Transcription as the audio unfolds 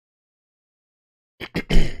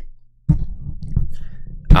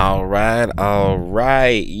All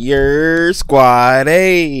right, your squad.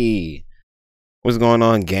 Hey, what's going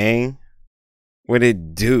on, gang? What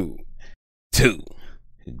it do?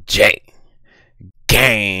 2J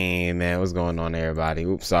gang, man. What's going on, everybody?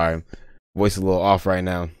 Oops, sorry, voice a little off right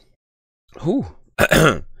now. Whew,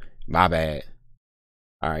 my bad.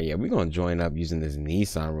 All right, yeah, we're gonna join up using this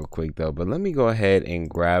Nissan real quick though. But let me go ahead and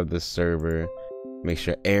grab the server. Make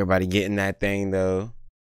sure everybody getting that thing though.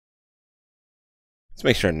 Let's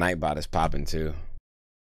make sure Nightbot is popping too.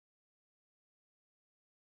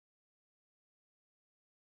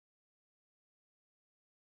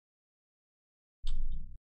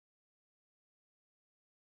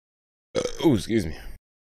 Oh, excuse me.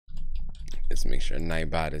 Let's make sure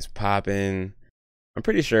Nightbot is popping. I'm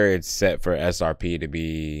pretty sure it's set for SRP to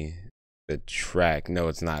be the track. No,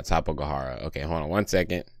 it's not. Tapogahara. Okay, hold on one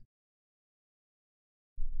second.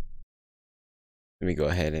 Let me go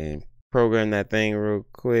ahead and program that thing real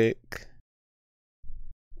quick.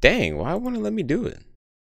 Dang, why won't it let me do it?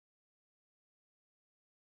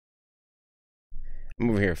 I'm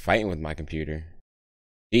over here fighting with my computer.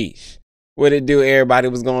 Jeez. What it do, everybody?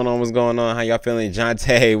 What's going on? What's going on? How y'all feeling?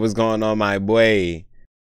 Jonte, what's going on, my boy?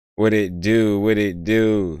 What it do? What it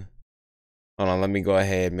do? Hold on, let me go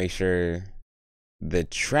ahead and make sure the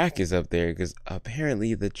track is up there, because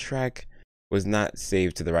apparently the track was not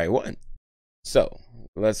saved to the right one. So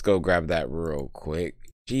let's go grab that real quick.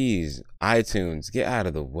 Jeez, iTunes, get out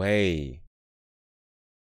of the way.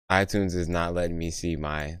 iTunes is not letting me see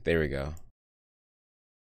my, there we go.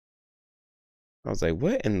 I was like,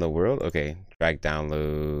 what in the world? Okay, track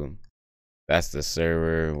download. That's the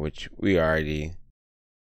server, which we don't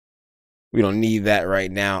need that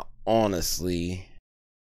right now, honestly.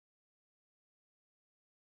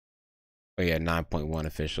 Oh yeah, 9.1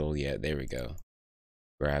 official. Yeah, there we go.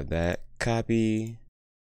 Grab that, copy.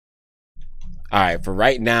 All right, for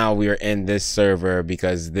right now, we are in this server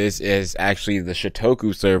because this is actually the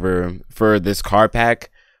Shutokou server for this car pack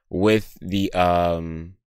with the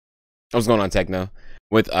what's going on, Techno?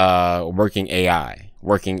 With working AI,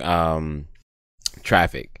 working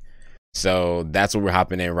traffic. So that's what we're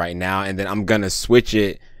hopping in right now, and then I'm gonna switch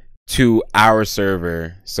it to our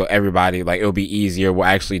server so everybody, like, it'll be easier. We'll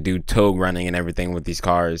actually do tow running and everything with these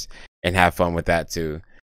cars and have fun with that too.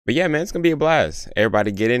 But yeah, man, it's gonna be a blast.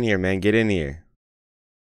 Everybody get in here, man. Get in here.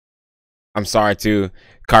 I'm sorry too.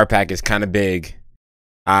 Car pack is kind of big.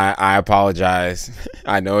 I apologize.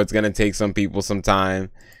 I know it's gonna take some people some time.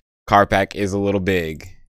 Car pack is a little big.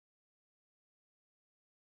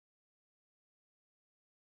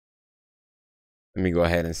 Let me go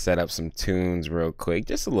ahead and set up some tunes real quick.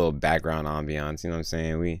 Just a little background ambiance, you know what I'm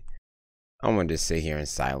saying? I'm gonna just sit here in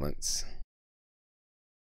silence.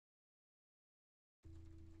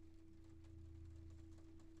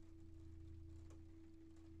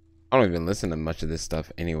 I don't even listen to much of this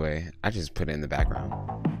stuff anyway. I just put it in the background.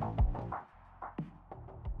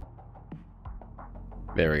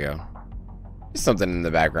 There we go. Just something in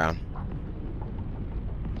the background.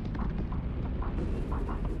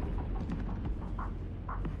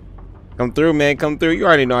 Come through, man. Come through. You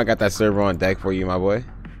already know I got that server on deck for you, my boy.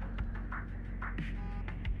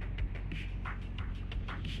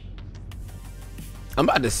 I'm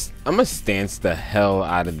gonna stance the hell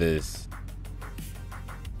out of this.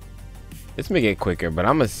 Let's make it quicker, but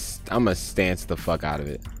I'm gonna stance the fuck out of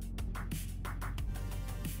it.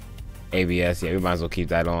 ABS, yeah, we might as well keep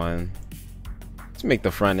that on. Let's make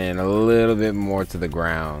the front end a little bit more to the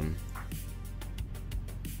ground.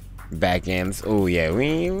 Back ends, oh yeah, we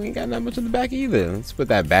ain't got that much of the back either. Let's put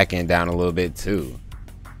that back end down a little bit too.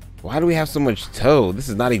 Why do we have so much tow? This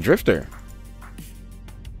is not a drifter.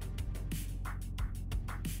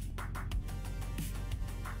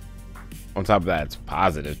 On top of that, it's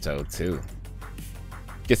positive tow too.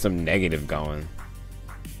 Get some negative going.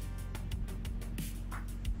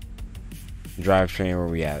 Drivetrain, where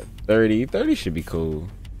we at? 30. 30 should be cool.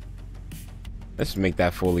 Let's make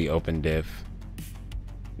that fully open diff.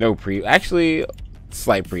 No actually,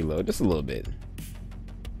 slight preload, just a little bit.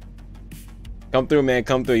 Come through, man.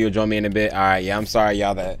 Come through. You'll join me in a bit. All right. Yeah, I'm sorry,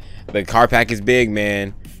 y'all. That the car pack is big,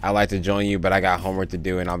 man. I'd like to join you, but I got homework to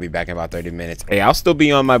do, and I'll be back in about 30 minutes. Hey, I'll still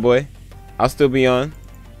be on, my boy. I'll still be on.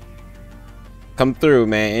 Come through,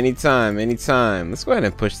 man. Anytime, anytime. Let's go ahead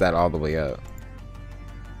and push that all the way up.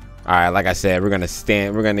 All right. Like I said, we're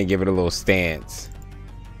gonna give it a little stance.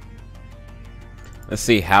 Let's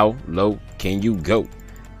see, how low can you go?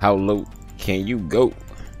 How low can you go?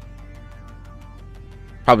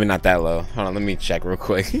 Probably not that low. Hold on, let me check real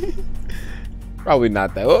quick. Probably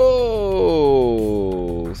not that.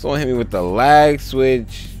 Oh, someone hit me with the lag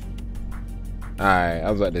switch. Alright, I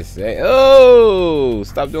was about to say. Oh,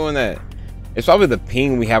 stop doing that. It's probably the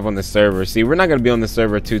ping we have on the server. See, we're not going to be on the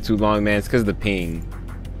server too long, man. It's because of the ping.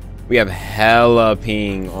 We have hella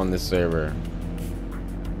ping on the server.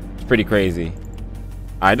 It's pretty crazy.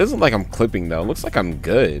 Alright, it doesn't look like I'm clipping, though. It looks like I'm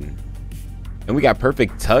good. And we got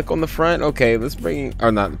perfect tuck on the front. Okay, let's bring...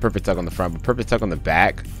 Or not perfect tuck on the front, but perfect tuck on the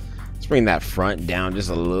back. Let's bring that front down just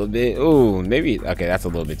a little bit. Ooh, maybe... Okay, that's a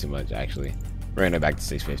little bit too much, actually. We're going to go back to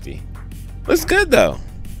 650. Looks good, though.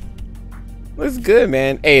 Looks good,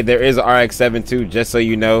 man. Hey, there is an RX-7 too, just so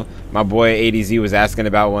you know. My boy ADZ was asking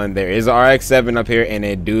about one. There is an RX-7 up here, and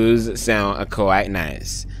it does sound quite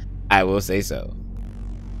nice. I will say so.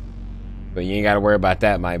 But you ain't got to worry about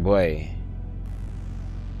that, my boy.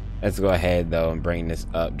 Let's go ahead, though, and bring this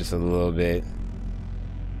up just a little bit.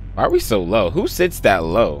 Why are we so low? Who sits that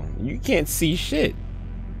low? You can't see shit.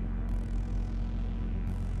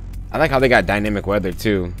 I like how they got dynamic weather,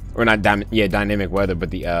 too. Or not, dynamic weather, but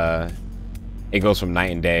the, it goes from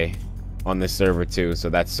night and day on this server, too. So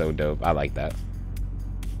that's so dope. I like that.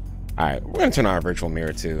 Alright, we're going to turn on our virtual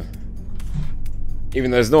mirror, too.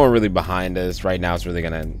 Even though there's no one really behind us. Right now, it's really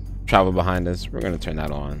going to travel behind us. We're going to turn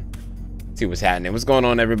that on. See what's happening. What's going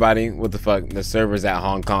on, everybody? What the fuck? The server's at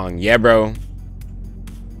Hong Kong. Yeah, bro.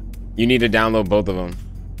 You need to download both of them.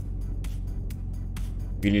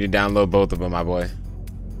 You need to download both of them, my boy.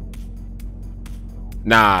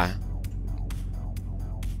 Nah.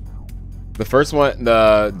 The first one,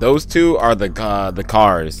 those two are the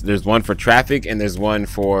cars. There's one for traffic and there's one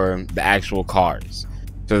for the actual cars.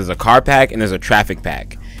 So there's a car pack and there's a traffic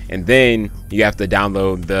pack. And then you have to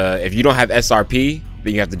download if you don't have SRP,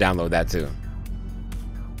 then you have to download that too.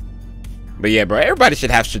 But yeah, bro, everybody should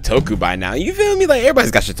have Shutokou by now. You feel me? Like, everybody's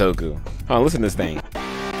got Shutokou. Hold on, listen to this thing.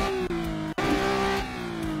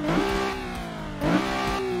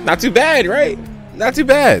 Not too bad, right? Not too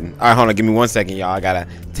bad. All right, hold on, give me 1 second, y'all. I gotta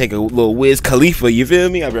take a little Wiz Khalifa, you feel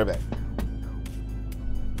me? I'll be right back.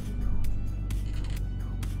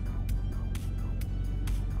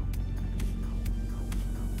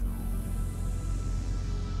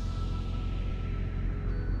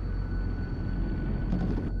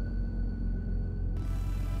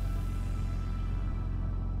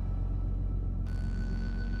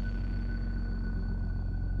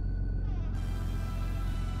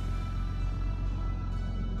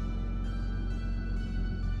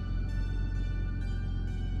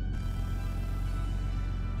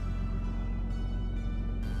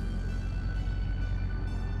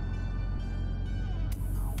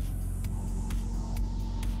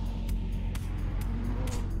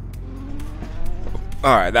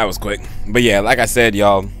 All right, that was quick. But yeah, like I said,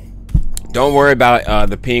 y'all, don't worry about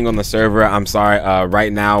the ping on the server. I'm sorry.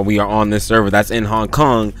 Right now we are on this server that's in Hong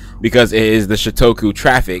Kong because it is the Shutokou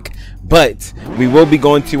traffic. But we will be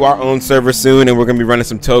going to our own server soon, and we're gonna be running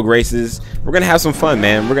some togue races. We're gonna have some fun,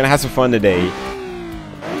 man. We're gonna have some fun today.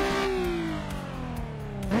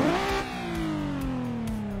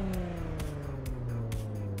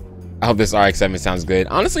 I hope this RX-7 sounds good.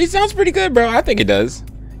 Honestly, it sounds pretty good, bro. I think it does.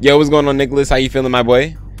 Yo, what's going on, Nicholas? How you feeling, my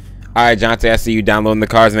boy? All right, Jonte, I see you downloading the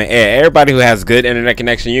cars, man. Hey, everybody who has good internet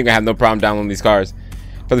connection, you're gonna have no problem downloading these cars.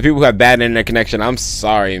 For the people who have bad internet connection, I'm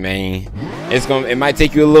sorry, man. It might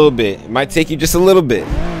take you a little bit. It might take you just a little bit.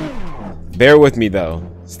 Bear with me, though.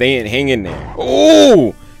 Hang in there.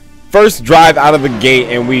 Ooh! First drive out of the gate,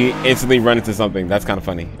 and we instantly run into something. That's kind of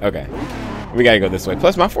funny. Okay. We gotta go this way.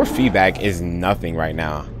 Plus, my force feedback is nothing right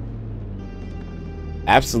now.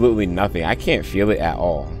 Absolutely nothing. I can't feel it at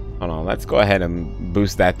all. Hold on, let's go ahead and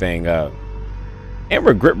boost that thing up. And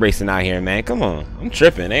we're grip racing out here, man. Come on, I'm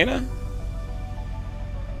tripping, ain't I?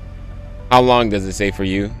 How long does it say for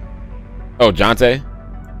you? Oh, Jonte?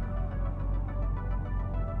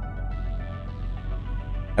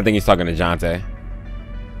 I think he's talking to Jonte.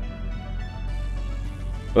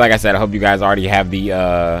 But like I said, I hope you guys already have the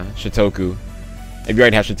Shutokou. If you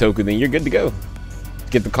already have Shutokou, then you're good to go.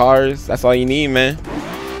 Get the cars. That's all you need, man.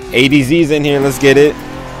 ADZ's in here. Let's get it.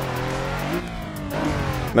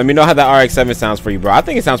 Let me know how that RX-7 sounds for you, bro. I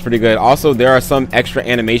think it sounds pretty good. Also, there are some extra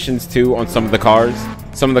animations too on some of the cars.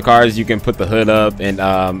 Some of the cars you can put the hood up, and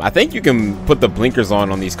I think you can put the blinkers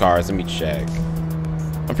on these cars. Let me check.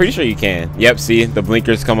 I'm pretty sure you can. Yep, see, the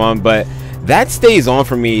blinkers come on, but that stays on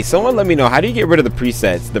for me. Someone let me know, how do you get rid of the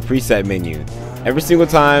presets, the preset menu? Every single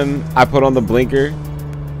time I put on the blinker,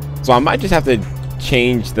 so I might just have to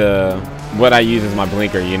change what I use as my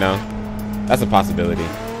blinker, you know? That's a possibility.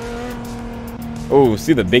 Oh,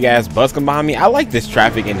 see the big ass bus come behind me? I like this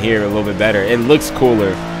traffic in here a little bit better. It looks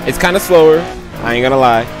cooler. It's kind of slower, I ain't gonna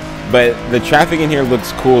lie, but the traffic in here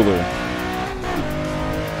looks cooler.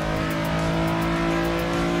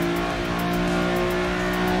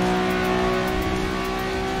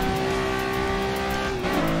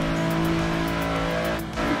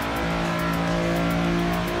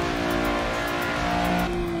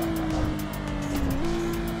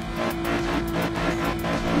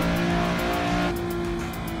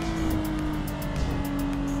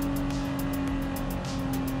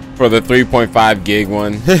 For the 3.5 gig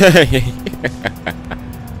one.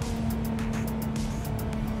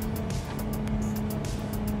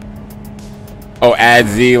 Oh, add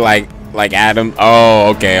Z like Adam.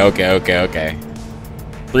 Oh, okay.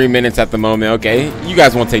 3 minutes at the moment. Okay, you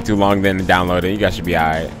guys won't take too long then to download it. You guys should be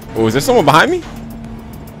alright. Oh, is there someone behind me?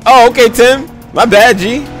 Oh, okay, Tim. My bad,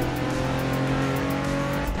 G.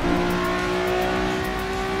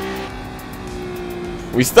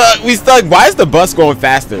 We stuck. Why is the bus going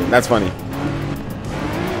faster? That's funny.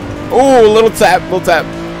 Ooh, little tap.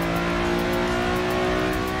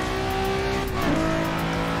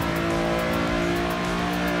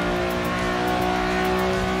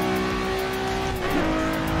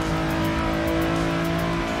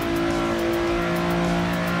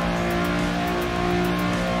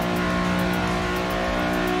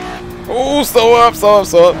 Ooh, slow up.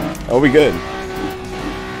 Oh, we good.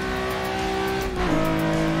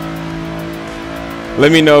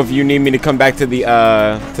 Let me know if you need me to come back to the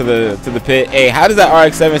to the pit. Hey, how does that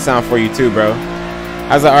RX-7 sound for you too, bro?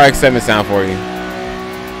 How's that RX-7 sound for you?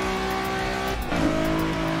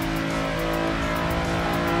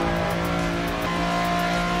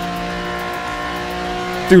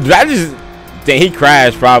 Dude, did I just... Dang, he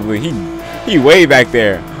crashed probably. He way back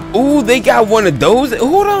there. Ooh, they got one of those.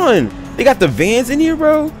 Hold on. They got the vans in here,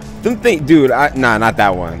 bro. Them thing, dude. Nah, not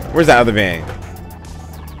that one. Where's that other van?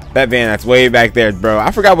 That van that's way back there, bro.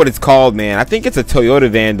 I forgot what it's called, man. I think it's a Toyota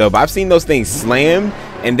van, though. But I've seen those things slammed,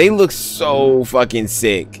 and they look so fucking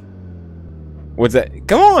sick. What's that?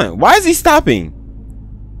 Come on. Why is he stopping?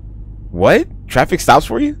 What? Traffic stops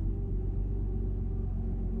for you?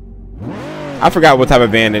 I forgot what type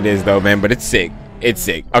of van it is, though, man. But it's sick. It's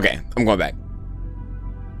sick. Okay, I'm going back.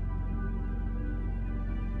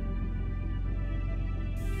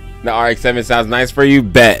 The RX-7 sounds nice for you?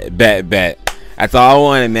 Bet. That's all I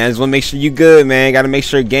wanted, man. I just want to make sure you good, man. Got to make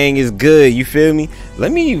sure gang is good. You feel me?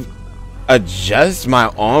 Let me adjust my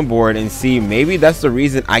onboard and see. Maybe that's the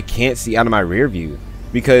reason I can't see out of my rear view.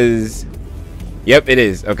 Because, yep, it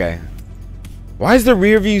is. Okay. Why is the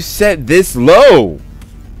rear view set this low?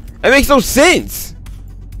 That makes no sense.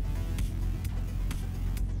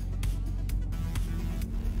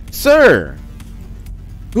 Sir,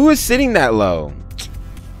 who is sitting that low?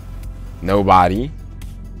 Nobody.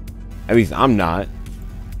 At least I'm not.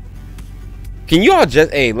 Can you all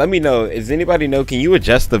just, hey, let me know. Does anybody know, can you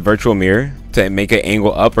adjust the virtual mirror to make an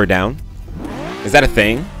angle up or down? Is that a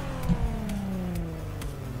thing?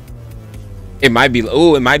 It might be.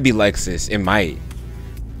 Oh, it might be Lexus. It might.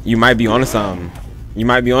 You might be onto something. You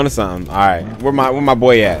might be onto something. All right, where my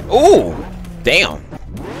boy at? Oh, damn.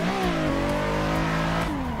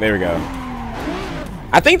 There we go.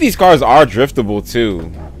 I think these cars are driftable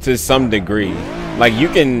too, to some degree. Like you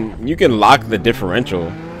can lock the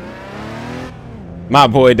differential. My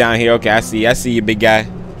boy down here. Okay, I see you, big guy.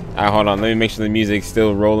 All right, hold on. Let me make sure the music's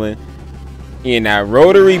still rolling. In that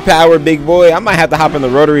rotary power, big boy. I might have to hop in the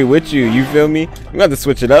rotary with you. You feel me? I'm gonna have to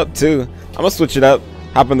switch it up too. I'm gonna switch it up.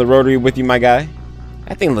 Hop in the rotary with you, my guy.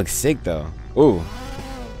 That thing looks sick though. Ooh.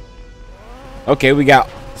 Okay, we got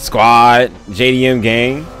squad, JDM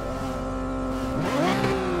gang.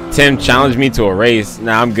 Tim challenged me to a race.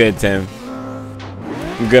 Nah, I'm good, Tim.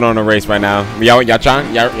 I'm good on a race right now. Y'all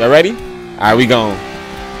trying? Y'all ready? All right, we going.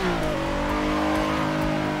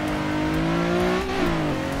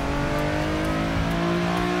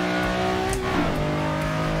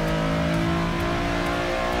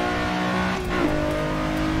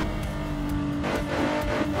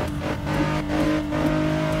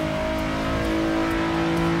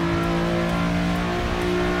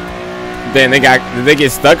 Then did they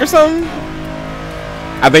get stuck or something?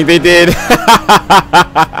 I think they did.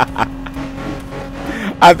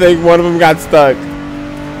 I think one of them got stuck.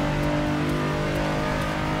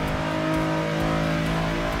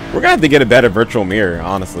 We're gonna have to get a better virtual mirror,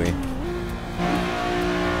 honestly.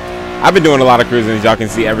 I've been doing a lot of cruising, as y'all can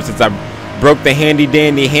see, ever since I broke the handy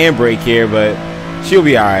dandy handbrake here, but she'll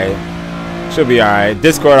be alright. She'll be alright.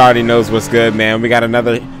 Discord already knows what's good, man. We got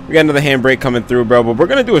another handbrake coming through, bro. But we're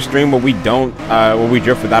gonna do a stream where we don't where we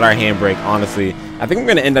drift without our handbrake, honestly. I think we're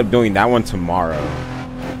gonna end up doing that one tomorrow.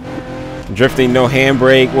 Drifting no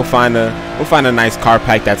handbrake. We'll find a nice car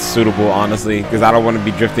pack that's suitable, honestly, because I don't want to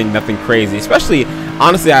be drifting nothing crazy. Especially,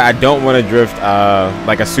 honestly, I don't want to drift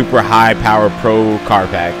like a super high power pro car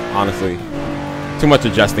pack, honestly. Too much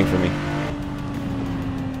adjusting for me.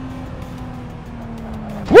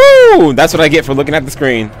 Woo! That's what I get for looking at the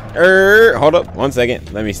screen. Hold up 1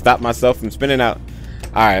 second. Let me stop myself from spinning out.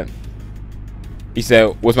 All right. He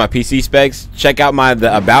said, what's my PC specs? Check out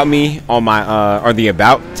the about me on my or the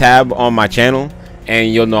about tab on my channel,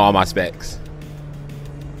 and you'll know all my specs.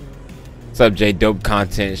 What's up, Jay? Dope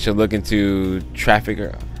content. Should look into traffic.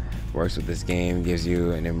 Works with this game. Gives you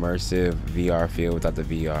an immersive VR feel without the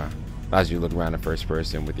VR. Allows you to look around in first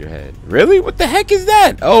person with your head. Really? What the heck is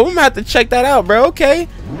that? Oh, I'm gonna have to check that out, bro. Okay.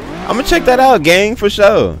 I'm gonna check that out, gang, for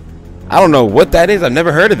sure. I don't know what that is. I've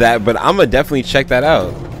never heard of that, but I'm gonna definitely check that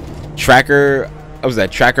out. Tracker. What was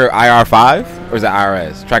that? Tracker IR5? Or is that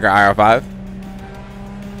IRS? Tracker IR5?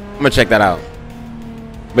 I'm gonna check that out.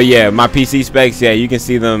 But yeah, my PC specs, yeah, you can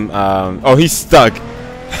see them. Oh, he's stuck.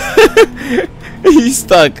 He's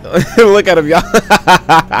stuck. Look at him, y'all.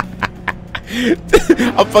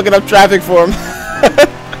 I'm fucking up traffic for him.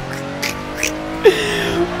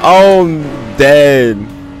 Oh, I'm dead.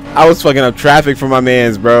 I was fucking up traffic for my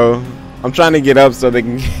mans, bro. I'm trying to get up so they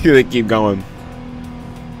can they keep going.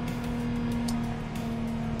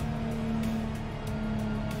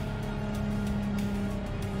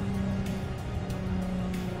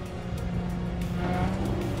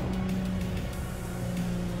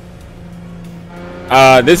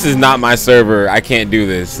 This is not my server. I can't do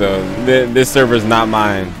this. So this server is not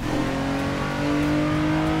mine.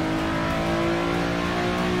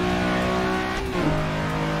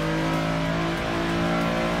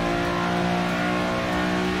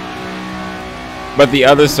 But the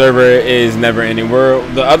other server is never ending.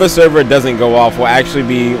 The other server doesn't go off.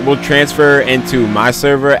 We'll transfer into my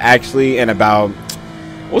server actually in about,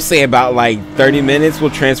 we'll say about like 30 minutes.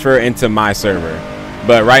 We'll transfer into my server.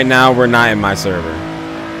 But right now we're not in my server.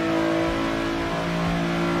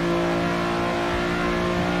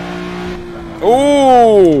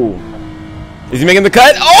 Ooh! Is he making the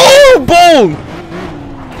cut? Oh, boom!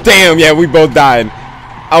 Damn, yeah, we both died.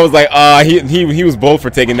 I was like, he was bold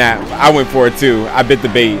for taking that. I went for it too. I bit the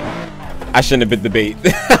bait. I shouldn't have bit the bait.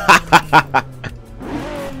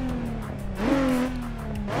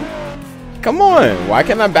 Come on, why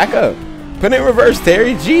can't I back up? Put it in reverse,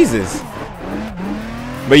 Terry. Jesus.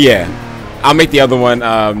 But yeah, I'll make the other one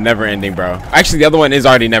never ending, bro. Actually, the other one is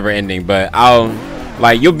already never ending, but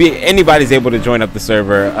anybody's able to join up the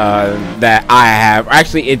server that I have.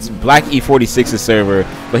 Actually, it's BLACKJayZ's server,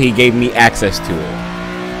 but he gave me access to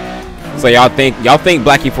it. So y'all think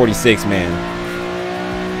BLACKJayZ, man.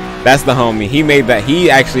 That's the homie. He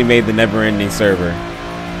actually made the never ending server.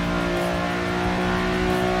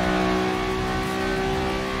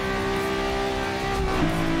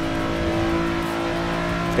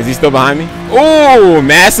 Is he still behind me? Oh,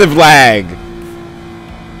 massive lag.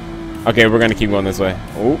 Okay, we're gonna keep going this way.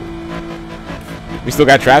 Oh, we still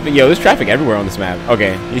got traffic. Yo, there's traffic everywhere on this map.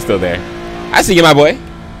 Okay, he's still there. I see you, my boy.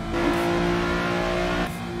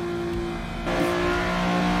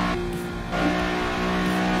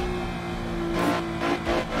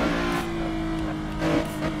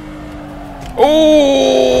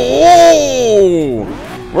 Oh,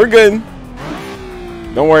 we're good.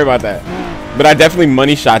 Don't worry about that. But I definitely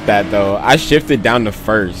money shot that though. I shifted down to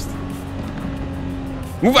first.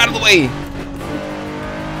 Move out of the way.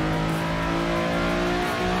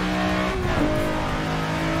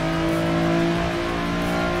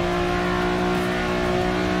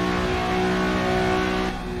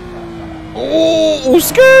 Oh,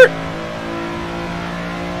 skirt.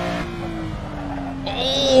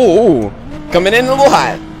 Oh, coming in a little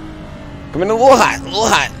hot. Coming in a little hot. A little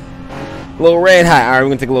hot. A little red hot. All right, we're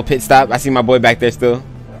gonna take a little pit stop. I see my boy back there still.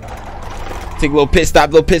 Take a little pit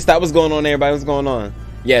stop. What's going on, everybody? What's going on?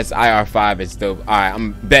 Yes, IR5 is dope. All right,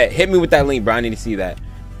 I'm bet. Hit me with that link, bro. I need to see that.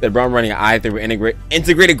 Bro, I'm running an i3 with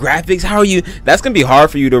integrated graphics. How are you? That's gonna be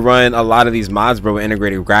hard for you to run a lot of these mods, bro, with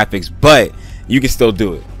integrated graphics, but you can still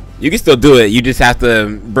do it. You can still do it. You just have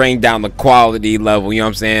to bring down the quality level. You know what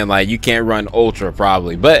I'm saying? Like, you can't run ultra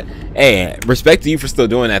probably, but hey, respect to you for still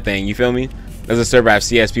doing that thing. You feel me? There's a server I have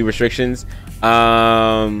CSP restrictions.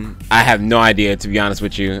 I have no idea, to be honest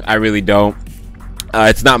with you. I really don't.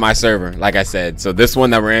 It's not my server, like I said. So this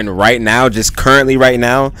one that we're in right now, just currently right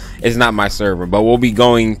now, is not my server. But we'll be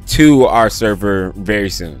going to our server very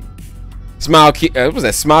soon. What was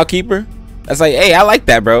that? Smile Keeper? That's like, hey, I like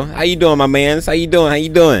that, bro. How you doing, my man? How you doing? How you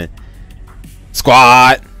doing?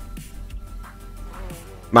 Squad.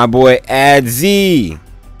 My boy AdZ.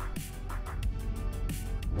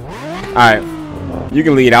 All right, you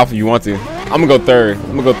can lead off if you want to. I'm gonna go third.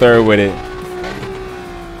 I'm gonna go third with it.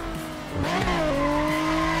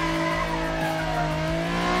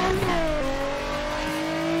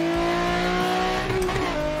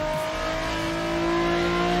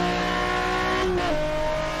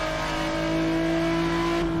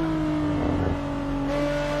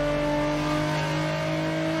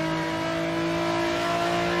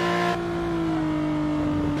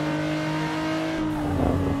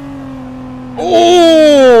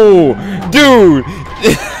 Oh, dude.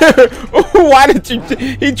 Why did you?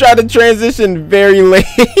 He tried to transition very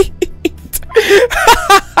late.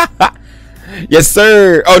 Yes,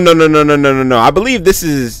 sir. Oh no. I believe this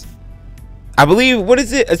is. I believe what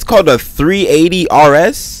is it? It's called a 380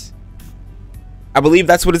 RS. I believe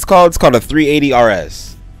that's what it's called. It's called a 380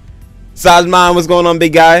 RS. Sajman, what's going on,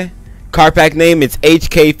 big guy? Car pack name, it's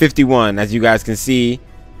HK51. As you guys can see,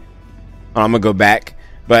 I'm gonna go back,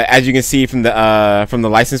 but as you can see from the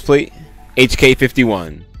license plate,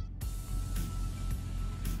 HK51.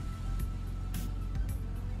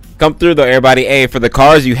 Come through though, everybody. Hey, for the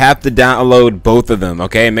cars, you have to download both of them.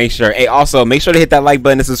 Okay, make sure. Hey, also make sure to hit that like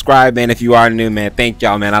button and subscribe, man. If you are new, man, thank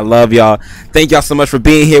y'all, man. I love y'all. Thank y'all so much for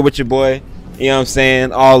being here with your boy. You know what I'm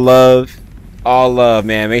saying? All love,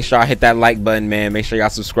 man. Make sure I hit that like button, man. Make sure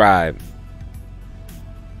y'all subscribe.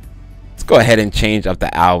 Let's go ahead and change up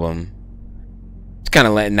the album. Just kind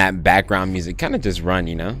of letting that background music kind of just run,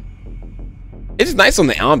 you know. It's nice on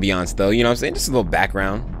the ambiance though. You know what I'm saying? Just a little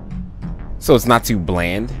background, so it's not too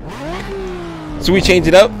bland. So we change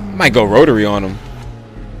it up. Might go rotary on them.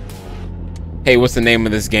 Hey, what's the name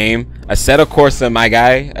of this game? Assetto Corsa, my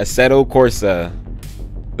guy. Assetto Corsa.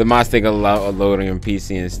 The mods take a loading on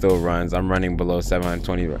PC and still runs. I'm running below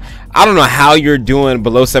 720. I don't know how you're doing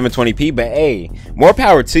below 720p, but hey, more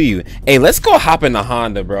power to you. Hey, let's go hop in the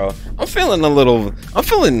Honda, bro. I'm feeling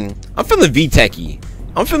V-techy.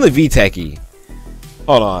 I'm feeling V-techy.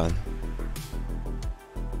 Hold on.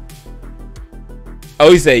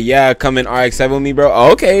 Oh, he said, yeah, come in RX-7 with me, bro.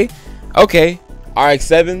 Oh, okay.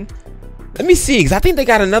 RX-7. Let me see, because I think they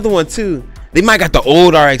got another one, too. They might got the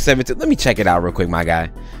old RX-7, too. Let me check it out real quick, my guy.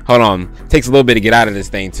 Hold on. Takes a little bit to get out of this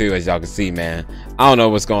thing, too, as y'all can see, man. I don't know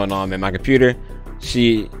what's going on, man. My computer,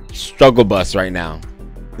 she struggle bus right now.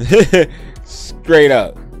 Straight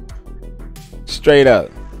up.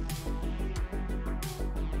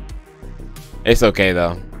 It's okay,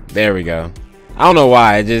 though. There we go. I don't know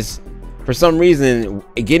why. It just... For some reason,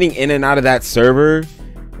 getting in and out of that server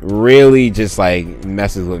really just like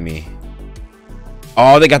messes with me.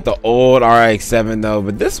 Oh, they got the old RX-7 though,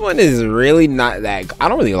 but this one is really not that. I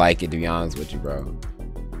don't really like it, to be honest with you, bro.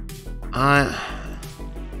 I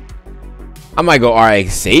might go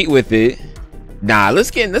RX-8 with it. Nah,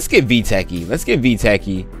 let's get V-techy. Let's get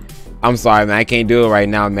V-techy. I'm sorry, man. I can't do it right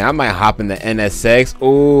now, man. I might hop in the NSX.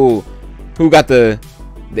 Oh, who got the?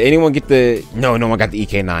 Did anyone get the? No one got the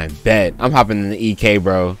EK9. Bet. I'm hopping in the EK,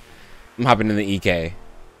 bro. I'm hopping in the EK.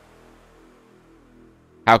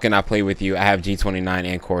 How can I play with you? I have G29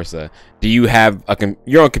 and Corsa. Do you have a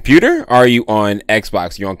you're on computer or are you on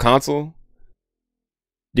Xbox? You on console?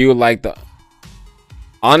 Do you like the?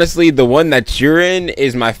 Honestly, the one that you're in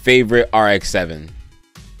is my favorite RX-7.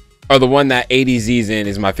 Or the one that ADZ's in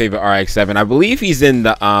is my favorite RX-7. I believe he's in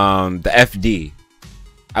the FD.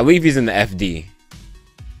 I believe he's in the FD.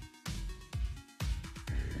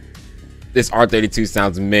 This R32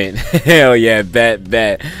 sounds mint. Hell yeah,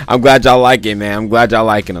 bet. I'm glad y'all like it, man. I'm glad y'all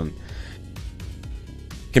liking them.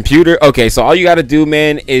 Computer. Okay, so all you gotta do,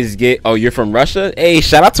 man, is get. Oh, you're from Russia? Hey,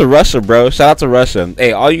 shout out to Russia, bro. Shout out to Russia.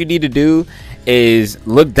 Hey, all you need to do is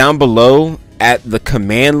look down below at the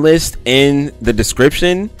command list in the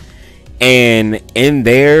description, and in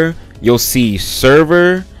there you'll see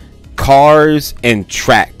server, cars, and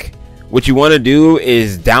track. What you want to do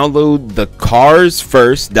is download the cars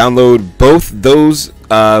first. Download both those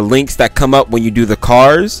links that come up when you do the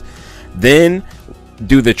cars. Then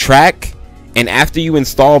do the track. And after you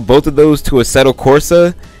install both of those to Assetto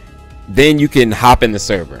Corsa, then you can hop in the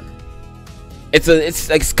server.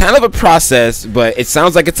 It's kind of a process, but it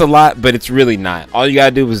sounds like it's a lot, but it's really not. All you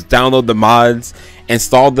gotta do is download the mods,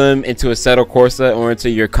 install them into Assetto Corsa or into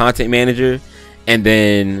your content manager, and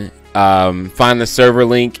then find the server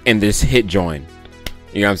link and just hit join.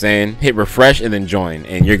 You know what I'm saying? Hit refresh and then join,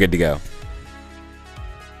 and you're good to go.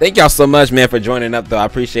 Thank y'all so much, man, for joining up though. I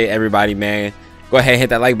appreciate everybody, man. Go ahead, hit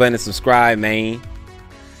that like button and subscribe, man.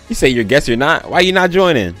 You say you're guest, you're not. Why you not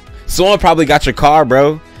joining? Someone probably got your car,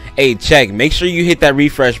 bro. Hey, check. Make sure you hit that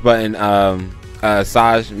refresh button.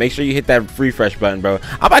 Saj, make sure you hit that refresh button, bro.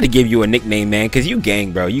 I'm about to give you a nickname, man, because you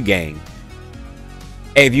gang, bro. You gang.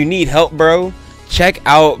 Hey, if you need help, bro, check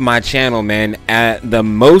out my channel, man. At the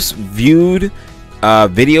most viewed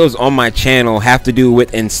videos on my channel have to do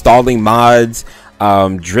with installing mods,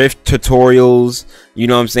 drift tutorials, you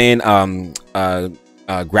know what I'm saying,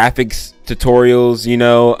 graphics tutorials, you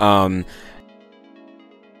know,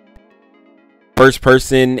 first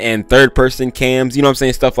person and third person cams, you know what I'm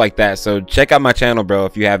saying, stuff like that. So check out my channel, bro,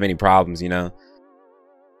 if you have any problems, you know.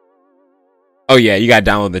 Oh yeah, you gotta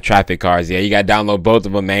download the traffic cars. Yeah, you gotta download both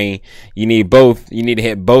of them, man. You need both. You need to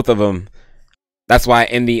hit both of them. That's why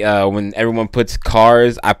in the when everyone puts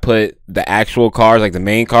cars, I put the actual cars, like the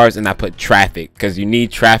main cars, and I put traffic, because you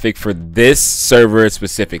need traffic for this server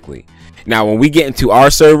specifically. Now when we get into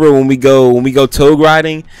our server, when we go tow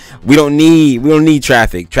riding, we don't need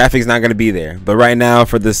traffic. Traffic's not gonna be there. But right now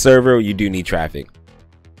for the server, you do need traffic.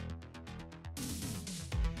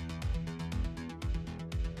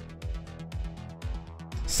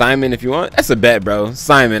 Simon, if you want, that's a bet, bro.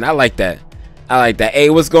 Simon, I like that. I like that. Hey,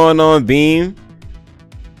 what's going on, Beam?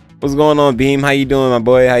 What's going on, Beam? How you doing, my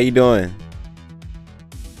boy? How you doing?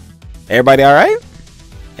 Everybody all right?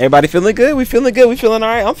 Everybody feeling good? We feeling good? We feeling all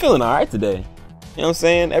right? I'm feeling all right today. You know what I'm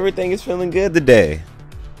saying? Everything is feeling good today.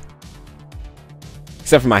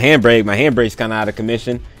 Except for my handbrake. My handbrake's kind of out of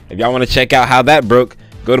commission. If y'all want to check out how that broke,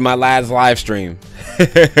 go to my last live stream.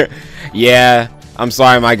 Yeah, I'm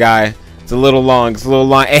sorry, my guy. It's a little long. It's a little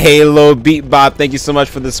long. Hey, little Beat Bob, thank you so much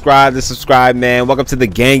for the subscribe, man. Welcome to the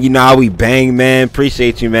gang. You know how we bang, man.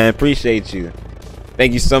 Appreciate you, man. Appreciate you.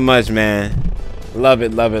 Thank you so much, man. Love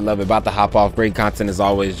it, love it, love it. About to hop off. Great content as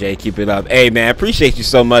always, Jay. Keep it up. Hey, man, appreciate you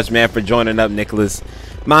so much, man, for joining up, Nicholas.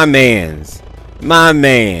 My man's. My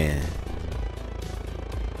man.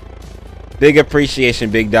 Big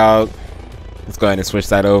appreciation, big dog. Let's go ahead and switch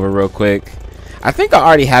that over real quick. I think I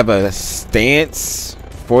already have a stance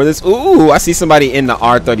for this. Ooh, I see somebody in the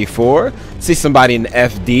R34. See somebody in the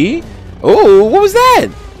FD. Ooh, what was that?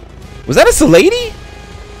 Was that a Salady?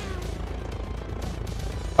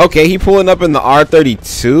 Okay, he pulling up in the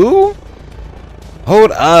R32.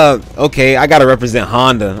 Hold up. Okay, I gotta represent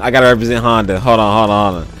Honda. I gotta represent Honda. Hold on, hold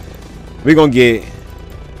on, hold on. We're gonna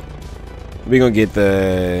get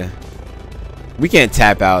the. We can't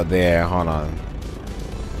tap out there. Hold on.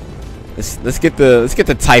 Let's get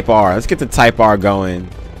the Type R. Let's get the Type R going.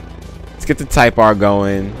 Let's get the Type R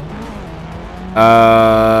going.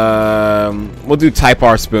 We'll do Type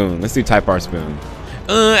R Spoon. Let's do Type R Spoon.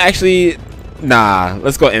 Actually, nah.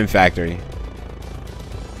 Let's go M Factory.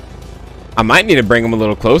 I might need to bring him a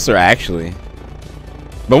little closer, actually.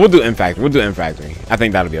 But we'll do M Factory. We'll do M Factory. I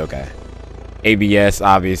think that'll be okay. ABS,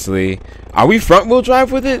 obviously. Are we front wheel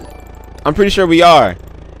drive with it? I'm pretty sure we are.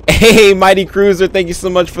 Hey, Mighty Cruiser, thank you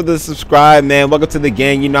so much for the subscribe, man. Welcome to the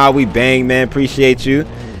gang. You know how we bang, man. Appreciate you.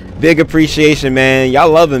 Big appreciation, man.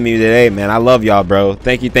 Y'all loving me today, man. I love y'all, bro.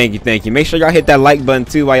 Thank you, thank you, thank you. Make sure y'all hit that like button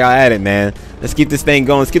too while y'all at it, man. Let's keep this thing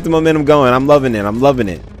going. Let's keep the momentum going. I'm loving it. I'm loving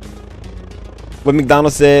it. What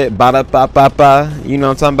McDonald said, ba da ba ba ba. You know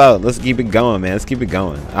what I'm talking about. Let's keep it going, man. Let's keep it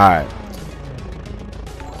going. All right.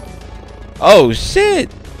 Oh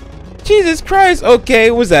shit. Jesus Christ.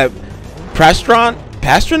 Okay, what was that? Pastronaut?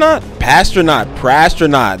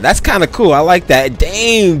 That's kind of cool. I like that.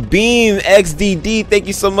 Dang, Beam XDD, thank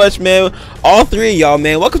you so much, man. All three of y'all,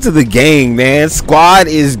 man. Welcome to the gang, man. Squad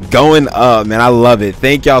is going up, man. I love it.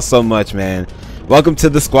 Thank y'all so much, man. Welcome to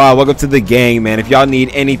the squad. Welcome to the gang, man. If y'all need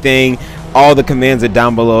anything, all the commands are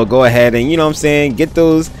down below. Go ahead and, you know what I'm saying, get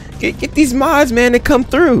those, get these mods, man, to come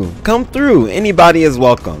through. Come through. Anybody is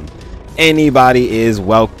welcome. Anybody is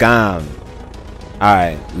welcome. All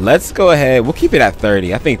right, let's go ahead. We'll keep it at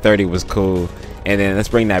 30. I think 30 was cool. And then let's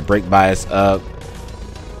bring that brake bias up.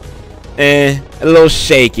 A little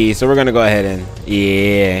shaky. So we're going to go ahead and,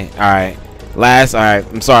 yeah. All right. Last. All right.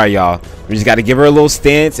 I'm sorry, y'all. We just got to give her a little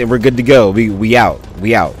stance and we're good to go. We out.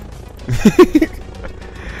 We out.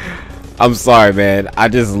 I'm sorry, man. I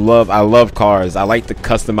love cars. I like to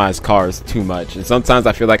customize cars too much. And sometimes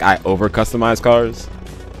I feel like I over customize cars.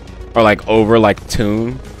 Or like over like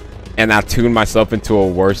tune. And I tune myself into a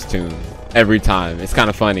worse tune every time. It's kind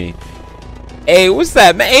of funny. Hey, what's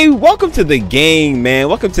that, man? Hey, welcome to the gang, man.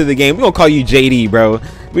 Welcome to the gang. We're gonna call you JD, bro.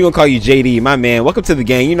 We're gonna call you JD, my man. Welcome to the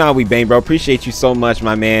gang. You know how we bang, bro. Appreciate you so much,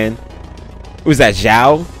 my man. Who's that,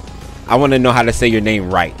 Zhao? I want to know how to say your name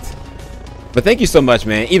right. But thank you so much,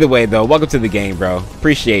 man. Either way, though, welcome to the gang, bro.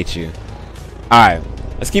 Appreciate you. All right,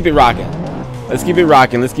 let's keep it rocking. Let's keep it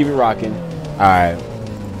rocking. Let's keep it rocking. All right.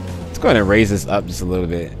 Go ahead and raise this up just a little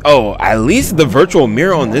bit. Oh, at least the virtual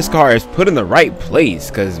mirror on this car is put in the right place,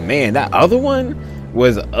 because man, that other one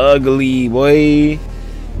was ugly, boy.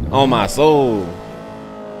 Oh my soul.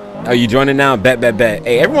 Are you joining now? Bet.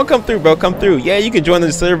 Hey, everyone come through, bro. Come through. Yeah, you can join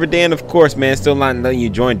the server, Dan, of course, man. Still not letting you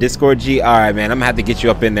join Discord, G. All right, man, I'm gonna have to get you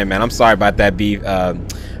up in there, man. I'm sorry about that, B. I'm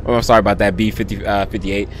sorry about that,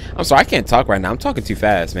 B58. I'm sorry, I can't talk right now. I'm talking too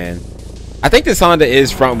fast, man. I think this Honda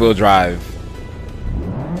is front wheel drive.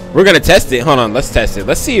 We're gonna test it. Hold on, let's test it.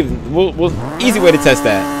 Let's see if we'll easy way to test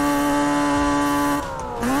that.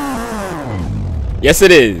 Yes,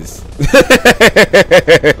 it is.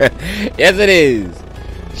 Yes, it is.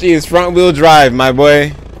 She is front wheel drive, my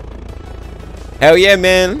boy. Hell yeah,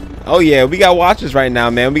 man. Oh yeah, we got watchers right now,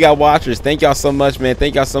 man. We got watchers. Thank y'all so much, man.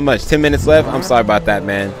 Thank y'all so much. 10 minutes left. I'm sorry about that,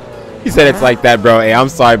 man. He said it's like that, bro. Hey, I'm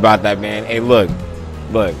sorry about that, man. Hey, look.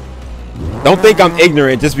 Don't think I'm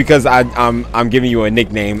ignorant just because I'm giving you a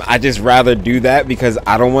nickname. I just rather do that because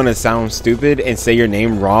I don't want to sound stupid and say your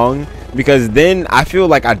name wrong, because then I feel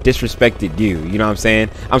like I disrespected you. You know what I'm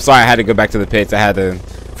saying? I'm sorry I had to go back to the pits. I had to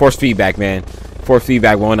force feedback, man. Force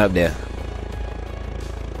feedback going up there.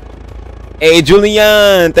 Hey,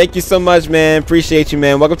 Julian, thank you so much, man. Appreciate you,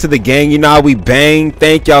 man. Welcome to the gang. You know how we bang.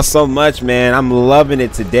 Thank y'all so much, man. I'm loving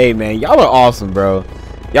it today, man. Y'all are awesome, bro.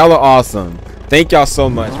 Y'all are awesome. Thank y'all so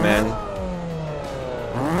much, man.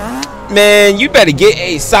 Man, you better get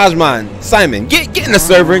a Simon. Get in the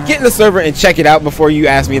server. Get in the server and check it out before you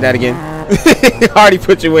ask me that again. I already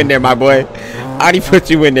put you in there, my boy. I already put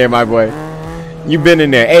you in there, my boy. You've been in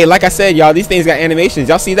there. Hey, like I said, y'all, these things got animations.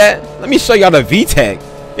 Y'all see that? Let me show y'all the VTech.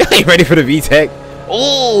 Y'all ain't ready for the VTech.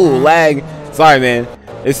 Oh, lag. Sorry, man.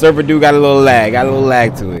 This server dude got a little lag. Got a little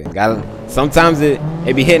lag to it. Sometimes it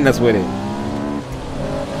be hitting us with it.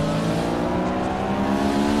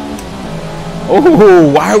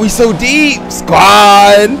 Oh, why are we so deep,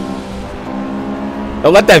 squad?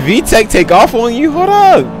 Don't let that VTech take off on you. Hold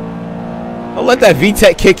up. Don't let that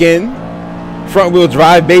VTech kick in. Front wheel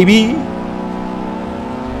drive, baby.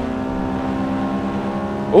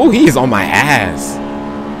 Oh, he is on my ass.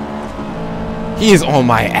 He is on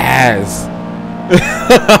my ass.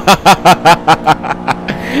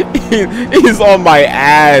 He's on my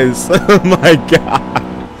ass. Oh my god.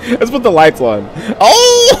 Let's put the lights on.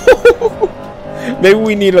 Oh! Maybe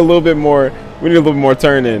we need a little bit more. We need a little bit more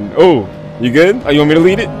turn in. Oh, you good? Oh, you want me to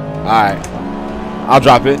lead it? All right. I'll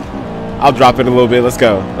drop it. I'll drop it a little bit. Let's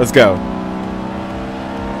go. Let's go.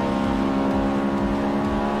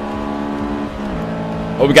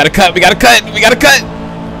 Oh, we got to cut. We got to cut. We got to cut.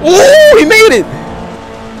 Ooh, he made it.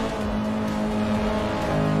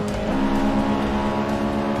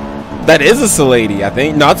 That is a Salady, I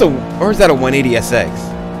think. No, it's a, or is that a 180 SX?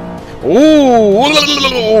 Ooh.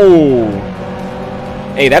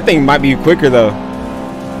 Hey, that thing might be quicker though.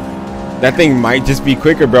 That thing might just be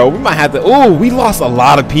quicker, bro. We might have to. Ooh, we lost a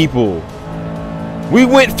lot of people. We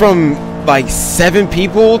went from like 7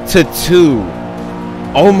 people to 2.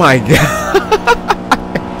 Oh my god.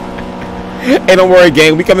 Hey, don't worry,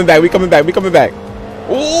 gang. We coming back. We coming back. We coming back.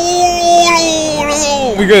 Ooh,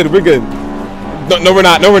 no. We good. We're good. No, we're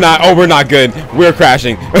not. No, we're not. Oh, we're not good. We're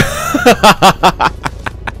crashing.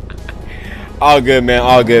 All good, man.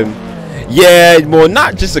 All good. Yeah, well,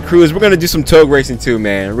 not just a cruise. We're going to do some togue racing too,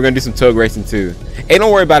 man. We're going to do some togue racing too. Hey,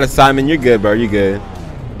 don't worry about it, Simon. You're good, bro. You're good.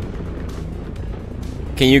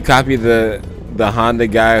 Can you copy the Honda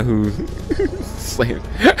guy who slammed?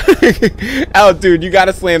 Oh, dude, you got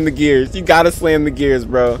to slam the gears. You got to slam the gears,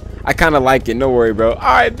 bro. I kind of like it. No worry, bro. All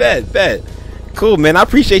right, bet. Cool, man. I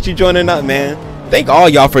appreciate you joining up, man. Thank all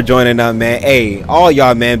y'all for joining up, man. Hey, all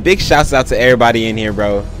y'all, man. Big shouts out to everybody in here,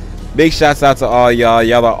 bro. Big shouts out to all y'all.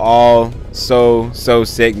 Y'all are all so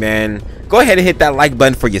sick, man. Go ahead and hit that like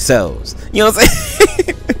button for yourselves. You know what I'm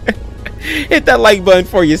saying? Hit that like button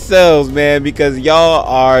for yourselves, man, because y'all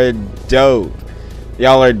are dope.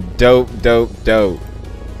 Y'all are dope.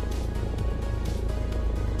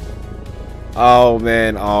 Oh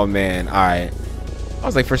man. All right. I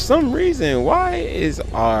was like, for some reason, why is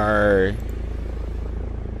our...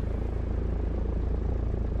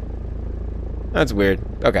 That's weird.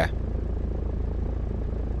 Okay.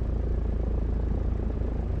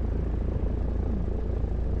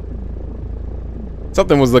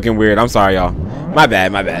 Something was looking weird. I'm sorry, y'all. My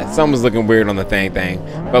bad. Something was looking weird on the thing.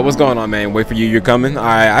 But what's going on, man? Wait for you. You're coming. All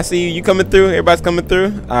right. I see you. You coming through. Everybody's coming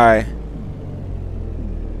through. All right.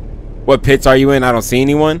 What pits are you in? I don't see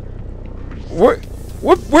anyone. Where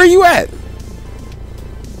are you at?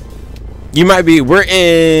 You might be. We're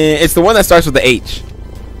in. It's the one that starts with the H.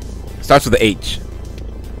 Starts with the H.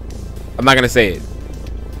 I'm not gonna say it.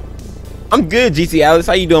 I'm good, GT Alex.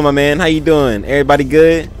 How you doing, my man? How you doing? Everybody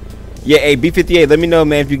good? Yeah, hey, B58, let me know,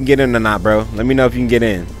 man, if you can get in or not, bro. Let me know if you can get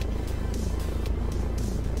in.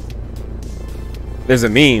 There's a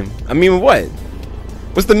meme. A meme of what?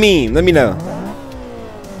 What's the meme? Let me know.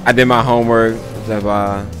 I did my homework.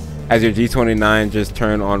 Has your G29 just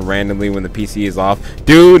turn on randomly when the PC is off?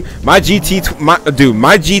 Dude, my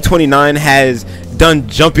G29 has done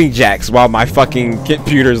jumping jacks while my fucking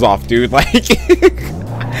computer's off, dude. Like,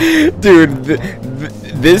 dude,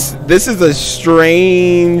 this is a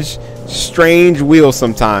strange wheel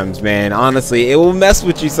sometimes, man. Honestly, it will mess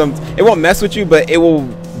with you it won't mess with you, but it will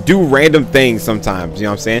do random things sometimes. You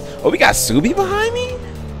know what I'm saying? Oh, we got Subi behind me.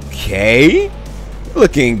 Okay,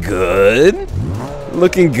 looking good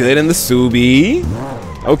in the Subi.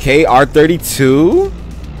 Okay, R32.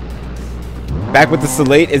 Back with the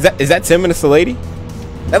Salady. Is that Tim and a Salady?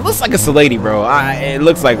 That looks like a Salady, bro. It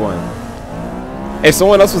looks like one. If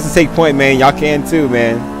someone else wants to take point, man, y'all can too,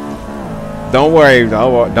 man. Don't worry,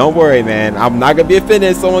 don't worry, man. I'm not gonna be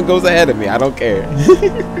offended if someone goes ahead of me. I don't care.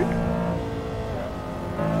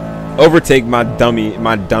 Overtake my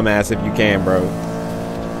dumbass if you can, bro.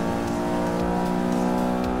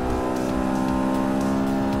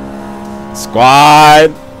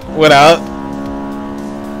 Squad, what up?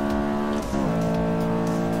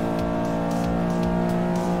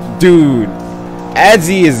 Dude,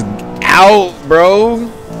 Adzi is out, bro.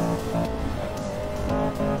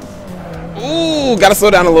 Ooh, gotta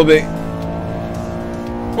slow down a little bit.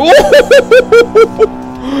 Ooh.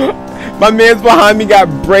 My man's behind me got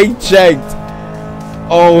brake checked.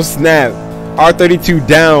 Oh, snap. R32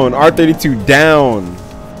 down, R32 down.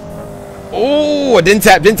 Oh, I didn't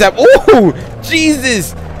tap. Oh,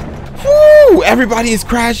 Jesus. Woo, everybody is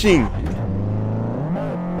crashing.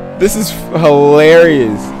 This is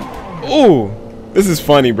hilarious. Oh, this is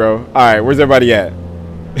funny, bro. All right, where's everybody at?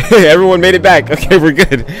 Everyone made it back. Okay, we're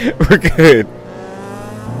good. We're good.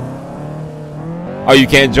 Oh, you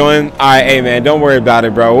can't join? All right, hey, man, don't worry about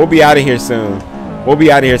it, bro. We'll be out of here soon. We'll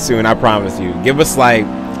be out of here soon, I promise you. Give us like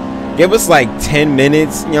 10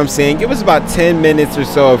 minutes, you know what I'm saying? Give us about 10 minutes or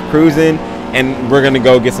so of cruising, and we're going to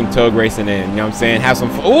go get some tug racing in, you know what I'm saying? Have some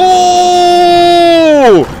fun.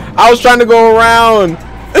 Ooh! I was trying to go around.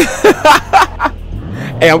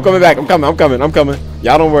 Hey, I'm coming back. I'm coming.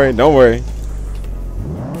 Y'all don't worry.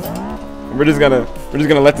 We're just gonna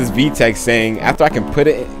let this VTEC sing after I can put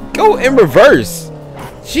it go in reverse.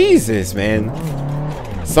 Jesus, man.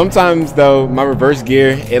 Sometimes though, my reverse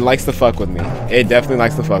gear, it likes to fuck with me. It definitely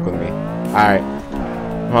likes to fuck with me. Alright.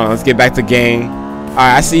 Hold on, let's get back to game.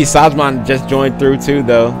 Alright, I see Sajman just joined through too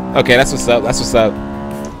though. Okay, that's what's up.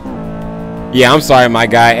 Yeah, I'm sorry, my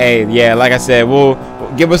guy. Hey, yeah, like I said, we'll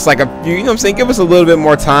give us like a few, you know what I'm saying? Give us a little bit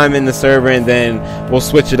more time in the server, and then we'll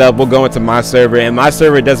switch it up. We'll go into my server, and my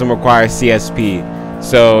server doesn't require CSP,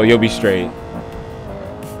 so you'll be straight.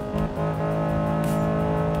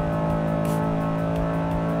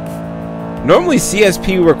 Normally,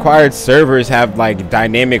 CSP required servers have like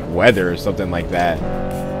dynamic weather or something like that.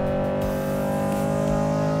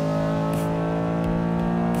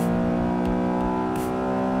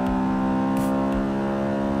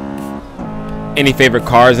 Any favorite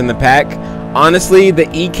cars in the pack? Honestly, the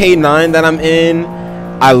EK9 that I'm in,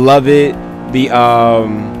 I love it. The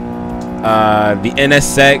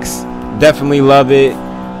NSX, definitely love it.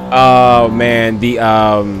 Oh man, the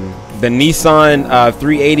Nissan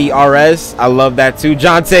 380 RS, I love that too.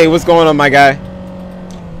 Jonte, what's going on, my guy?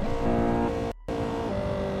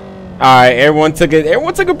 All right, everyone took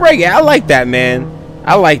a break. Yeah, I like that, man.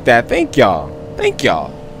 I like that. Thank y'all.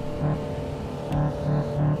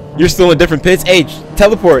 You're still in different pits. Hey,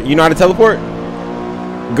 teleport. You know how to teleport?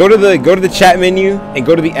 Go to the chat menu and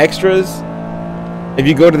go to the extras. If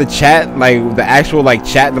you go to the chat, like the actual like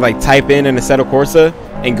chat to like type in Assetto Corsa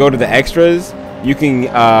and go to the extras, you can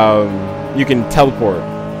teleport.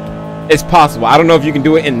 It's possible. I don't know if you can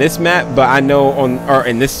do it in this map, but I know or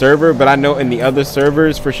in this server, but I know in the other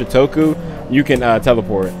servers for Shutokou, you can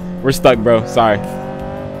teleport. We're stuck, bro. Sorry.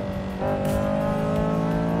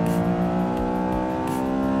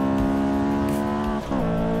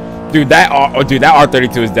 Dude, that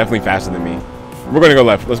R32 is definitely faster than me. We're gonna go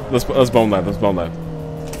left. Let's bone left.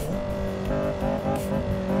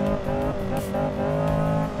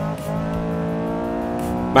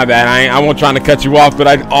 My bad. I won't trying to cut you off, but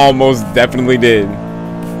I almost definitely did.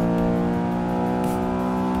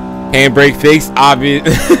 Handbrake fix, obvious.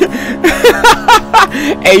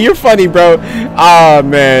 Hey, you're funny, bro. Oh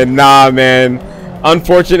man, nah, man.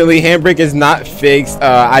 Unfortunately, handbrake is not fixed.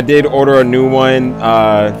 I did order a new one.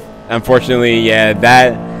 Unfortunately, yeah,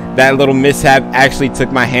 that little mishap actually took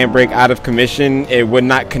my handbrake out of commission. It would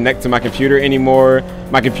not connect to my computer anymore.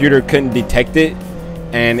 My computer couldn't detect it,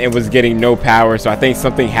 and it was getting no power. So I think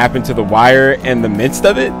something happened to the wire in the midst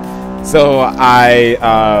of it. So I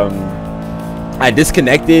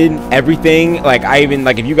disconnected everything. Like I even,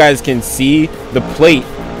 like, if you guys can see, the plate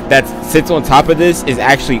that sits on top of this is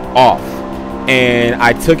actually off, and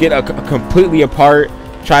I took it completely apart.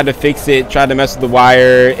 Tried to fix it, tried to mess with the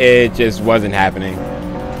wire. It just wasn't happening.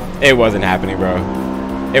 It wasn't happening, bro.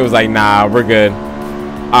 It was like, nah, we're good.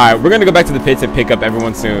 All right, we're gonna go back to the pits and pick up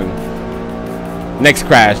everyone soon. Next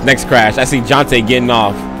crash. I see Jonte getting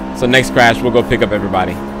off, so next crash we'll go pick up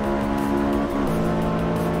everybody.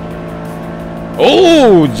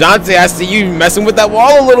 Oh, Jonte, I see you messing with that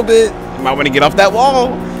wall a little bit. You might want to get off that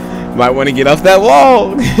wall.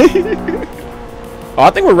 Oh, I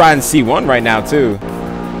think we're riding C1 right now too.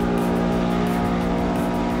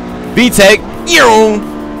 B-Tech.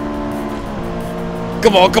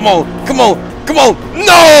 Come on, come on, come on, come on.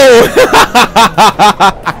 No!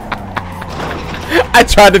 I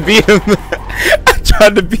tried to beat him. I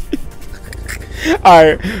tried to beat him.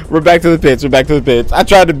 Alright, we're back to the pitch. We're back to the pitch. I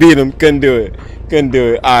tried to beat him. Couldn't do it. Couldn't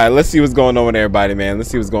do it. Alright, let's see what's going on with everybody, man. Let's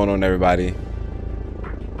see what's going on with everybody.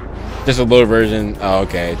 Just a low version. Oh,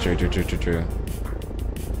 okay. True, true, true, true, true.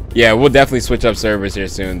 Yeah, we'll definitely switch up servers here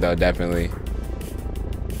soon, though. Definitely.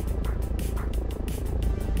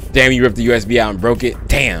 Damn, you ripped the USB out and broke it.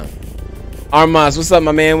 Damn. Armaz, what's up,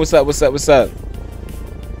 my man? What's up? What's up? What's up?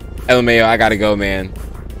 LMAO, I gotta go, man.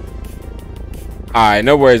 Alright,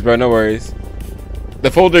 no worries, bro. No worries.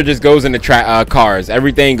 The folder just goes into cars.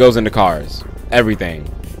 Everything goes into cars. Everything.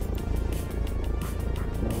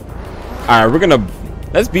 Alright, we're gonna...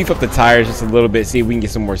 Let's beef up the tires just a little bit. See if we can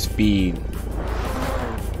get some more speed.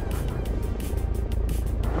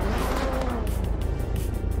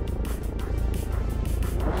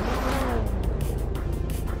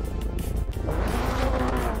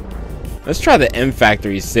 Let's try the M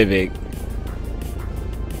Factory Civic.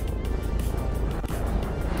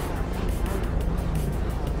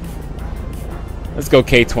 Let's go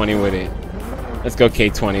K20 with it. Let's go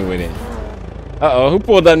K20 with it. Uh-oh, who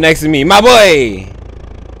pulled up next to me? My boy!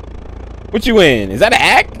 What you in? Is that an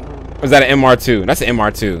ACK? Or is that an MR2? That's an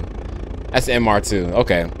MR2. That's an MR2.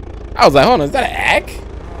 Okay. I was like, hold on, is that an ACK?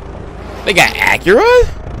 They got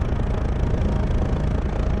Acura?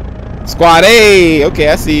 Squad A. Okay,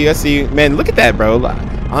 I see you. I see you. Man, look at that, bro.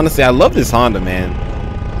 Honestly, I love this Honda, man.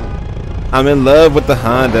 I'm in love with the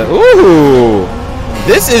Honda. Ooh.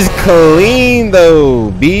 This is clean,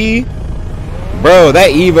 though, B. Bro, that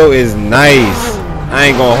Evo is nice. I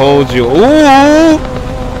ain't gonna hold you. Ooh.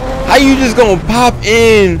 How you just gonna pop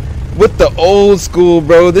in with the old school,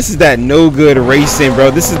 bro? This is that no good racing,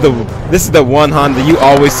 bro. This is the one Honda you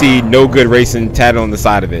always see no good racing tatted on the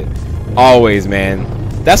side of it. Always, man.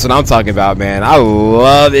 That's what I'm talking about, man. I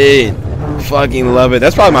love it. Fucking love it.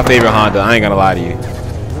 That's probably my favorite Honda. I ain't gonna lie to you.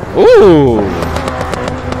 Ooh.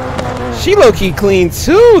 She low-key clean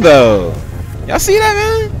too, though. Y'all see that,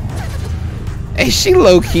 man? Hey, she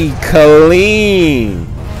low-key clean.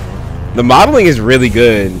 The modeling is really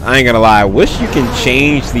good. I ain't gonna lie. I wish you can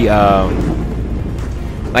change the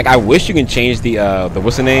like I wish you can change the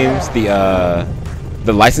what's the names? The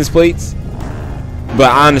license plates. But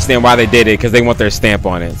I understand why they did it, because they want their stamp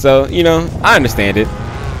on it. So, you know, I understand it.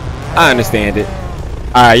 I understand it.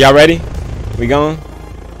 Alright, y'all ready? We going?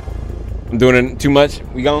 I'm doing it too much.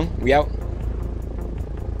 We going? We out?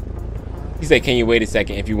 He said, can you wait a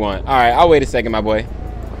second if you want? Alright, I'll wait a second, my boy.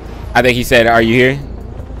 I think he said, are you here?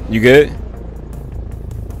 You good?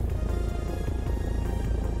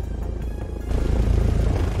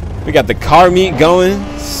 We got the car meet going.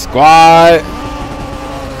 Squad.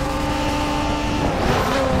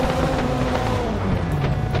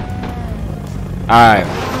 Alright.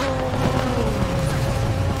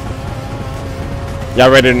 Y'all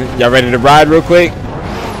ready to ride real quick?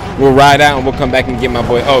 We'll ride out and we'll come back and get my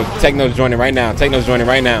boy. Oh, Techno's joining right now. Techno's joining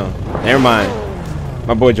right now. Never mind.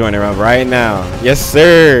 My boy joining right now. Yes,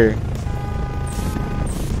 sir.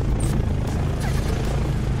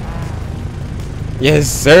 Yes,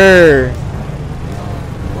 sir.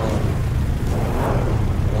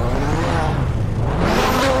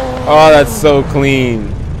 Oh, that's so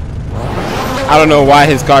clean. I don't know why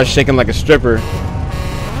his car's shaking like a stripper.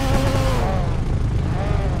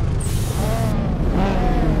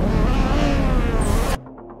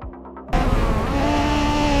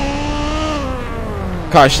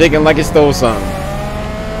 Car shaking like it stole something.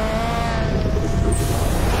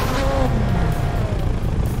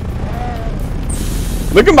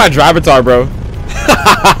 Look at my drivatar, bro.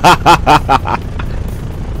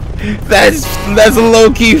 That's a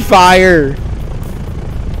low-key fire.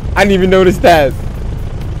 I didn't even notice that.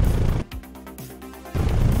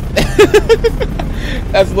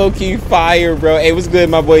 That's low-key fire, bro. Hey, what's good,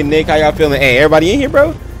 my boy Nick? How y'all feeling? Hey, everybody in here,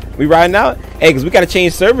 bro? We riding out? Hey, because we got to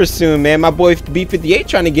change servers soon, man. My boy B58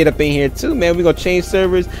 trying to get up in here, too, man. We going to change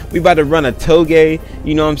servers. We about to run a toge.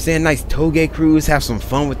 You know what I'm saying? Nice toge cruise. Have some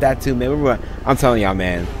fun with that, too, man. I'm telling y'all,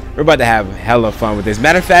 man. We're about to have hella fun with this.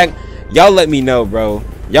 Matter of fact, y'all let me know, bro.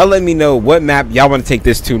 Y'all let me know what map y'all want to take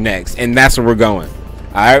this to next. And that's where we're going.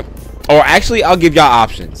 Alright, or actually I'll give y'all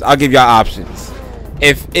options. I'll give y'all options.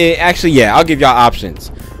 I'll give y'all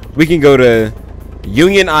options. We can go to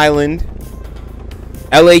Union Island,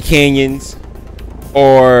 LA Canyons,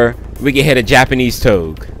 or we can hit a Japanese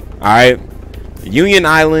Toge. Alright, Union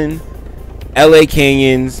Island, LA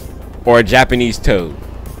Canyons, or a Japanese Toge.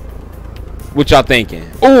 What y'all thinking?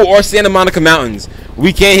 Oh, or Santa Monica Mountains.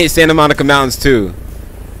 We can hit Santa Monica Mountains too.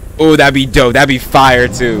 Oh, that'd be dope. That'd be fire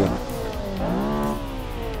too.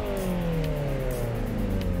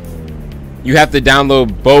 You have to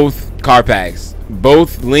download both car packs.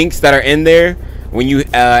 Both links that are in there when you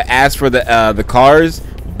ask for the cars.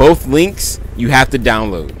 Both links you have to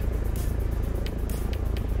download.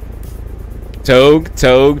 Togue.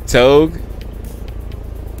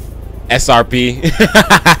 SRP.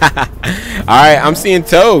 Alright, I'm seeing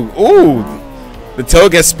Togue. Ooh, the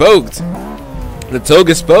Togue has spoked. The Togue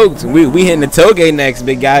has spoked. We hitting the Togue next,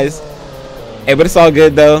 big guys. Hey, but it's all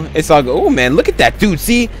good though. It's all good. Oh man, look at that dude.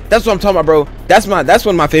 See, that's what I'm talking about, bro. That's one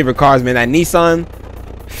of my favorite cars, man. That Nissan,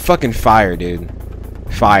 fucking fire, dude.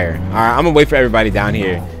 Fire. All right, I'm gonna wait for everybody down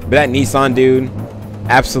here. But that Nissan, dude,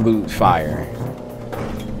 absolute fire.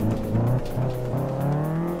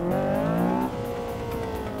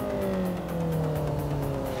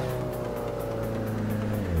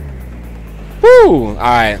 Woo! All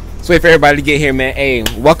right, let's wait for everybody to get here, man. Hey,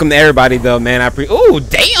 welcome to everybody though, man. Oh,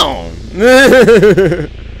 damn.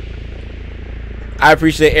 I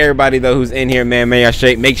appreciate everybody though who's in here, man.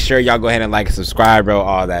 Make sure y'all go ahead and like and subscribe, bro.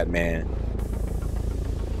 All that, man.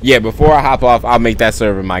 Yeah, before I hop off, I'll make that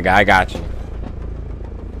server, my guy. I got you.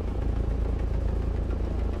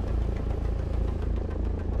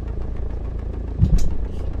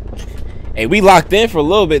 Hey, we locked in for a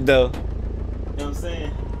little bit though. You know what I'm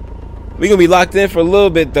saying? We gonna be locked in for a little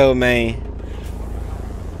bit though, man.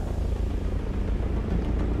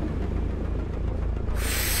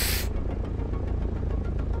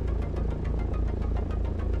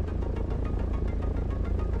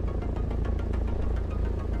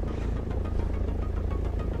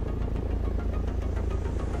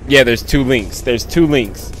 Yeah, there's two links. There's two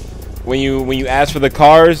links. When you ask for the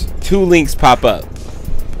cars, two links pop up.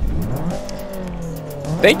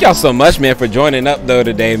 Thank y'all so much, man, for joining up though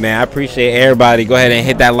today, man. I appreciate everybody. Go ahead and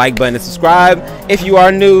hit that like button and subscribe. If you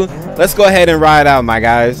are new, let's go ahead and ride out, my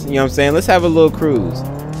guys. You know what I'm saying? Let's have a little cruise.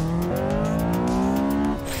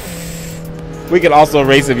 We could also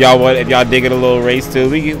race if y'all want. If y'all dig it, a little race too.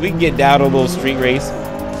 We can get down a little street race.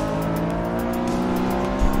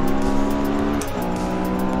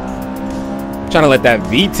 Trying to let that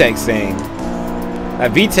VTEC sing.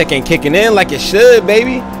 That VTEC ain't kicking in like it should,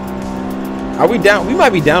 baby. Are we down? We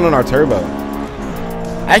might be down on our turbo.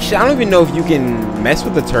 Actually, I don't even know if you can mess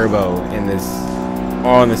with the turbo in this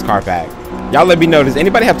on this car pack. Y'all let me know. Does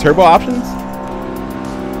anybody have turbo options?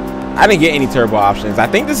 I didn't get any turbo options. I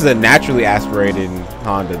think this is a naturally aspirated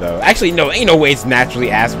Honda though. Actually, no, ain't no way it's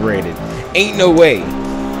naturally aspirated. Ain't no way.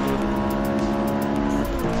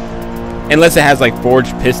 Unless it has like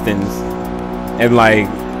forged pistons and like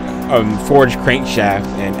forged crankshaft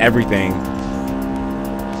and everything.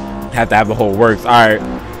 Have to have the whole works. All right,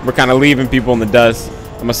 we're kind of leaving people in the dust.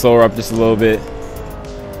 I'm gonna slow her up just a little bit.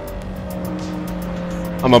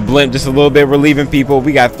 I'm gonna blimp just a little bit. We're leaving people.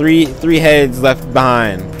 We got three heads left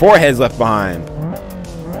behind. 4 heads left behind.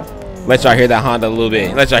 Let y'all hear that Honda a little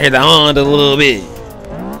bit. Let y'all hear that Honda a little bit.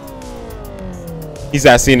 He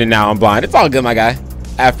said, "I've seen it now. I'm blind." It's all good, my guy.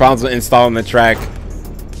 I have problems with installing the track.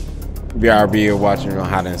 BRB or watching on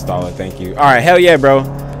how to install it. Thank you. All right, hell yeah, bro.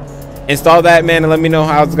 Install that, man, and let me know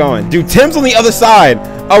how it's going. Dude, Tim's on the other side.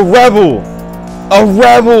 A rebel. A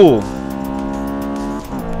rebel.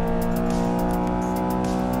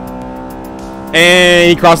 And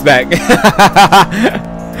he crossed back.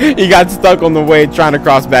 He got stuck on the way trying to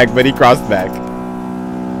cross back, but he crossed back.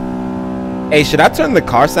 Hey, should I turn the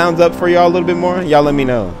car sounds up for y'all a little bit more? Y'all let me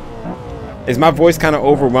know. Is my voice kind of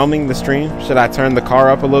overwhelming the stream? Should I turn the car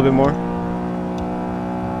up a little bit more?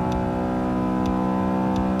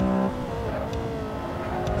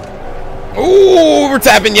 Ooh, we're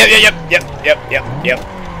tapping. Yep.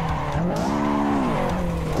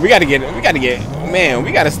 We gotta get, man,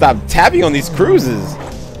 we gotta stop tapping on these cruises.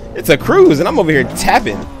 It's a cruise and I'm over here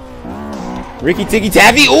tapping. Ricky Ticky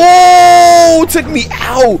Taffy. Oh, took me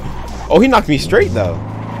out. Oh, he knocked me straight though.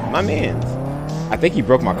 My man. I think he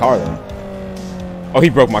broke my car though. Oh, he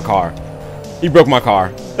broke my car. He broke my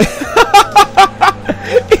car.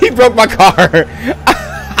 He broke my car.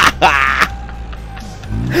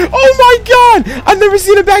 Oh my god! I've never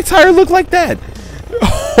seen a back tire look like that.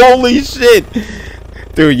 Holy shit.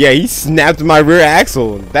 Dude, yeah, he snapped my rear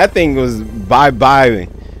axle. That thing was bye-bye.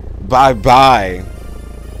 Bye-bye.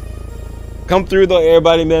 Come through though,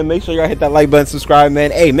 everybody, man. Make sure y'all hit that like button, subscribe,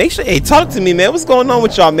 man. Hey, make sure, hey, talk to me, man. What's going on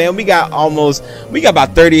with y'all, man? We got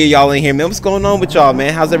about 30 of y'all in here, man. What's going on with y'all,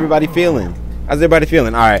 man? How's everybody feeling? How's everybody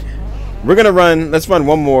feeling? All right, we're gonna run. Let's run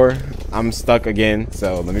one more. I'm stuck again,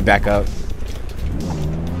 so let me back up.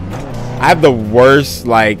 I have the worst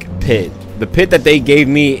like pit. The pit that they gave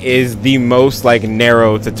me is the most like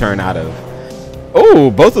narrow to turn out of. Oh,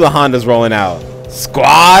 both of the Hondas rolling out.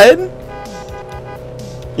 Squad.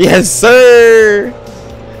 Yes, sir.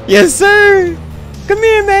 Yes, sir. Come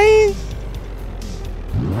here, man.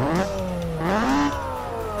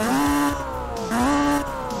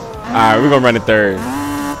 All right, we're gonna run it third.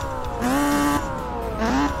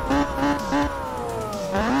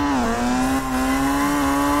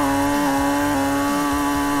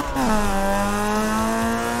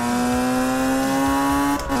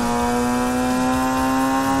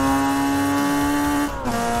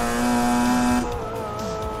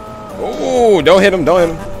 Oh, don't hit him, don't hit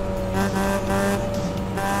him.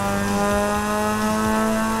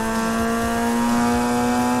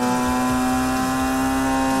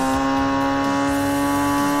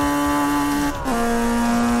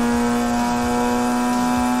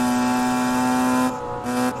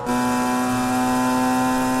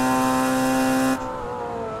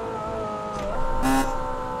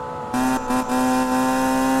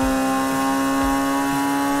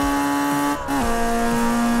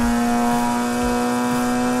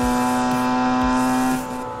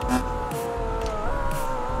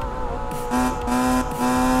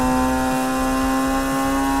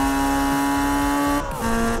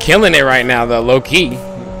 Killing it right now, though, low key. Where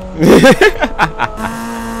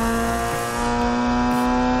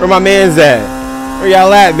my man's at? Where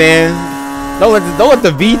y'all at, man? Don't let the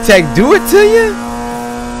VTEC do it to you.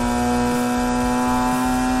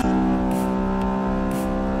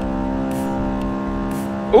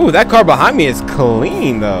 Ooh, that car behind me is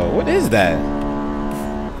clean, though. What is that?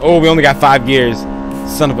 Oh, we only got 5 gears.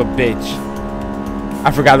 Son of a bitch.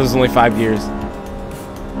 I forgot there was only 5 gears.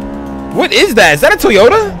 What is that? Is that a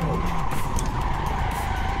Toyota?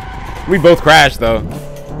 We both crashed though.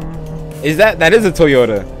 Is that is a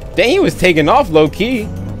Toyota? Dang, he was taking off low key.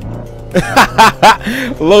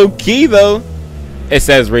 Low key though. It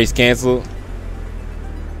says race canceled.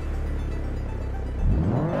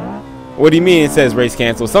 What do you mean it says race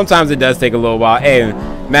canceled? Sometimes it does take a little while. Hey,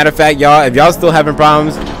 matter of fact, y'all, if y'all still having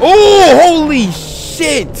problems, oh, holy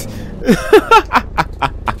shit.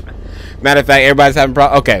 Matter of fact, everybody's having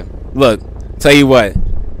problems. Okay. Look, tell you what,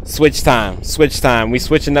 switch time. We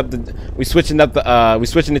switching it to a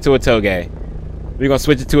Toge. We're gonna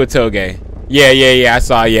switch it to a Toge. Yeah, I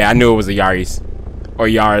saw. Yeah, I knew it was a Yaris or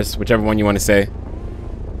Yaris, whichever one you want to say.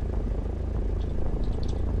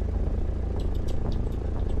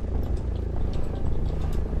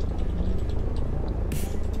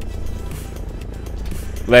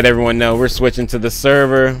 Let everyone know we're switching to the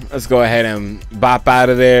server. Let's go ahead and bop out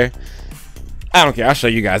of there. I don't care. I'll show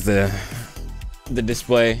you guys the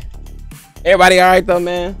display. Everybody all right though,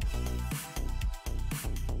 man?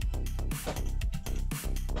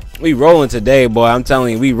 We rolling today, boy. I'm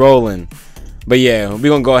telling you, we rolling. But yeah, we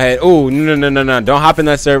gonna go ahead. Oh, no. Don't hop in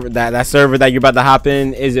that server. That server that you're about to hop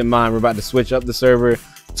in isn't mine. We're about to switch up the server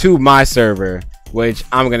to my server, which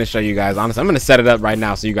I'm gonna show you guys. Honestly, I'm gonna set it up right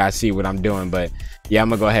now so you guys see what I'm doing. But yeah, I'm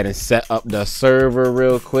gonna go ahead and set up the server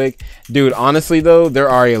real quick. Dude, honestly though, there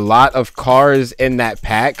are a lot of cars in that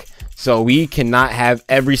pack, so we cannot have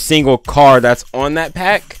every single car that's on that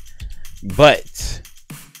pack, but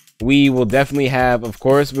we will definitely have, of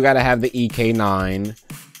course, we gotta have the EK9.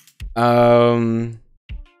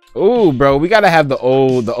 Oh, bro, we gotta have the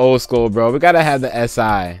old school, bro. We gotta have the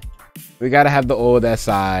SI. We gotta have the old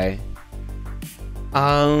SI.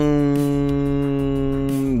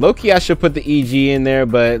 Low-key, I should put the EG in there,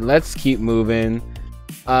 but let's keep moving.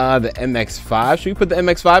 The MX-5. Should we put the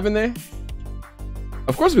MX-5 in there?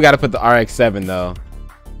 Of course, we got to put the RX-7, though.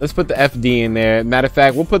 Let's put the FD in there. Matter of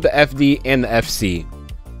fact, we'll put the FD and the FC.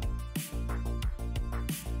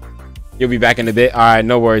 You'll be back in a bit. All right,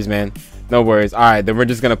 no worries, man. No worries. All right, then we're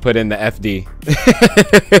just going to put in the FD.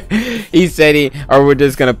 He said or we're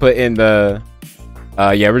just going to put in the...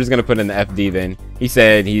 yeah, we're just going to put in the FD then. He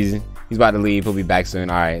said he's about to leave. He'll be back soon.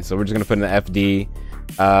 All right, so we're just gonna put in the FD.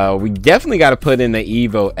 We definitely got to put in the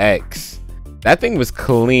Evo X. That thing was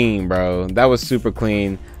clean, bro. That was super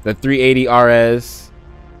clean. The 380 RS.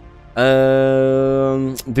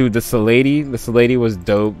 Dude, the Salady was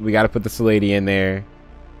dope. We got to put the Salady in there.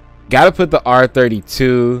 Got to put the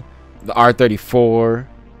R32, the R34,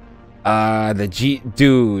 the G.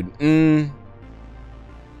 Dude,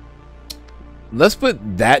 let's put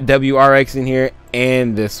that WRX in here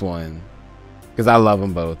and this one, because I love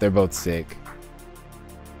them both. They're both sick.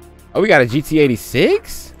 Oh, we got a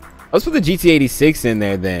GT86. Let's put the GT86 in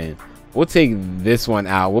there then. We'll take this one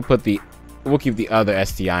out. We'll keep the other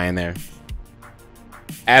STI in there.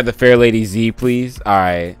 Add the Fairlady Z, please. All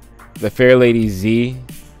right, the Fairlady Z.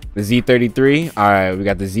 The Z33. All right, we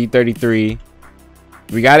got the Z33.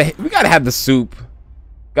 We gotta have the soup.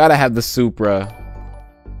 Gotta have the Supra.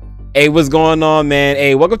 Hey, what's going on, man?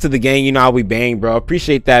 Hey, welcome to the gang. You know how we bang, bro.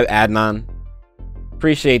 Appreciate that, Adnan.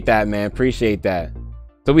 Appreciate that, man. Appreciate that.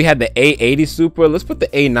 So we had the A80 Supra. Let's put the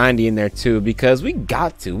A90 in there too, because we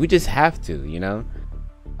got to. We just have to, you know.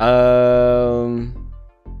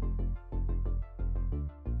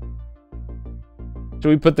 Should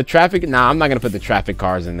we put the traffic? Nah, I'm not gonna put the traffic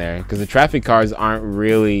cars in there because the traffic cars aren't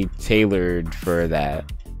really tailored for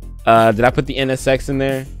that. Did I put the NSX in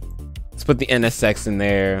there? Let's put the NSX in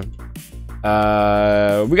there.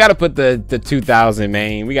 We gotta put the 2000,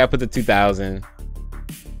 man. We gotta put the 2000.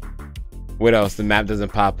 What else? The map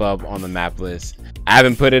doesn't pop up on the map list. I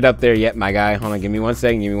haven't put it up there yet, my guy. Hold on, give me 1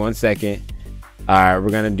 second. Give me 1 second. All right, we're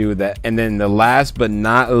gonna do that. And then the last but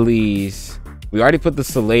not least, we already put the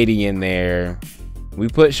Salady in there.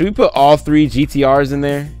 Should we put all 3 GTRs in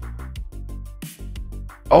there?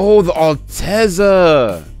 Oh, the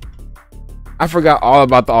Altezza. I forgot all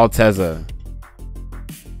about the Altezza.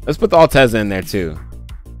 Let's put the Altezza in there too,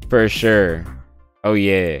 for sure. Oh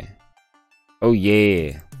yeah. Oh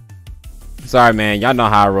yeah. Sorry, man. Y'all know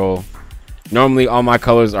how I roll. Normally, all my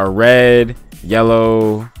colors are red,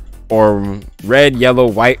 yellow, or red, yellow,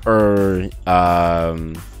 white, or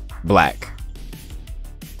black.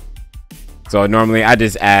 So normally I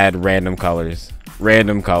just add random colors.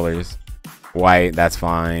 Random colors. White, that's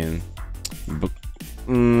fine.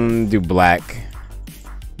 Do black.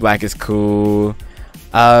 Black is cool.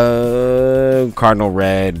 Cardinal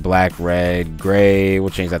red, black, red, gray. We'll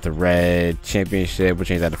change that to red. Championship, we'll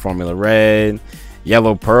change that to Formula Red.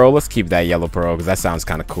 Yellow Pearl, let's keep that Yellow Pearl because that sounds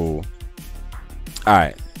kind of cool. All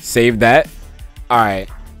right, save that. All right,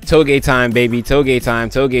 Toge time, baby. Toge time,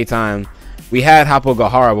 Toge time. We had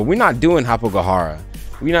Hapogahara, but we're not doing Hapogahara.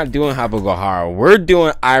 We're not doing Hapogahara. We're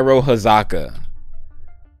doing Iroh Hazaka.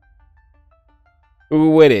 Who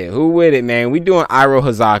with it? Who with it, man? We doing Iroh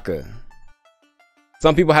Hazaka.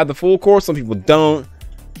 Some people have the full course, some people don't.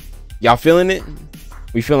 Y'all feeling it?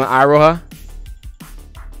 We feeling Iroha?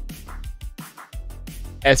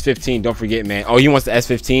 S15, don't forget, man. Oh, you want the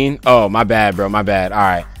S15? Oh, my bad, bro. My bad. All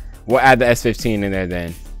right, we'll add the S15 in there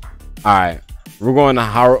then. All right, we're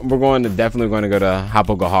definitely going to go to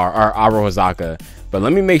Hapogahara or Iroh Hazaka. But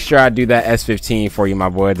let me make sure I do that S15 for you, my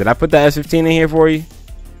boy. Did I put that S15 in here for you?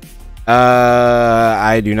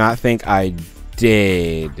 I do not think I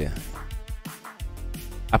did.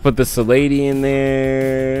 I put the Salady in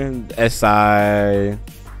there, the SI.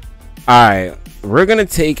 All right, we're gonna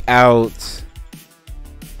take out.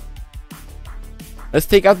 Let's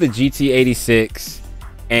take out the GT86,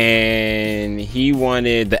 and he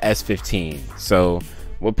wanted the S15, so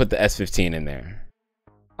we'll put the S15 in there.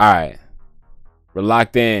 All right, we're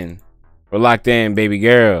locked in. We're locked in, baby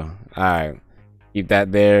girl. All right, keep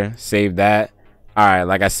that there. Save that. All right,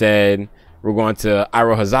 like I said, we're going to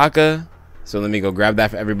Iroh Hazaka. So let me go grab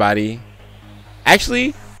that for everybody.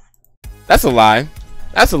 Actually, that's a lie.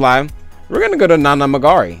 That's a lie. We're going to go to Nana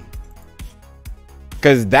Magari.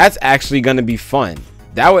 Because that's actually going to be fun.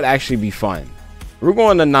 That would actually be fun. We're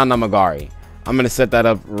going to Nana Magari. I'm going to set that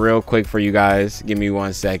up real quick for you guys. Give me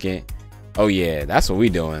 1 second. Oh, yeah. That's what we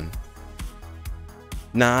doing.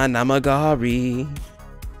 Nana Magari.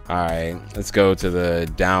 All right. Let's go to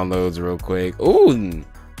the downloads real quick. Ooh.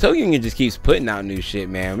 Togen just keeps putting out new shit,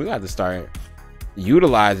 man. We got to start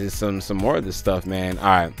utilizing some more of this stuff, man. All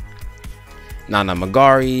right, Nana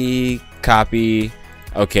Magari, copy.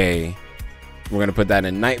 Okay, we're gonna put that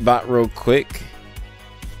in Nightbot real quick.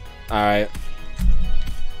 All right,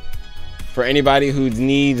 for anybody who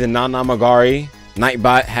needs a Nana Magari,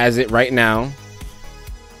 Nightbot has it right now.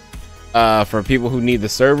 For people who need the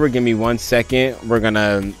server, give me 1 second. We're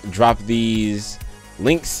gonna drop these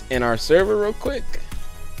links in our server real quick,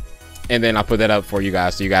 and then I'll put that up for you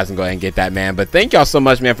guys so you guys can go ahead and get that, man. But thank y'all so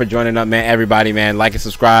much, man, for joining up, man. Everybody, man, like and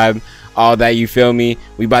subscribe, all that, you feel me?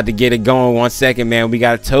 We about to get it going. 1 second, man. We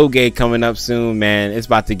got a Toge coming up soon, man. It's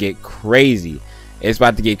about to get crazy. It's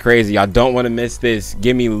about to get crazy. Y'all don't want to miss this.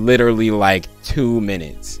 Give me literally like 2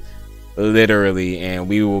 minutes, literally, and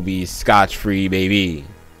we will be scotch free, baby.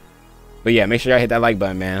 But yeah, make sure y'all hit that like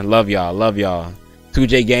button, man. Love y'all. Love y'all.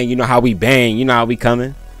 2J gang, you know how we bang. You know how we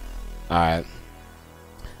coming. All right.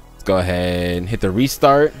 Go ahead and hit the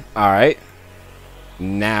restart. All right,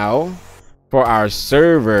 now for our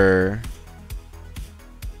server,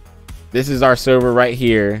 this is our server right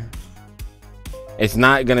here. It's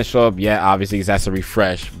not gonna show up yet, obviously, because that's a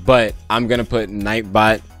refresh, but I'm gonna put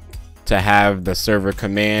Nightbot to have the server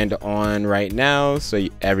command on right now so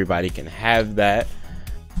everybody can have that.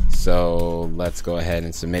 So let's go ahead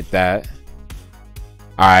and submit that.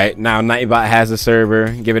 All right, now Nightbot has a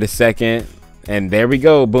server. Give it a second, and there we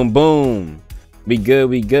go. Boom, boom. We good,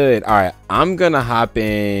 we good. All right, I'm gonna hop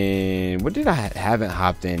in. What did I haven't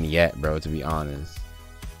hopped in yet, bro? To be honest,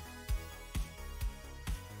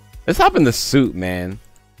 let's hop in the suit, man.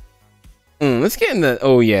 Let's get in the.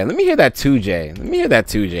 Oh yeah, let me hear that 2J. Let me hear that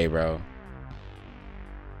 2J, bro.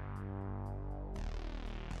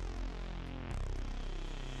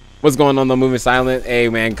 What's going on? The moving silent. Hey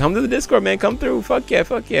man, come to the Discord, man. Come through. Fuck yeah,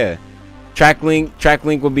 fuck yeah. Track link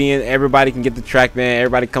will be in. Everybody can get the track, man.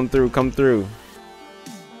 Everybody come through, come through.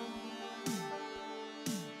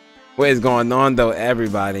 What is going on though,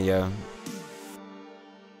 everybody, yo?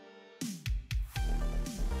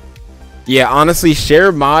 Yeah, honestly,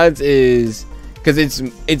 share mods is because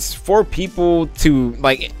it's for people to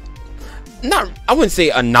like. Not, I wouldn't say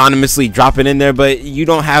anonymously drop it in there, but you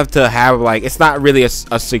don't have to have like, it's not really a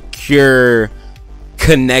secure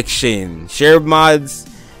connection. Shared mods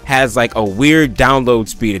has like a weird download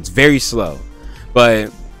speed. It's very slow,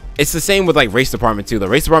 but it's the same with like race department too. The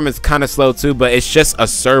race department is kind of slow too, but it's just a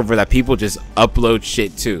server that people just upload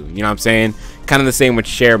shit to. You know what I'm saying? Kind of the same with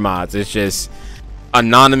share mods. It's just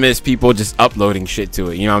anonymous people just uploading shit to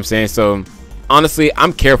it. You know what I'm saying? So honestly,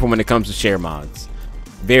 I'm careful when it comes to share mods.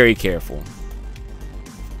 Very careful.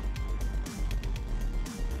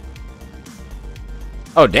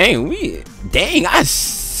 Oh dang, I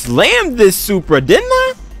slammed this Supra, didn't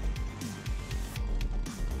I?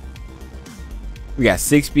 We got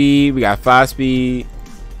 6 speed, we got 5 speed,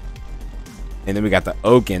 and then we got the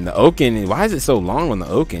Oaken. The Oaken, why is it so long on the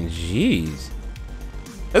Oaken? Jeez.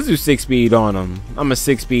 Let's do 6 speed on them. I'm a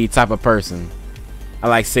 6 speed type of person. I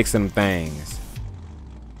like 6 of them things.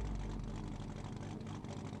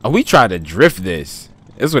 Oh, we tried to drift this.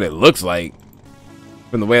 This is what it looks like.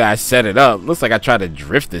 From the way that I set it up. Looks like I tried to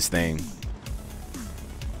drift this thing.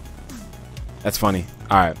 That's funny.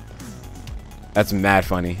 Alright. That's mad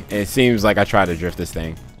funny. It seems like I tried to drift this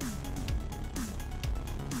thing.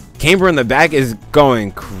 Camber in the back is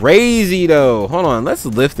going crazy though. Hold on. Let's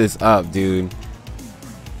lift this up, dude.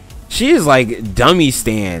 She is like dummy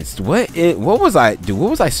stance. What was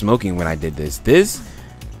I smoking when I did this?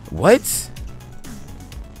 What?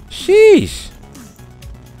 Sheesh.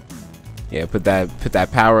 Yeah, put that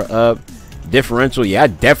power up. Differential. Yeah, I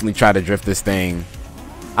definitely try to drift this thing.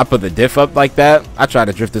 I put the diff up like that. I try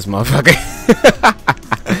to drift this motherfucker.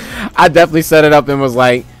 I definitely set it up and was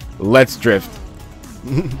like, let's drift.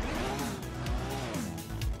 Alright,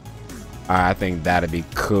 I think that'd be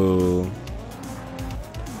cool.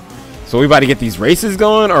 So we about to get these races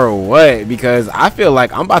going or what? Because I feel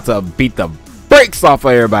like I'm about to beat the brakes off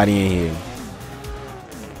of everybody in here.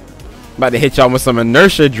 About to hit y'all with some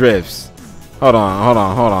inertia drifts. Hold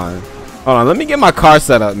on. Let me get my car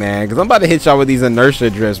set up, man, because I'm about to hit y'all with these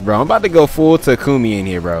inertia drifts, bro. I'm about to go full Takumi in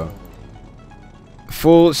here, bro.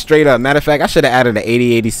 Full straight up. Matter of fact, I should have added an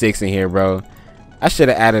 8086 in here, bro. I should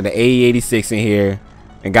have added an 8086 in here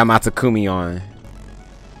and got my Takumi on.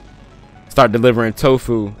 Start delivering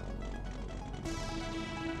tofu.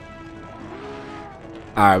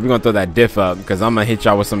 Alright, we're gonna throw that diff up because I'm gonna hit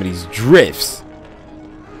y'all with some of these drifts.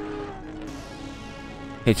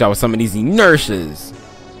 Hit y'all with some of these inertias.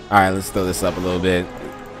 Alright, let's throw this up a little bit.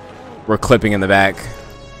 We're clipping in the back.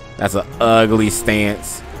 That's an ugly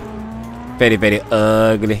stance. Very, very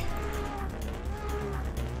ugly.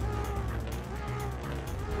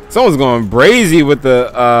 Someone's going brazy with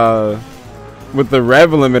the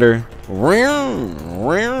rev limiter.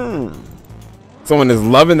 Someone is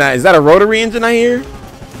loving that. Is that a rotary engine I hear?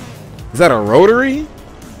 Is that a rotary?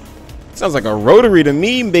 Sounds like a rotary to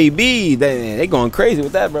me, baby. They going crazy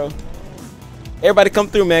with that, bro. Everybody come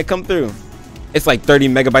through, man. Come through. It's like 30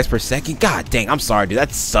 megabytes per second. God dang, I'm sorry, dude.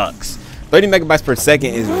 That sucks. 30 megabytes per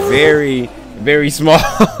second is very, very small.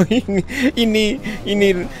 you need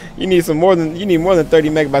some more than 30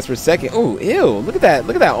 megabytes per second. Oh, ew. Look at that.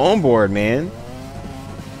 Look at that onboard, man.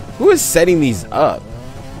 Who is setting these up?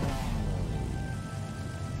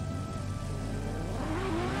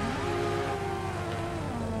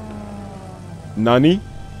 Nani?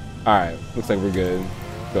 Alright, looks like we're good.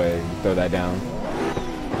 Go ahead and throw that down.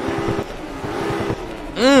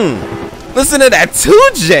 Listen to that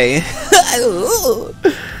 2J.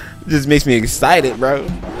 Just makes me excited, bro.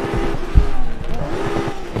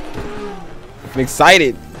 I'm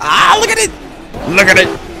excited. Ah, look at it. Look at it.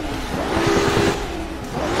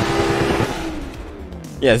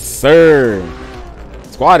 Yes, sir.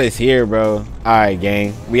 Squad is here, bro. Alright,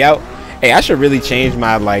 gang. We out. Hey, I should really change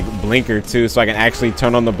my like blinker too, so I can actually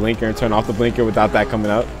turn on the blinker and turn off the blinker without that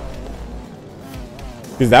coming up.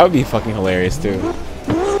 Because that would be fucking hilarious too.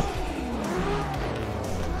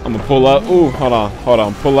 I'm I'm gonna pull up. Ooh, hold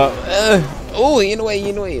on, pull up. Ooh, in the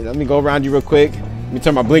way. Let me go around you real quick. Let me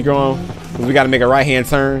turn my blinker on, because we gotta make a right-hand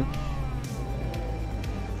turn.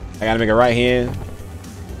 I gotta make a right hand.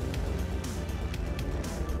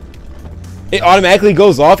 It automatically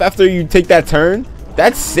goes off after you take that turn?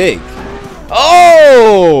 That's sick.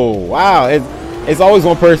 Oh, wow. It's always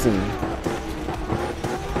one person.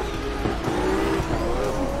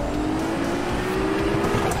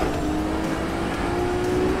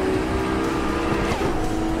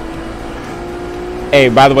 Hey,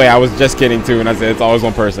 by the way, I was just kidding too, and I said it's always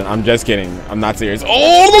one person. I'm just kidding. I'm not serious.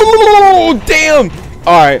 Oh, damn.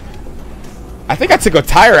 All right. I think I took a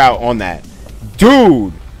tire out on that.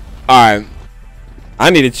 Dude. All right. I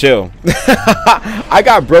need to chill. I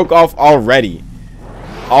got broke off already.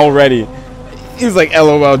 He was like,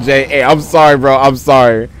 LOL, Jay. Hey, I'm sorry, bro. I'm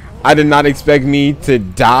sorry. I did not expect me to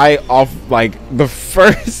die off like the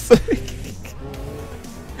first.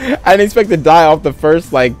 I didn't expect to die off the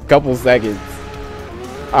first like couple seconds.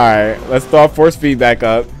 All right, let's throw our force feedback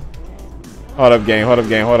up. Hold up, gang. Hold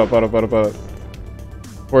up.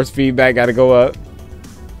 Force feedback gotta go up.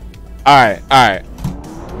 All right.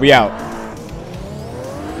 We out.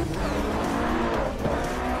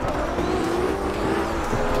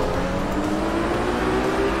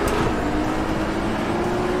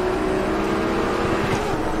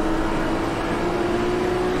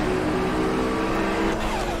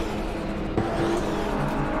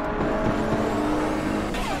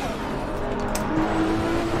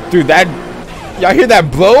 Dude, y'all hear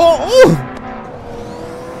that blow? Ooh.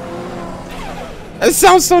 That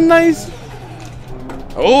sounds so nice.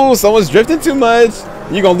 Oh, someone's drifting too much.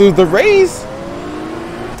 You gonna lose the race.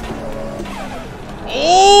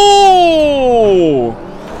 Oh,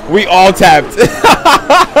 we all tapped.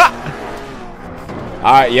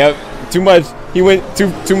 All right, yep, too much. He went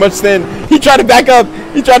too much thin. He tried to back up.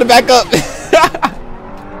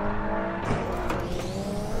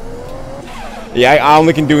 Yeah, I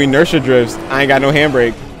only can do inertia drifts. I ain't got no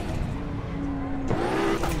handbrake.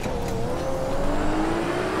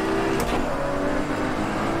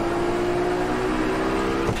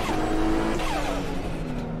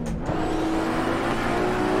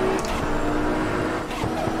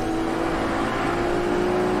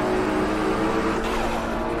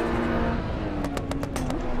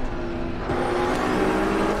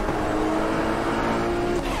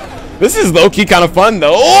 This is low-key kind of fun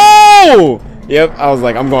though. Oh! Yep, I was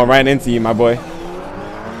like, I'm going right into you, my boy.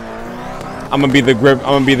 I'm gonna be the grip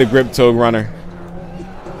toe runner.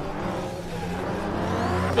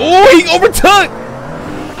 Oh, he overtook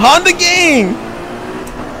Honda gang.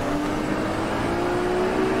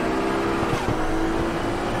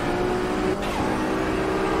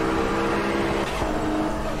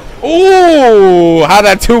 Oh, how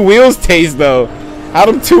that two wheels taste though? How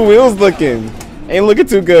them two wheels looking? Ain't looking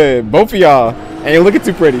too good. Both of y'all ain't looking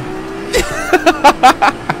too pretty.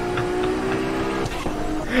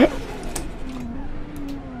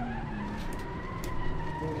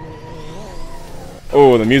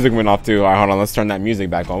 Oh, the music went off too. All right, hold on. Let's turn that music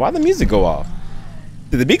back on. Why'd the music go off?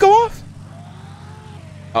 Did the beat go off?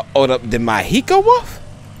 Hold up. Did my heat go off?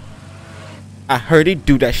 I heard it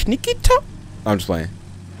do that sneaky top. I'm just playing.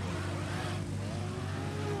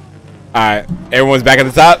 All right. Everyone's back at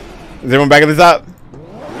the top. Is everyone back at the top?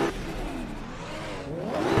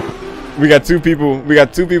 We got two people. We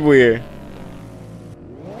got two people here.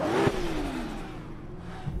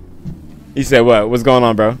 He said what? What's going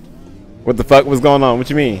on, bro? What the fuck? What's going on?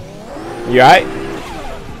 What you mean? You alright?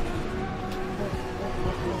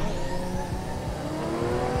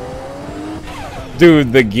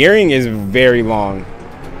 Dude, the gearing is very long.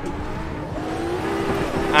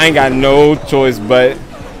 I ain't got no choice but...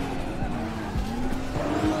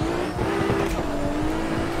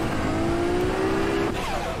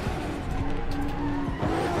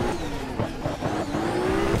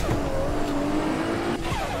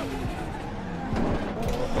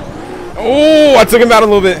 Oh, I took him out a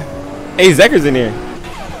little bit. Hey, Zekker's in here.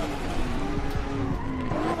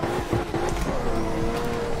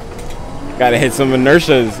 Gotta hit some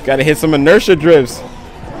inertias. Gotta hit some inertia drifts.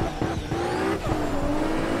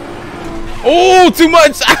 Oh, too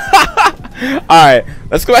much. Alright,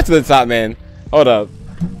 let's go back to the top, man. Hold up.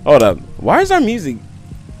 Hold up. Why is our music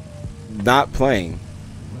not playing?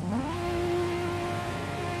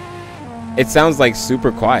 It sounds like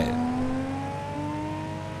super quiet.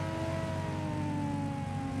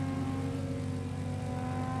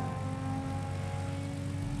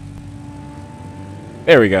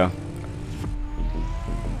 There we go.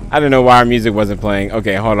 I don't know why our music wasn't playing.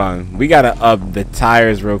 Okay, hold on. We gotta up the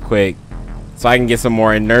tires real quick so I can get some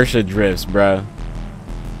more inertia drifts, bro.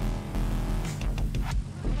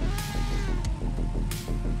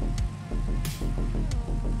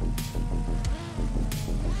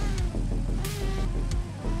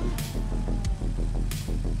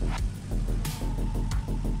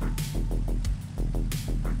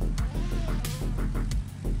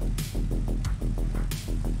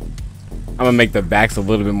 I'm gonna make the backs a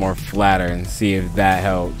little bit more flatter and see if that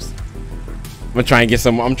helps. I'm gonna try and get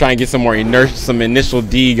some. I'm trying to get some more inertia, some initial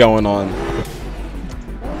D going on.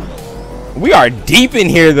 We are deep in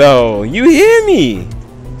here though. You hear me,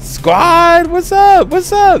 squad? What's up?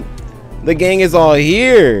 What's up? The gang is all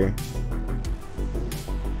here.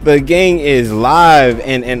 The gang is live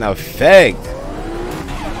and in effect.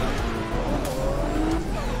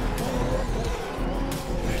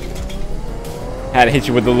 Had to hit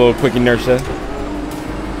you with a little quick inertia.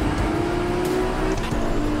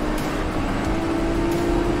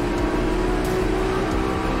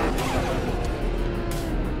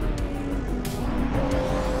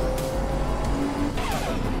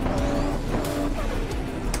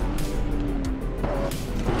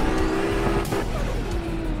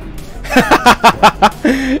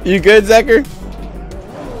 You good, Zecker?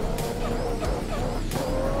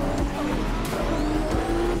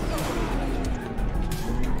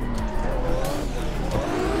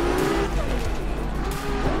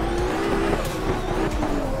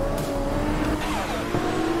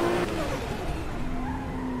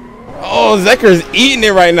 Oh, Zekker's eating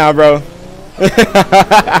it right now, bro.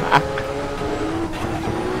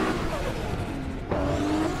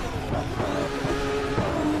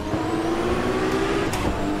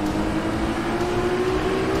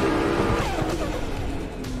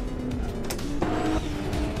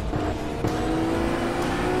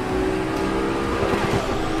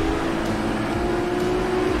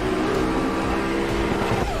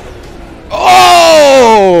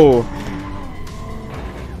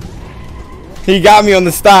 He got me on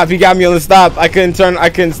the stop. He got me on the stop. I couldn't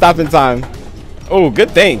stop in time. Oh,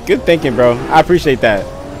 good thinking, bro. I appreciate that.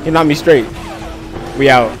 He knocked me straight. We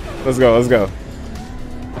out. Let's go. Let's go.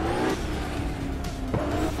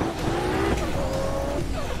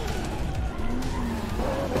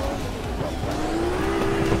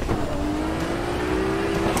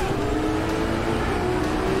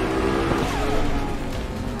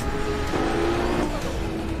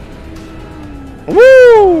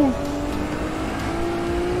 Woo!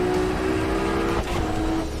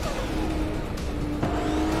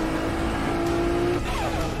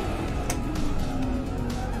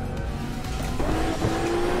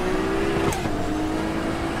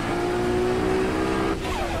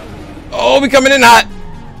 Oh, we coming in hot.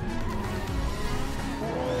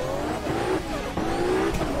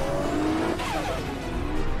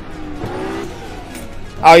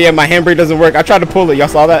 Oh yeah, my handbrake doesn't work. I tried to pull it. Y'all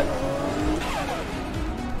saw that?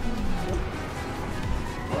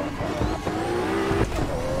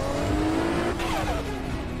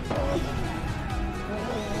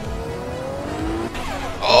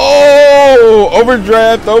 Oh,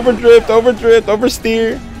 overdrift,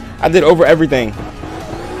 oversteer. I did over everything.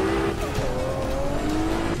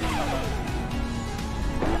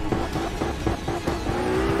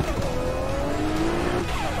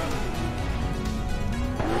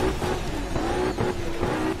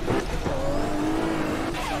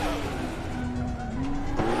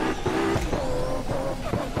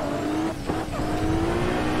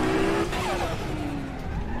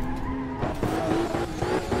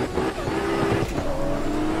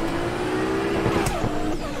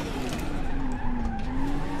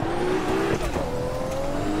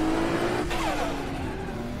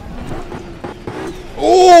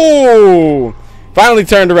 Ooh! Finally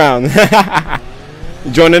turned around.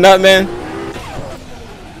 You joining up, man?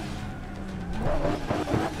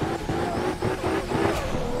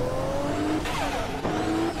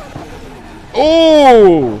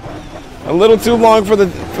 Ooh! A little too long for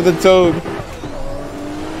the toad.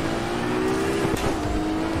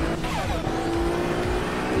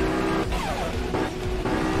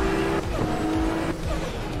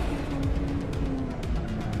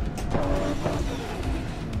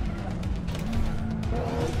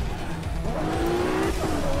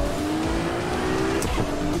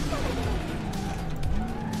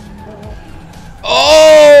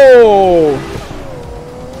 Oh!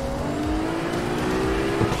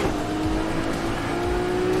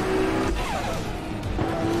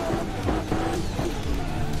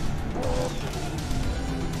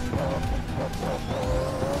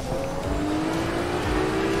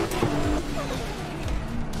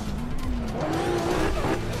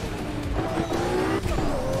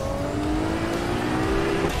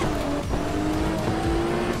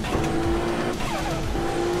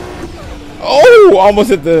 Oh, almost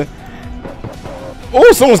hit the...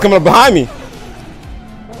 Oh, someone's coming up behind me.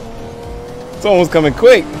 Someone's coming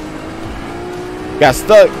quick. Got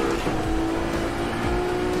stuck.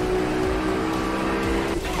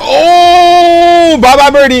 Oh, bye-bye,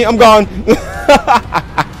 birdie. I'm gone.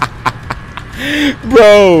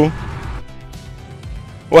 Bro.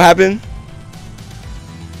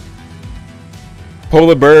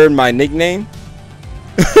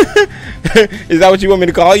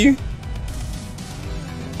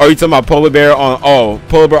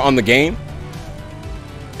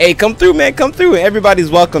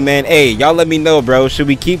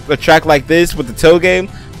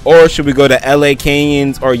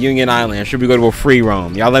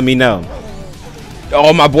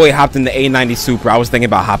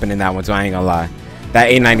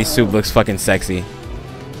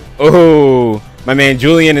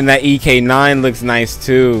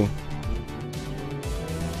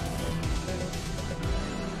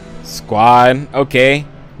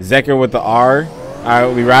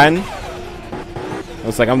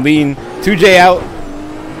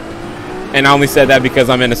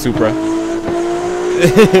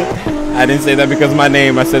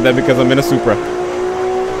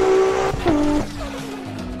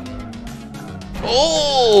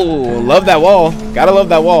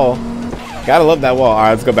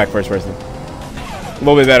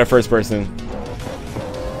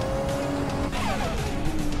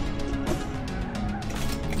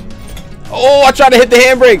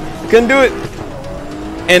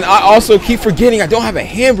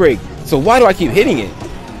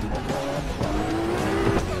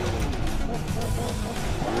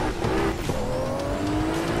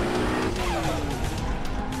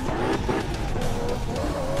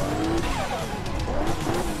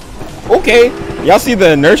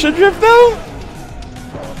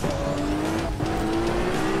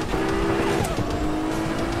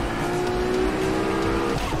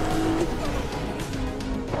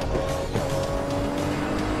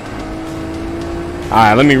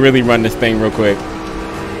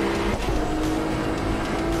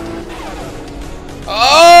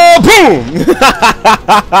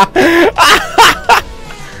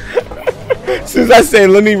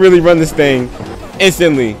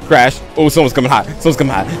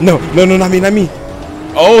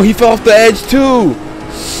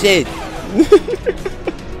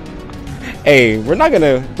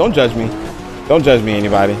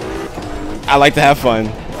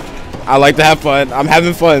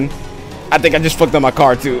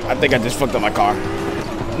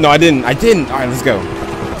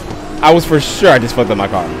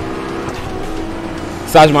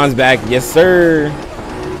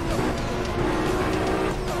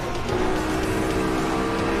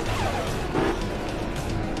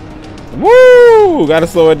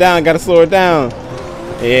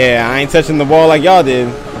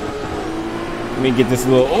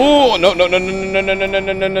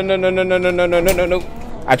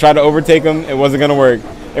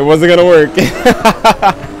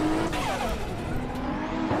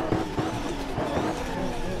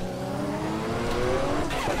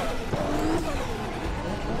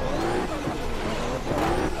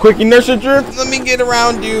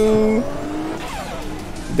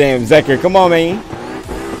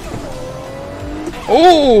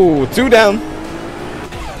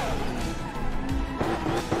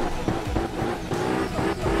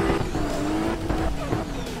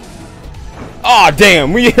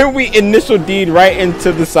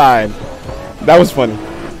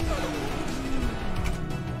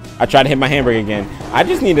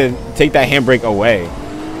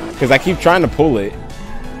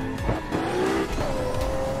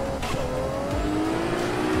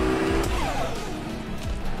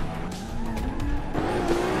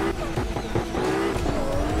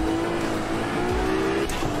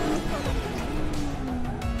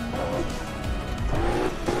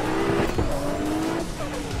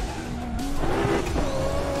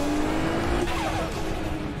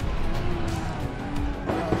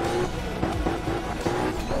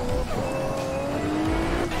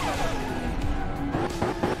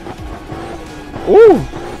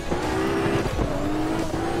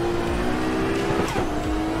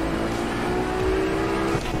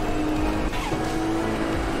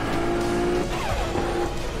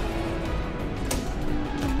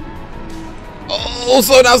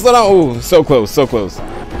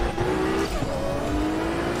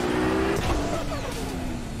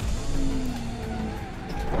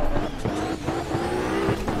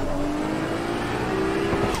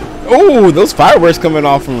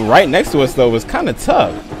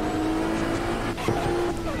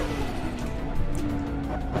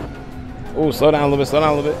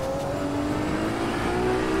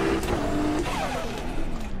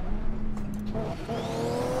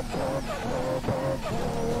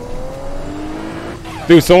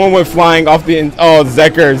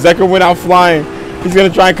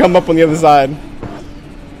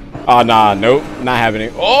 Oh, nah, nope, not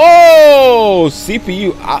happening. Oh,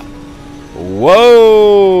 CPU.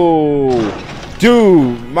 Whoa,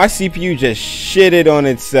 dude, my CPU just shitted on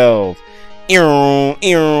itself. Shitted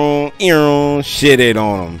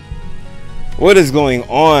on him. What is going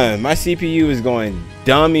on? My CPU is going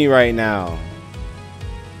dummy right now.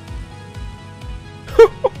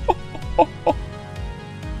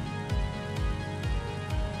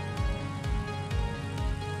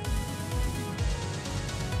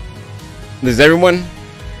 Does everyone?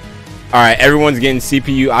 All right, everyone's getting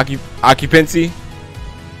CPU occupancy.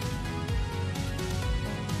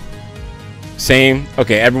 Same.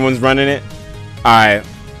 Okay, everyone's running it. All right,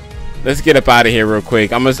 let's get up out of here real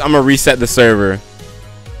quick. I'm gonna reset the server.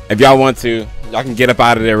 If y'all want to, y'all can get up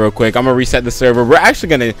out of there real quick. I'm gonna reset the server. We're actually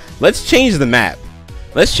gonna let's change the map.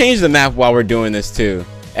 Let's change the map while we're doing this too.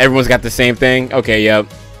 Everyone's got the same thing. Okay, yep.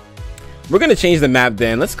 We're gonna change the map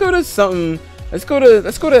then. Let's go to something. Let's go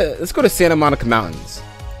to Santa Monica Mountains.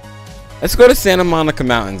 Let's go to Santa Monica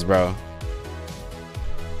Mountains, bro.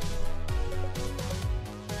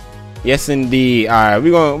 Yes, indeed. All right,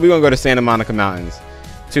 we're gonna go to Santa Monica Mountains.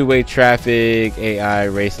 Two-way traffic, AI,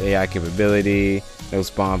 race AI capability, no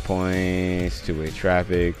spawn points, two-way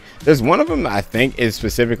traffic. There's one of them I think is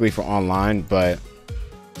specifically for online, but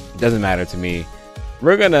it doesn't matter to me.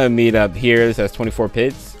 We're gonna meet up here. This has 24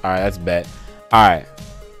 pits. All right, that's bet. All right.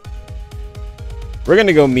 We're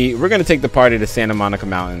gonna take the party to Santa Monica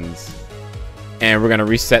Mountains, and we're gonna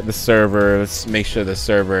reset the server. Let's make sure the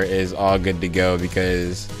server is all good to go,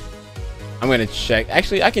 because I'm gonna check.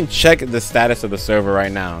 Actually, I can check the status of the server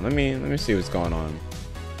right now. Let me see what's going on.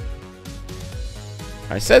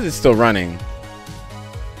 It says it's still running.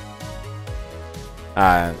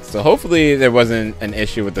 So hopefully there wasn't an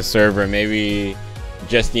issue with the server. Maybe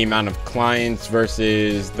just the amount of clients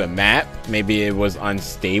versus the map. Maybe it was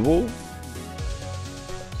unstable.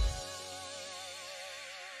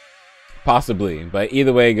 Possibly, but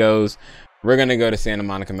either way it goes, we're gonna go to Santa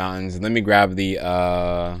Monica Mountains. Let me grab the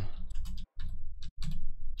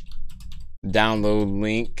download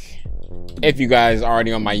link. If you guys are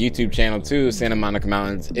already on my YouTube channel too, Santa Monica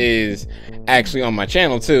Mountains is actually on my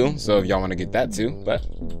channel too, so if y'all want to get that too. But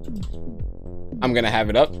I'm gonna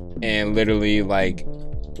have it up in literally like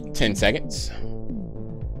 10 seconds.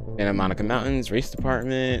 Santa Monica Mountains race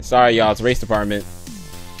department. Sorry y'all, it's race department.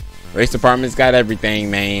 Race department's got everything,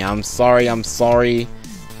 man. I'm sorry.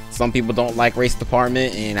 Some people don't like race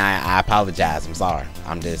department, and I apologize. I'm sorry.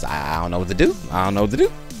 I don't know what to do. I don't know what to do.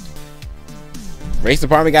 Race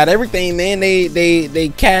department got everything, man.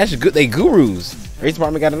 They cash good. They gurus. Race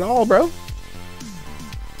department got it all, bro. All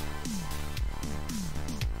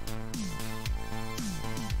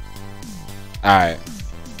right.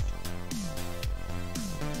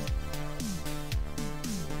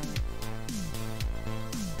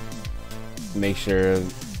 Make sure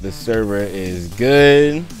the server is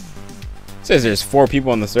good. It says there's 4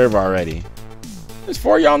 people on the server already. There's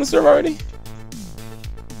 4 of y'all on the server already.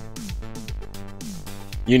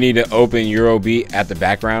 You need to open Eurobeat at the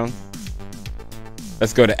background.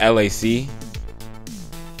 Let's go to LAC.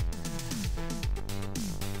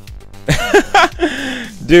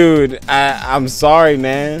 Dude, I'm sorry,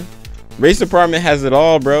 man. Race department has it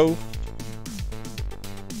all, bro.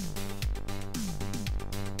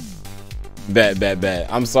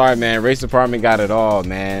 Bet. I'm sorry, man. Race department got it all,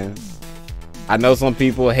 man. I know some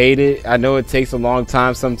people hate it. I know it takes a long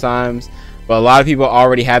time sometimes, but a lot of people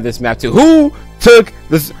already have this map too. Who took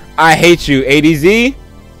this? I hate you, ADZ.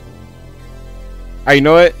 Alright, you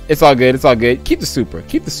know what? It's all good. It's all good. Keep the Supra.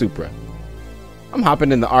 Keep the Supra. I'm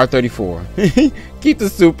hopping in the R34. Keep the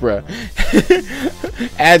Supra.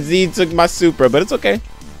 AdZ took my Supra, but it's okay.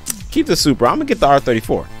 Keep the Supra. I'm gonna get the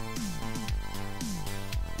R34.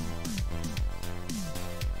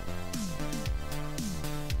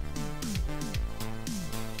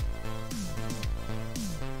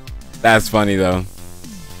 That's funny though.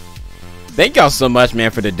 Thank y'all so much, man,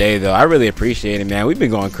 for the day though. I really appreciate it, man. We've been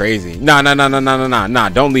going crazy. Nah.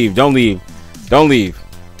 Don't leave.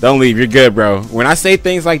 You're good, bro. When I say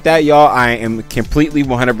things like that, y'all, I am completely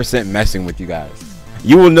 100% messing with you guys.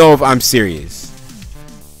 You will know if I'm serious.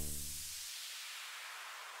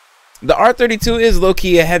 The R32 is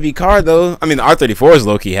low-key a heavy car though. I mean, the R34 is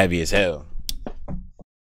low-key heavy as hell. You know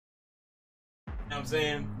what I'm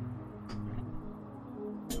saying?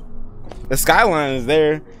 The Skyline is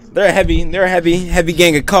there. They're a heavy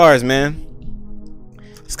gang of cars, man.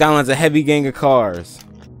 Skyline's a heavy gang of cars.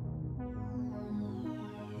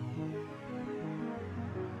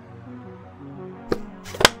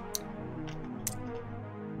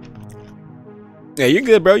 Yeah, you're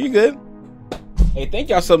good, bro. You good. Hey, thank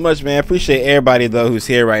y'all so much, man. Appreciate everybody though who's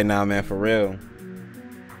here right now, man, for real.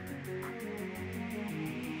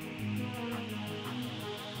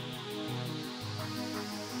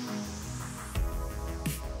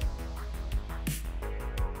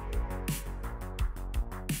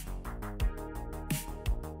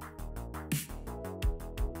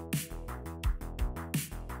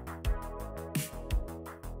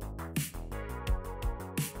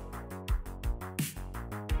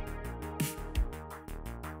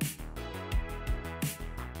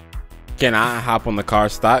 Can I hop on the car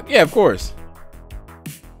stock? Yeah, of course.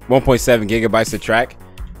 1.7 gigabytes of track.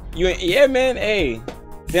 Yeah, man. Hey,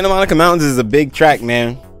 Santa Monica Mountains is a big track,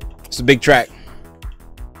 man. It's a big track.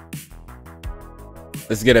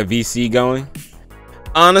 Let's get a VC going.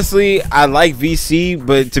 Honestly, I like VC,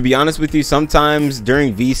 but to be honest with you, sometimes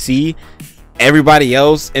during VC, everybody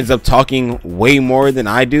else ends up talking way more than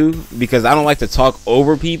I do because I don't like to talk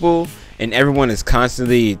over people. And everyone is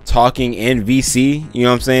constantly talking in VC, you know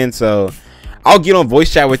what I'm saying? So I'll get on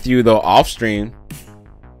voice chat with you though off stream.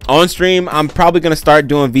 On stream, I'm probably gonna start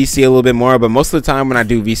doing VC a little bit more, but most of the time when I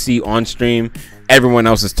do VC on stream, everyone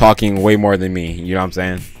else is talking way more than me, you know what I'm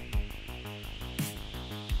saying?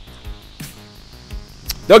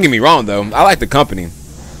 Don't get me wrong though, I like the company.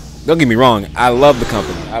 Don't get me wrong, I love the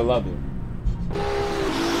company. I love it.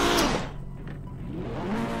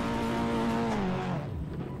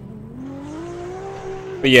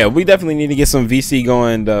 But yeah, we definitely need to get some VC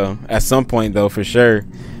going though at some point though, for sure.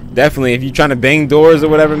 Definitely, if you're trying to bang doors or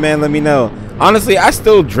whatever, man, let me know. Honestly, I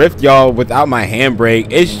still drift y'all without my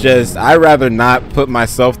handbrake. It's just I'd rather not put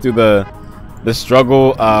myself through the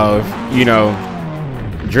struggle of, you know,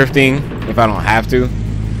 drifting if I don't have to,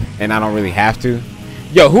 and I don't really have to.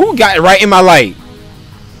 Yo, who got it right in my light?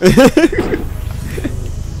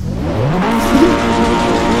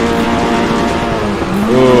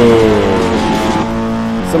 Ooh.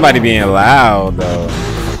 Somebody being loud though.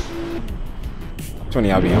 Which one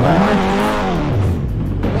of y'all being loud?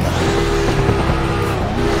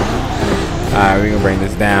 Alright, we're gonna bring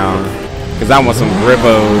this down because I want some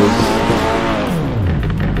grippos.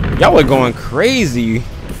 Y'all are going crazy.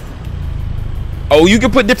 Oh, you can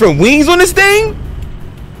put different wings on this thing?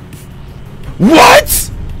 What?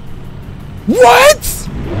 What?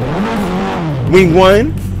 Wing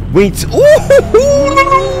 1, wing 2.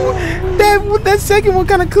 Ooh, that second one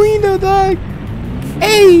kind of clean though, dog.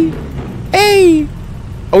 Hey.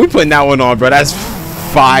 Oh, we putting that one on, bro. That's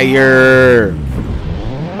fire.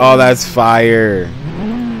 Oh, that's fire.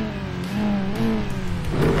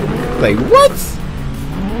 Like, what?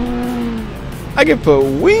 I can put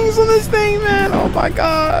wings on this thing, man. Oh my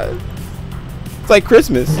god. It's like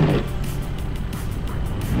Christmas.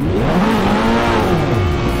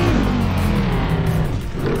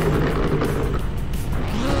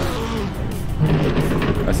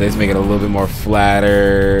 Let's make it a little bit more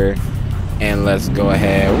flatter, and let's go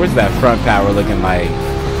ahead. Where's that front power looking like?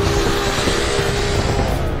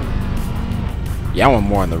 Yeah, I want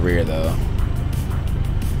more in the rear though.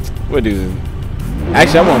 We'll do,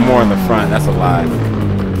 actually I want more in the front. That's a lot.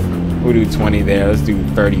 We'll do 20 there. Let's do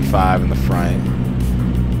 35 in the front.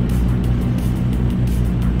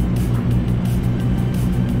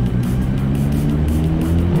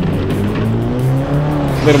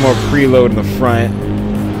 A little more preload in the front.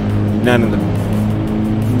 None in the,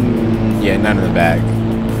 yeah, none in the back.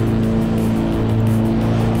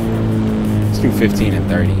 Let's do 15 and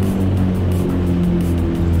 30.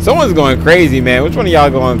 Someone's going crazy, man. Which one of y'all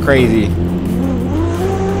going crazy?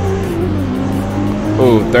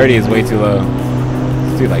 Ooh, 30 is way too low.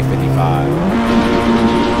 Let's do like 55.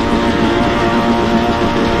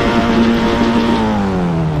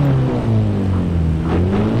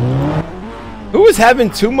 Who is having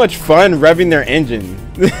too much fun revving their engine?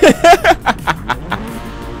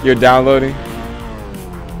 You're downloading?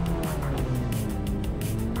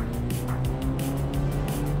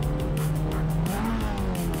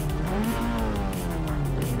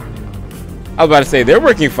 I was about to say they're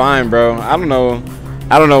working fine, bro. I don't know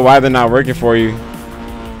why they're not working for you.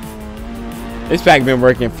 This pack been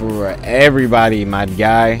working for everybody, my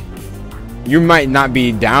guy. You might not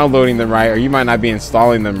be downloading them right, or you might not be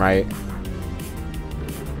installing them right.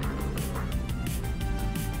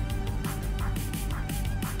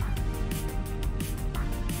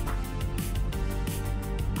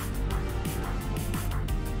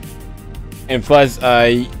 And plus,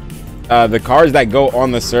 the cars that go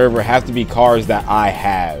on the server have to be cars that I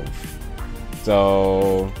have.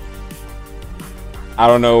 So I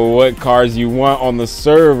don't know what cars you want on the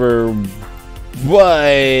server,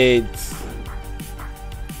 but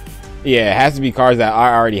yeah, it has to be cars that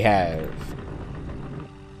I already have.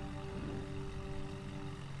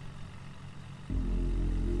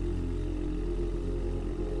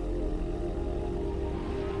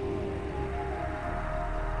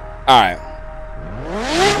 All right.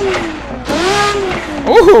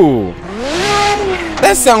 Ooh,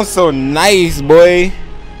 that sounds so nice, boy.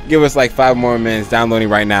 Give us like 5 more minutes. Downloading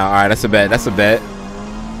right now. All right, that's a bet. That's a bet.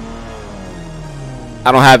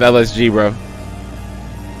 I don't have LSG, bro.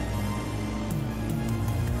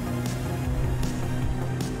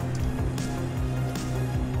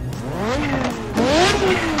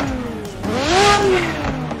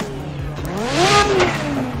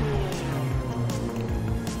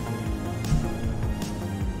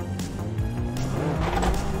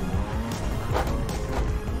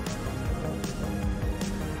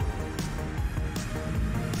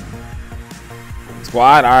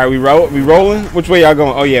 Squad, all right, we rolling. Which way y'all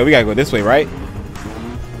going? Oh yeah, we gotta go this way, right?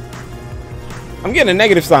 I'm getting a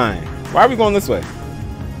negative sign. Why are we going this way?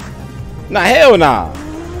 Nah, hell nah.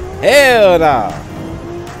 Hell nah.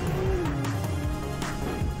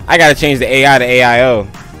 I gotta change the AI to AIO.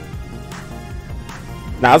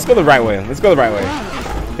 Nah, let's go the right way. Let's go the right way.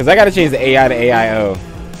 Because I gotta change the AI to AIO.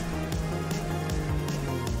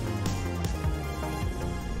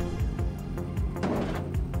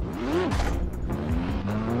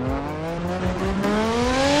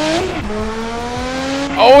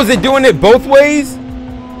 Oh, is it doing it both ways?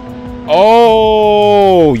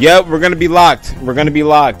 Oh, yep, we're gonna be locked. We're gonna be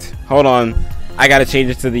locked. Hold on. I gotta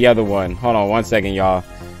change it to the other one. Hold on 1 second, y'all.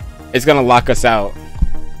 It's gonna lock us out.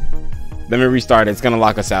 Let me restart it. It's gonna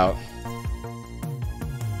lock us out.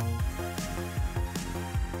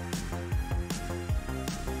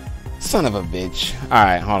 Son of a bitch.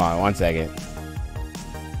 Alright, hold on 1 second.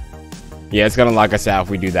 Yeah, it's gonna lock us out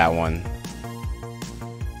if we do that one.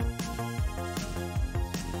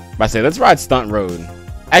 I say let's ride Stunt Road.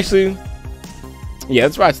 Actually, yeah,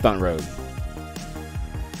 let's ride Stunt Road.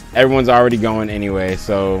 Everyone's already going anyway,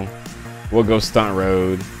 so we'll go Stunt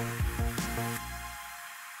Road.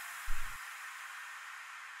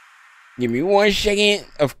 Give me 1 second.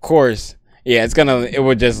 Of course. Yeah, it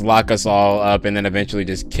would just lock us all up and then eventually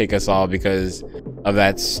just kick us all because of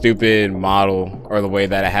that stupid model or the way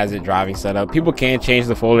that it has it driving set up. People can change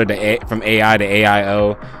the folder to from AI to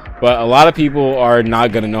AIO. But a lot of people are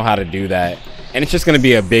not going to know how to do that. And it's just going to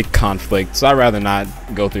be a big conflict. So I'd rather not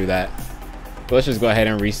go through that. But let's just go ahead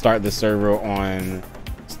and restart the server on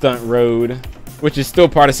Stunt Road, which is still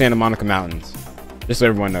part of Santa Monica Mountains. Just so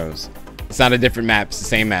everyone knows. It's not a different map. It's the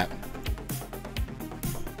same map.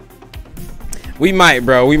 We might,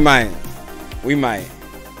 bro. We might. We might.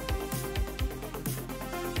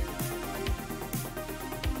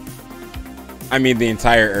 I mean the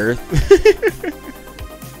entire Earth.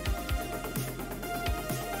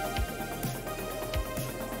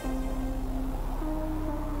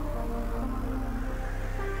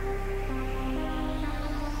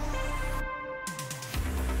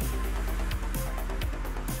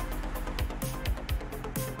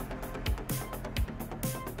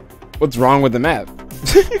 What's wrong with the map?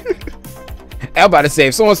 I'm about to say,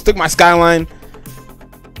 if someone took my skyline,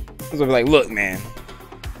 I was like, look, man.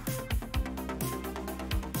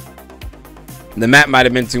 The map might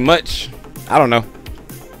have been too much. I don't know.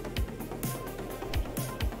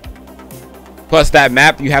 Plus, that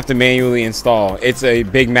map you have to manually install. It's a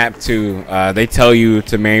big map too. They tell you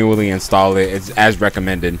to manually install it. It's as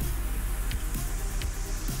recommended.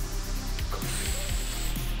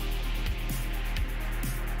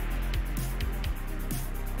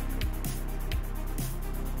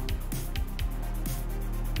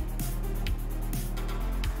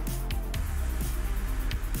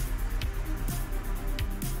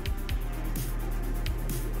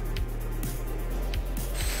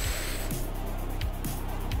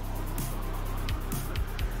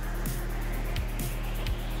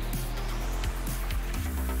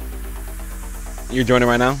 You're joining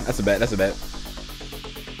right now? That's a bet. That's a bet.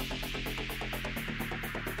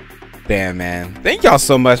 Damn, man. Thank y'all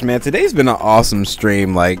so much, man. Today's been an awesome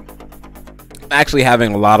stream. Like, actually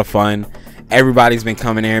having a lot of fun. Everybody's been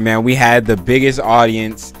coming here, man. We had the biggest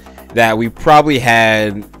audience that we probably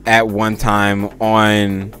had at one time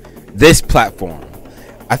on this platform.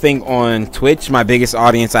 I think on Twitch, my biggest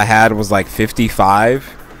audience I had was like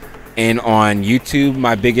 55. And on YouTube,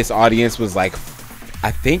 my biggest audience was like,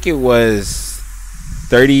 I think it was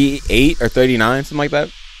 38 or 39, something like that.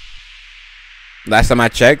 Last time I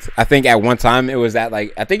checked, I think at one time it was at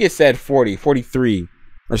like, I think it said 40, 43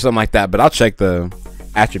 or something like that. But I'll check the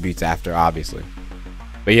attributes after, obviously.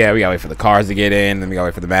 But yeah, we gotta wait for the cars to get in. Then we gotta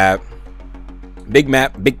wait for the map. Big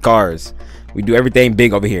map, big cars. We do everything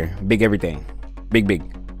big over here. Big everything. Big, big.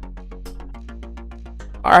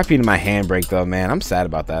 RIP to my handbrake though, man. I'm sad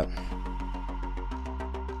about that.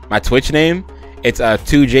 My Twitch name, it's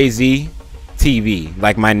 2JZ TV.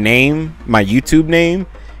 Like my name, my YouTube name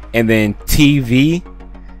and then TV,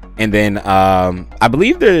 and then I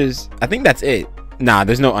believe I think that's it. Nah,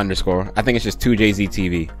 there's no underscore. I think it's just 2JZ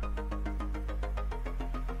TV.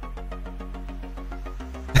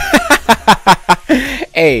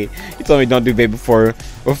 Hey, you told me don't do babe before.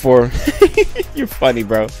 You're funny,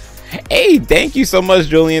 bro. Hey, thank you so much,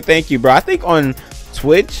 Julian. Thank you, bro. I think on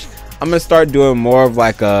Twitch I'm gonna start doing more of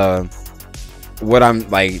like what I'm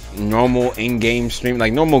like normal in-game stream,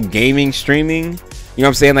 like normal gaming streaming. You know what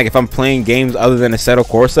I'm saying? Like if I'm playing games other than Assetto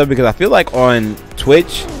Corsa, because I feel like on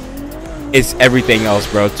Twitch it's everything else,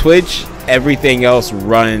 bro. Twitch, everything else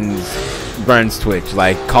runs Twitch.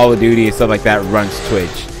 Like Call of Duty and stuff like that runs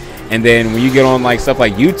Twitch. And then when you get on like stuff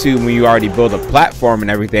like YouTube, when you already build a platform and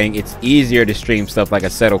everything, it's easier to stream stuff like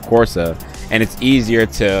Assetto Corsa, and it's easier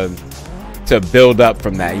to build up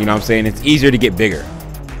from that. You know what I'm saying? It's easier to get bigger.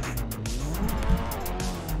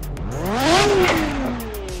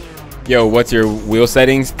 Yo, what's your wheel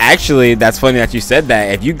settings? Actually, that's funny that you said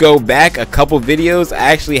that. If you go back a couple videos,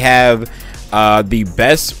 I actually have the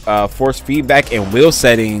best force feedback and wheel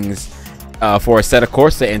settings for Assetto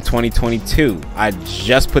Corsa in 2022. I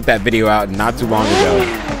just put that video out not too long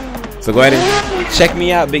ago. So go ahead and check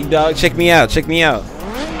me out, big dog. Check me out. Check me out.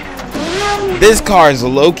 This car is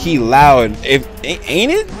low-key loud.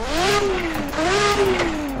 Ain't it?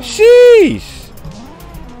 Sheesh.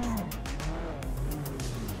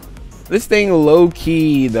 This thing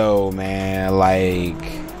low-key though, man. Like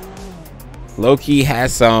low-key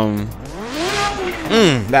has some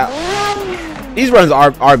these runs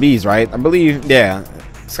are RBs, right? I believe, yeah.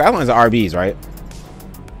 Skylines are RBs, right?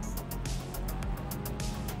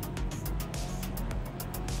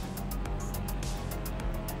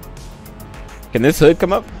 Can this hood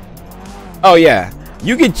come up? Oh yeah.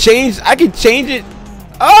 You can change, I can change it.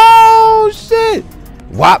 Oh shit.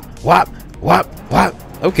 Wop, wop, wop, wop.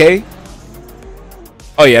 Okay.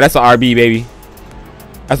 Oh yeah, that's an RB, baby.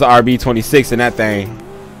 That's an RB 26 in that thing.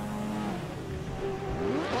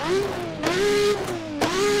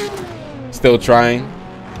 Still trying.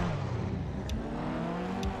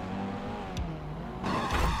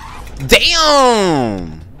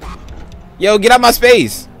 Damn. Yo, get out my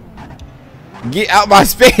space. Get out my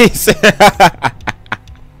space.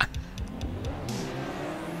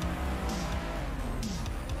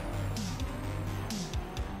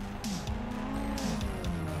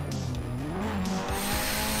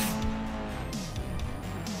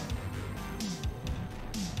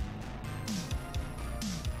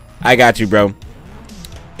 I got you, bro.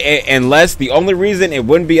 Unless the only reason it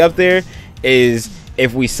wouldn't be up there is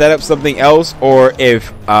if we set up something else, or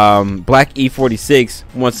if Black E46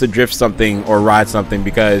 wants to drift something or ride something,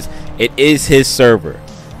 because it is his server.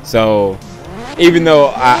 So even though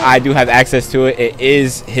I do have access to it, it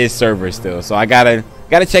is his server still. So I gotta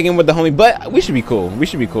check in with the homie, but we should be cool. We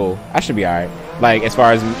should be cool. I should be all right. Like as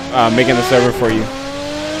far as making the server for you.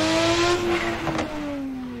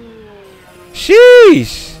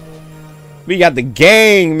 Sheesh. We got the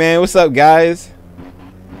gang, man. What's up, guys?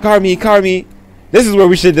 Car me. This is where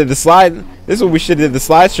we should did the slide. This is what we should did the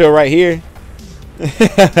slideshow right here.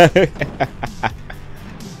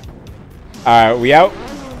 All right, we out.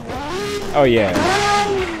 Oh yeah,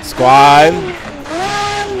 squad.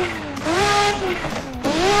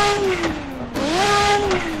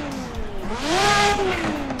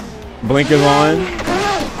 Blinkers on.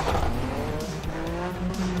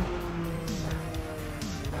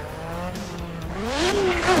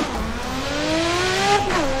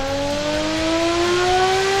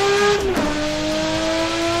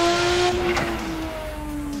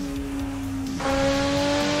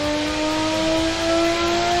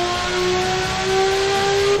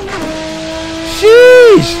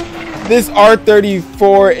 This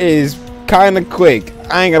R34 is kind of quick.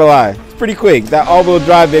 I ain't gonna lie. It's pretty quick. That all-wheel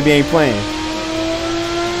drive baby ain't playing.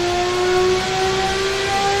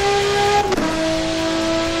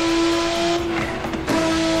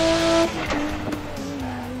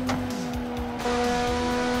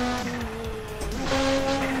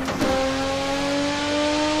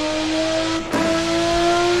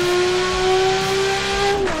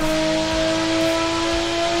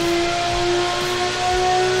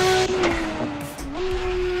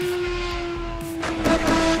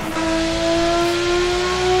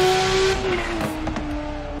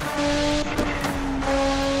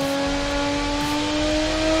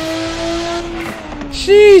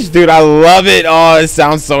 Sheesh, dude, I love it. Oh, it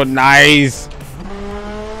sounds so nice.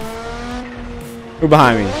 Who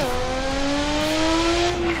behind me?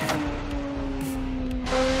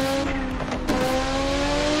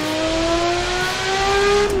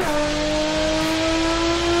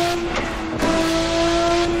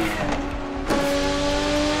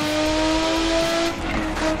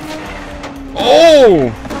 Oh!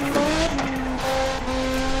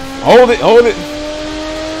 Hold it, hold it.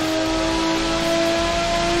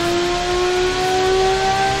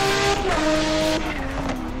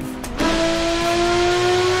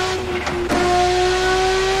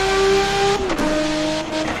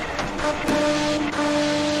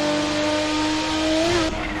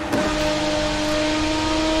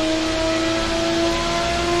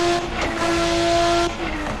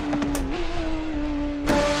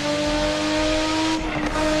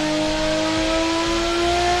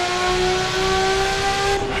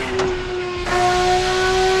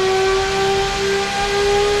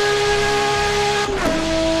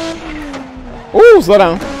 Ooh, slow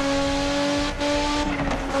down.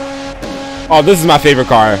 Oh, this is my favorite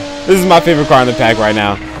car. This is my favorite car in the pack right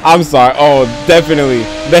now. I'm sorry. Oh, definitely.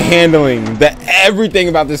 The handling, everything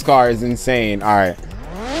about this car is insane. All right.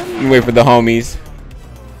 Let me wait for the homies.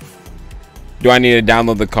 Do I need to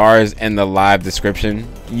download the cars and the live description?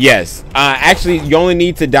 Yes. Actually, you only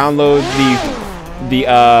need to download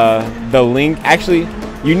the link. Actually,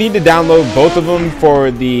 you need to download both of them for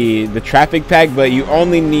the traffic pack, but you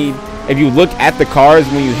only need, if you look at the cars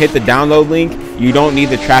when you hit the download link, you don't need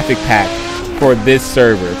the traffic pack for this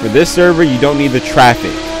server. For this server, you don't need the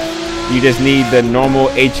traffic. You just need the normal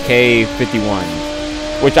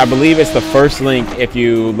HK51, which I believe is the first link. If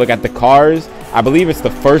you look at the cars, I believe it's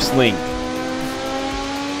the first link.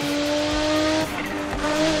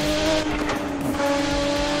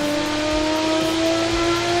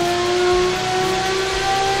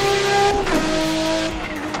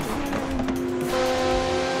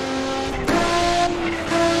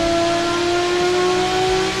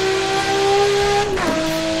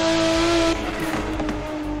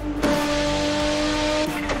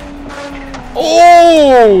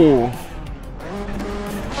 Oh!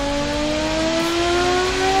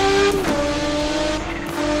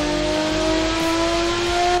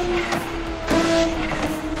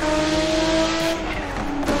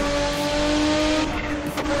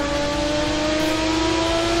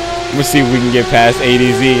 Let's see if we can get past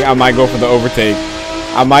ADZ. I might go for the overtake.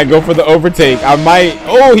 I might go for the overtake. I might.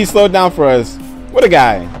 Oh, he slowed down for us. What a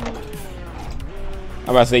guy. I'm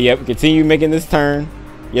about to say, yep, continue making this turn.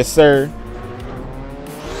 Yes, sir.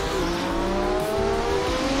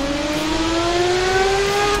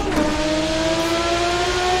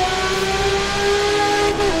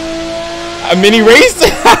 A mini race?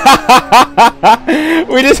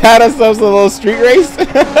 We just had ourselves a little street race.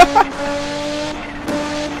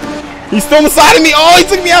 He's still on the side of me. Oh, he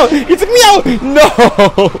took me out. He took me out.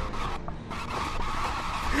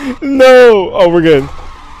 No. No. Oh, we're good.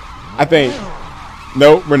 I think.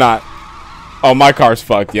 Nope, we're not. Oh, my car's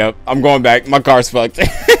fucked. Yep. I'm going back. My car's fucked.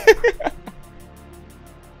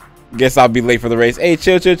 Guess I'll be late for the race. Hey,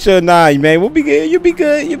 chill, chill, chill. Nah, man. We'll be good. You'll be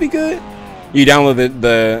good. You'll be good. You downloaded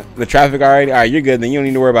the traffic already? All right, you're good. Then you don't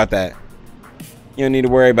need to worry about that. You don't need to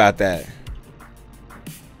worry about that.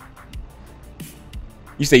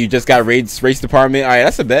 You say you just got race department. All right,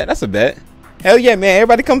 that's a bet. That's a bet. Hell yeah, man.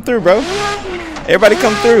 Everybody come through, bro. Everybody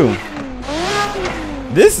come through.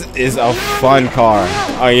 This is a fun car.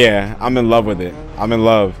 Oh, yeah. I'm in love with it. I'm in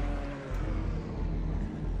love.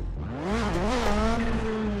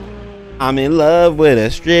 I'm in love with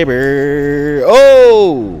a stripper.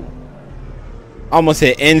 Oh! Almost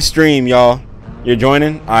hit end stream, y'all. You're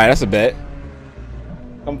joining? All right, that's a bet.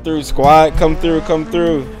 Come through, squad. Come through. Come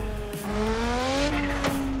through.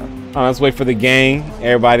 All right, let's wait for the gang.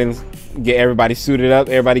 Everybody, get everybody suited up.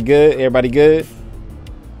 Everybody good? Everybody good?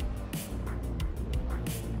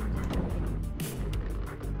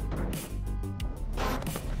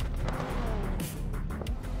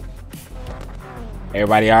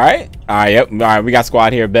 Everybody all right? All right, yep. All right, we got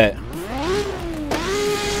squad here, bet.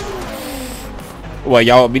 What,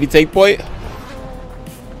 y'all want me to take point?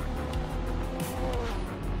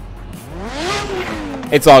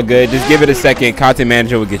 It's all good. Just give it a second. Content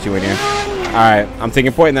manager will get you in here. All right, I'm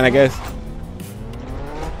taking point then, I guess.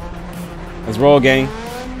 Let's roll, gang.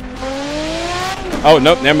 Oh,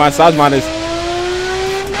 nope. Never mind. Sajman is.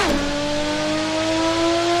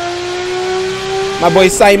 My boy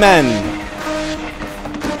Simon.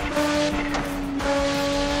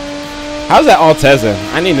 How's that Altezza?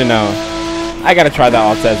 I need to know. I gotta try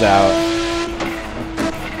that Altezza out.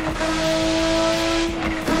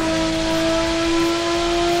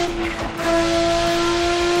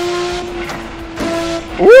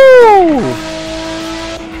 Woo!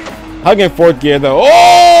 Hugging fourth gear though.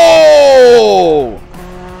 Oh!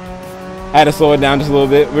 I had to slow it down just a little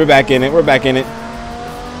bit. We're back in it. We're back in it.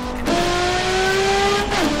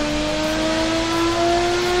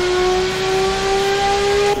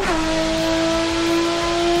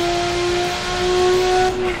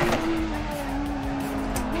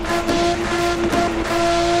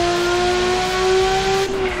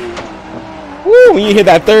 Ooh, when you hit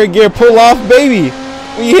that third gear, pull off, baby.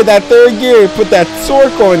 When you hit that third gear, put that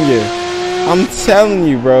torque on you. I'm telling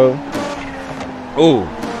you, bro. Ooh.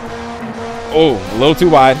 Ooh, a little too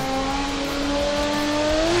wide.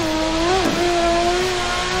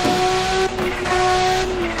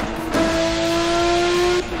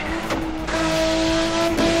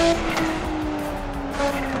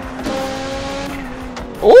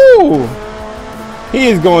 Ooh. He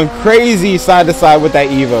is going crazy side to side with that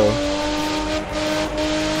Evo.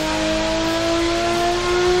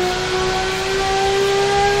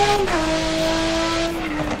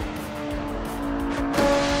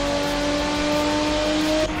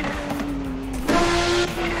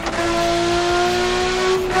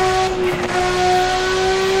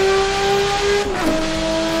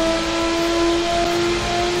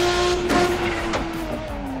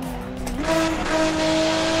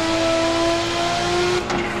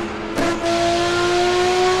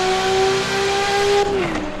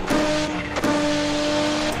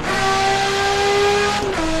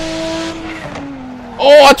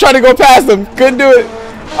 Oh, I tried to go past him. Couldn't do it.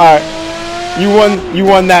 All right. You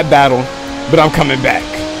won that battle, but I'm coming back.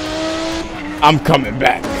 I'm coming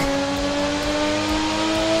back.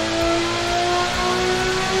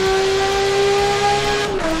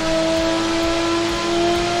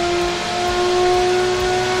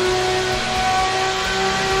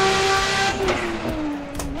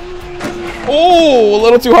 Oh, a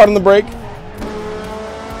little too hard on the brake.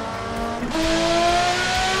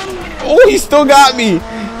 Oh, he still got me.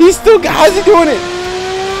 He still got. How's he doing it?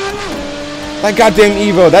 That goddamn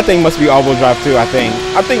Evo. That thing must be all-wheel drive too. I think.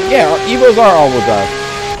 Yeah. Evos are all-wheel drive.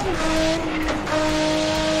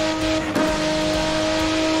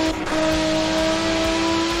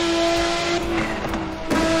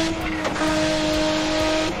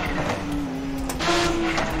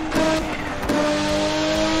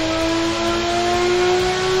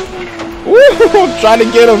 Ooh, I'm trying to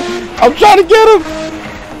get him. I'm trying to get him.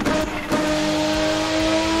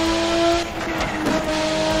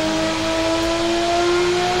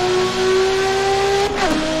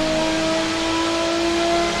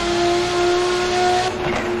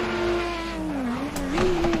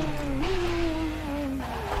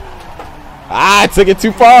 I took it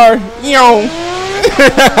too far. Yo.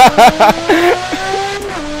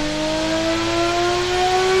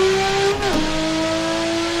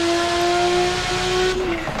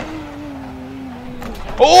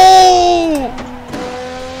 Oh!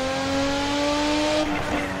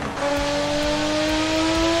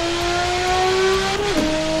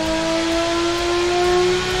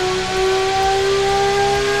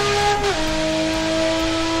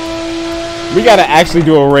 We gotta actually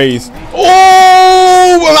do a race. Oh!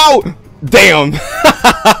 Wow. Damn.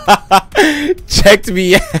 Checked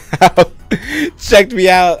me out. Checked me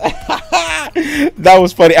out. That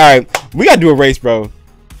was funny. All right, we gotta do a race, bro.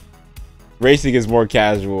 Racing is more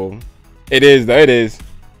casual. It is, though. It is.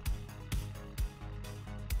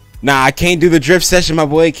 Nah, I can't do the drift session, my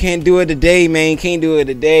boy. Can't do it today, man. Can't do it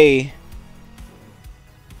today.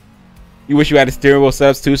 You wish you had a steering wheel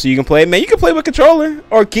setups too, so you can play. Man, you can play with controller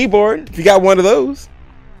or keyboard if you got one of those.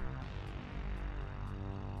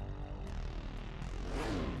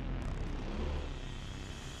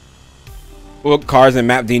 What cars and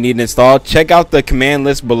map do you need to install? Check out the command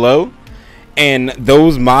list below, and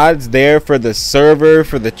those mods there for the server,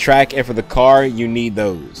 for the track, and for the car, you need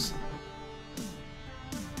those.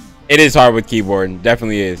 It is hard with keyboard,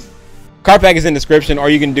 definitely is. Car pack is in the description, or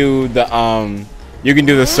you can do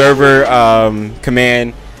the server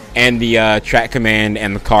command and the track command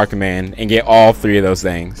and the car command and get all three of those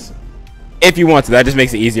things if you want to. That just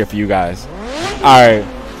makes it easier for you guys. All right,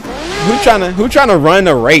 who trying to run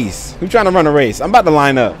a race? Who trying to run a race? I'm about to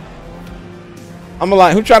line up.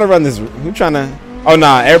 Who trying to run this? Who trying to? Oh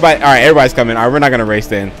nah, everybody. All right, everybody's coming. All right, we're not gonna race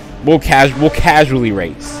then. We'll casually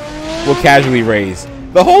race. We'll casually race.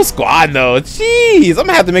 The whole squad though. Jeez, I'm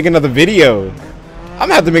gonna have to make another video.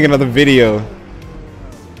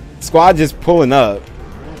 Squad just pulling up.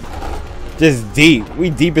 Just deep. We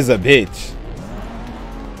deep as a bitch.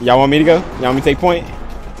 Y'all want me to go? Y'all want me to take point?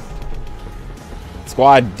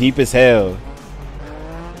 Squad deep as hell.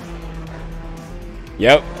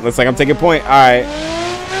 Yep, looks like I'm taking point. All right.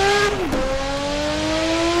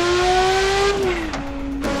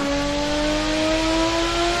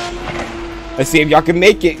 Let's see if y'all can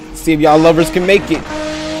make it. See if y'all lovers can make it.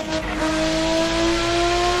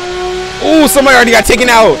 Ooh, somebody already got taken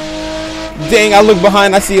out. Dang, I look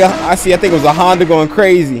behind. I see. I think it was a Honda going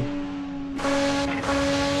crazy.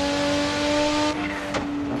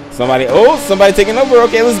 Somebody taking over.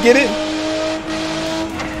 Okay, let's get it.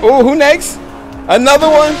 Oh, who next? Another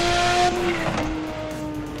one.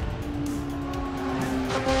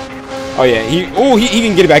 Oh yeah, he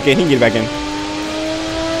can get it back in. He can get it back in.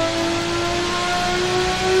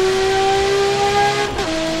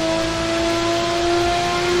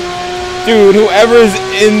 Dude, whoever is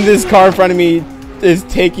in this car in front of me is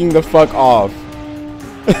taking the fuck off.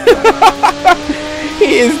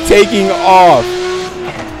 He is taking off.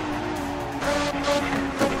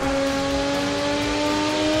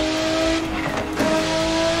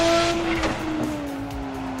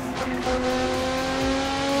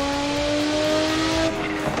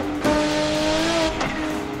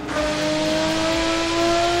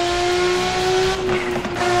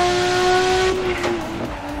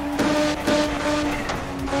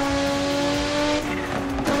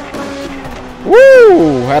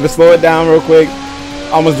 Woo! Had to slow it down real quick.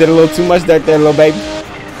 Almost did a little too much there, little baby.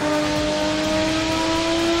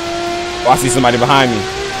 Oh, I see somebody behind me.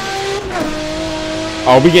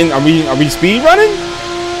 Oh, are we speed running?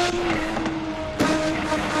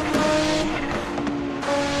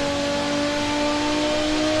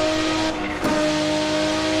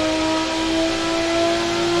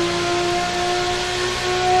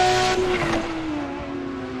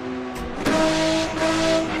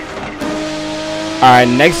 All right,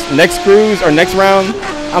 next cruise or next round,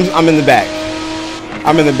 I'm in the back.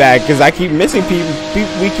 I'm in the back because I keep missing people.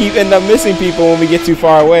 We keep ending up missing people when we get too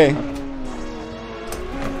far away.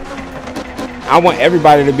 I want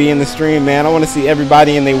everybody to be in the stream, man. I want to see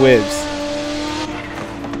everybody in their whips.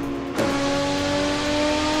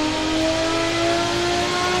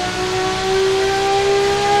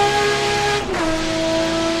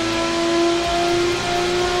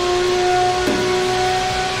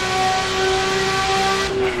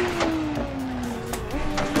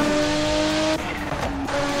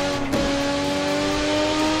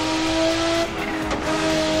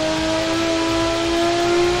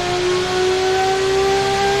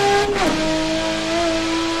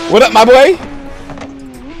 What up, my boy?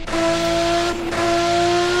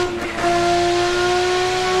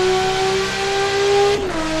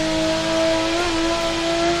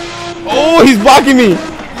 Oh, he's blocking me.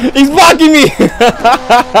 He's blocking me.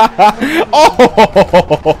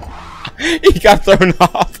 Oh, he got thrown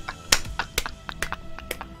off.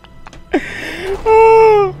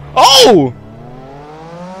 Oh.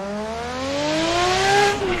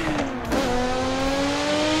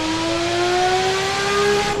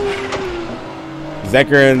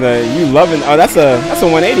 Zeker and the you loving. Oh, that's a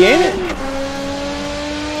 180, ain't it?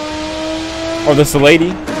 Or the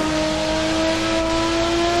Salady.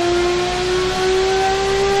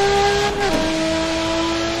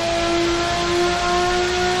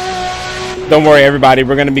 Don't worry, everybody.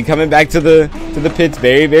 We're gonna be coming back to the pits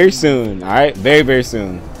very, very soon. All right, very, very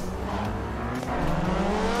soon.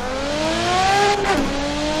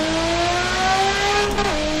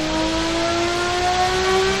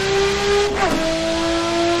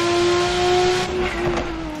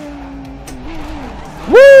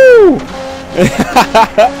 Woo!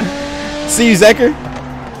 See you, Zeker.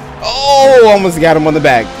 Oh, almost got him on the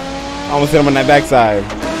back. Almost hit him on that backside.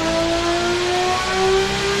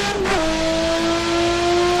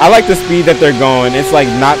 I like the speed that they're going. It's like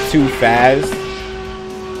not too fast,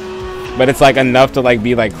 but it's like enough to like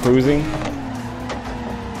be like cruising.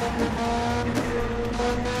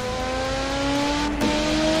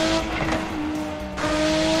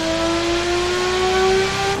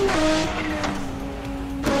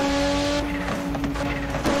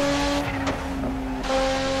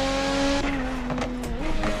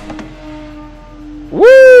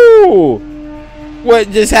 Woo! What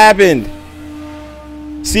just happened?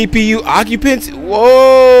 CPU occupants?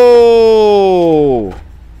 Whoa!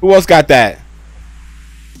 Who else got that?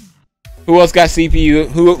 Who else got CPU?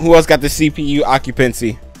 Who else got the CPU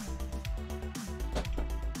occupancy?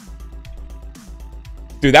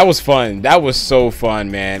 Dude, that was fun. That was so fun,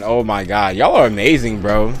 man. Oh my god. Y'all are amazing,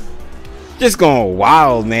 bro. Just going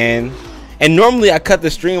wild, man. And normally I cut the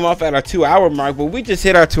stream off at our 2-hour mark, but we just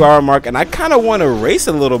hit our 2-hour mark and I kind of want to race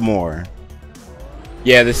a little more.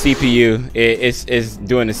 Yeah, the CPU is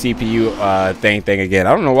doing the CPU thing again.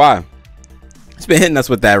 I don't know why. It's been hitting us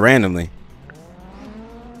with that randomly.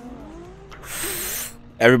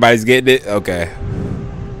 Everybody's getting it? Okay.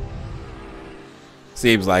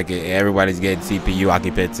 Seems like it. Everybody's getting CPU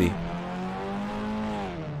occupancy.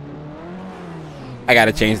 I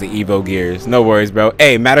gotta change the Evo gears. No worries, bro.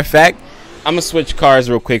 Hey, matter of fact, I'm gonna switch cars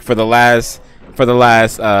real quick for the last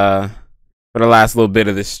little bit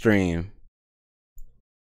of this stream.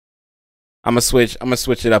 I'm gonna switch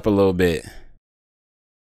it up a little bit.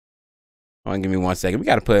 Hold on, give me 1 second. We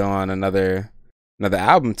gotta put on another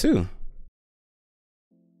album too.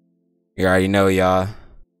 You already know, y'all.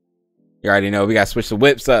 You already know we gotta switch the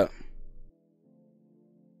whips up.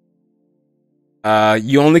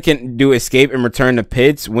 You only can do escape and return to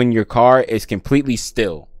pits when your car is completely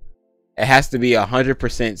still. It has to be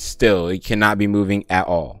 100% still. It cannot be moving at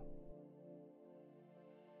all.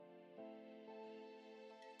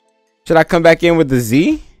 Should I come back in with the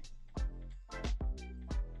Z?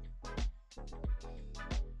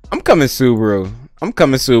 I'm coming Subaru. I'm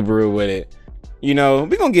coming Subaru with it. You know,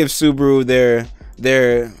 we're gonna give Subaru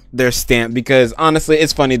their stamp, because honestly,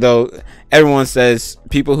 it's funny though. Everyone says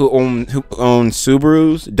people who own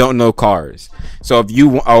Subarus don't know cars. So if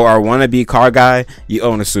you are a wannabe car guy, you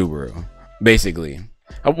own a Subaru, basically.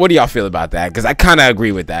 What do y'all feel about that? Because I kind of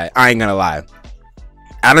agree with that. I ain't gonna lie.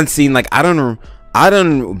 I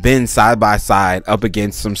done been side by side up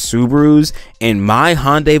against some Subarus in my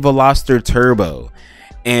Hyundai Veloster Turbo,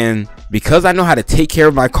 and because I know how to take care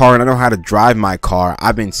of my car and I know how to drive my car,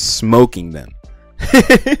 I've been smoking them.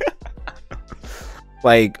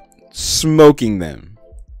 Like smoking them.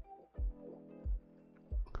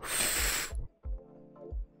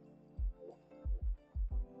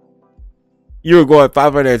 You were going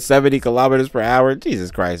 570 kilometers per hour.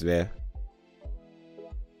 Jesus Christ, man.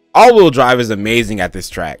 All-wheel drive is amazing at this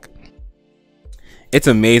track. It's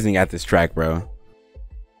amazing at this track, bro.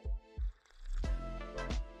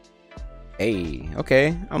 Hey,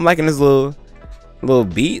 okay. I'm liking this little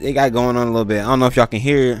beat they got going on a little bit. I don't know if y'all can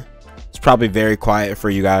hear it. It's probably very quiet for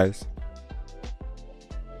you guys.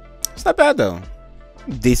 It's not bad though.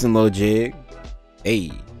 Decent little jig.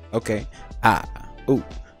 Hey, okay. Ah, ooh,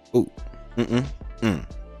 ooh,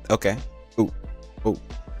 okay, ooh, ooh.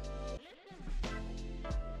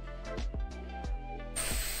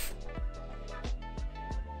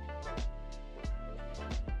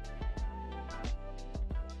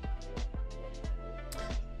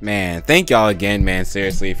 Man, thank y'all again, man,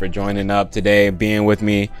 seriously, for joining up today, being with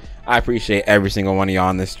me. I appreciate every single one of y'all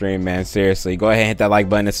on this stream, man. Seriously, go ahead and hit that like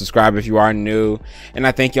button and subscribe if you are new. And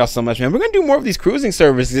I thank y'all so much, man. We're gonna do more of these cruising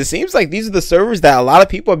servers. It seems like these are the servers that a lot of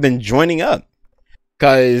people have been joining up,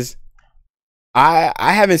 because I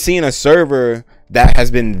haven't seen a server that has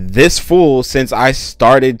been this full since I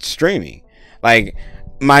started streaming. Like,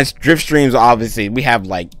 my drift streams, obviously we have,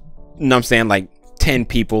 like, you know what I'm saying, like 10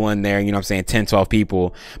 people in there, you know what I'm saying, 10 12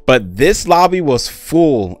 people, but this lobby was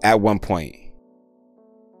full at one point.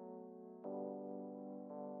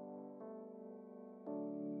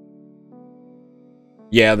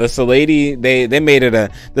 Yeah, the Salady, they made it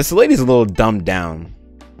the Salady's a little dumbed down.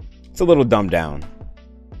 It's a little dumbed down.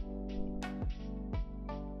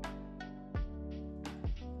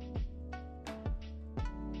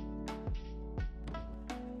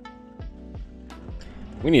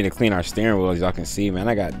 We need to clean our steering wheel, as y'all can see, man.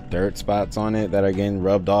 I got dirt spots on it that are getting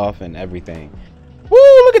rubbed off and everything. Woo,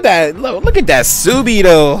 look at that. Look at that Subi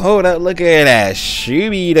though. Hold up, look at that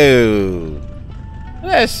Shubi though.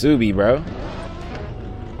 Look at that Subi, bro.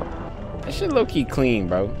 That shit low-key clean,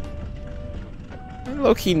 bro.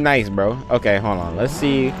 Low-key nice, bro. Okay, hold on. Let's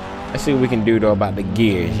see what we can do though about the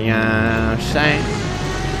gears. You know what I'm saying?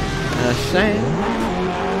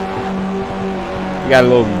 You got a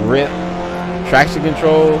little grip. Traction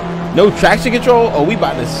control. No traction control? Oh, we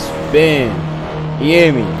about to spin. You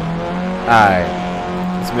hear me? Alright.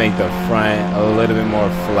 Let's make the front a little bit more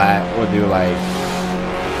flat. We'll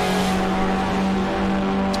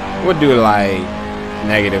do like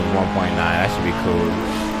negative 1.9. That should be cool.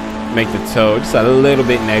 Make the toe just a little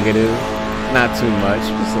bit negative. Not too much.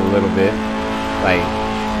 Just a little bit. Like,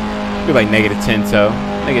 do like negative 10 toe.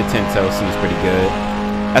 Negative 10 toe seems pretty good.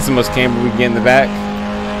 That's the most camber we get in the back.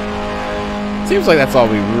 Seems like that's all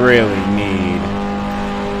we really need.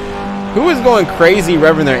 Who is going crazy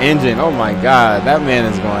revving their engine? Oh my god, that man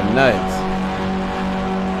is going nuts.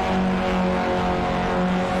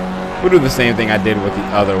 We'll do the same thing I did with the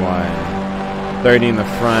other one. 30 in the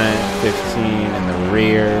front, 15 in the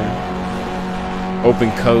rear. Open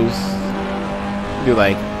coast. Do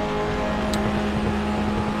like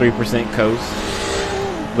 3% coast.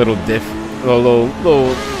 Little diff, little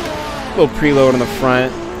preload on the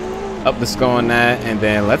front. Up the skull on that, and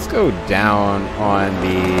then let's go down on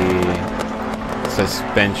the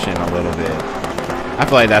suspension a little bit. I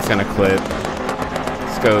feel like that's gonna clip.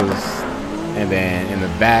 This goes, and then in the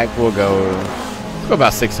back let's go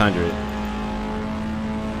about 600.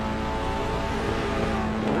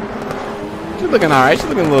 She's looking all right. She's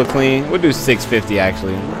looking a little clean. We'll do 650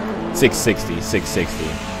 actually. 660.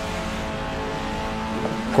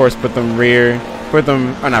 Of course, put them rear. Put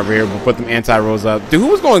them, or not rear, but put them anti-rolls up. Dude, who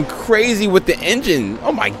was going crazy with the engine?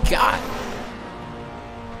 Oh my god.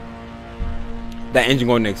 That engine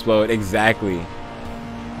going to explode. Exactly.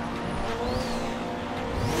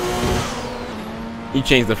 You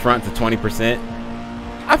change the front to 20%.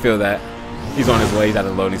 I feel that. He's on his way. He's at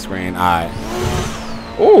the loading screen. All right.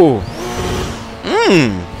 Ooh.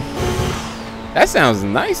 That sounds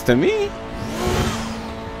nice to me.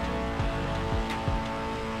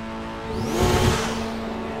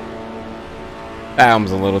 That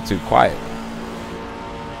album's a little too quiet.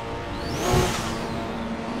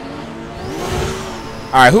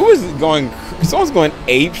 All right, who is going? Someone's going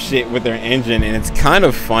ape shit with their engine, and it's kind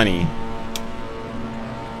of funny.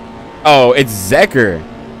 Oh, it's Zeker.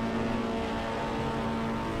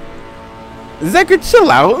 Zeker,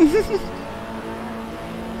 chill out.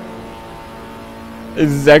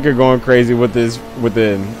 It's Zeker going crazy with this.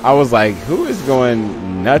 I was like, who is going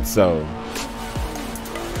nutso?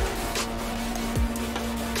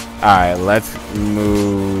 All right, let's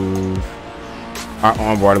move our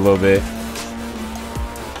onboard a little bit.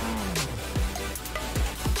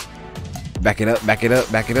 Back it up, back it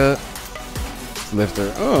up, back it up. Lift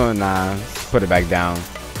her. Oh, nah. Put it back down.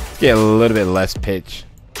 Get a little bit less pitch.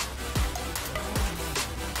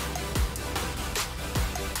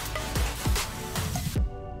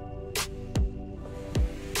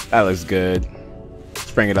 That looks good.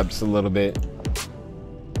 Let's bring it up just a little bit.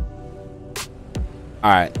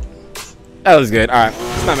 All right. That looks good. All right.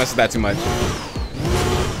 Let's not mess with that too much.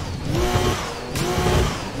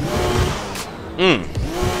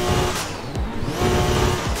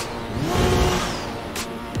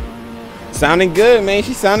 Sounding good, man.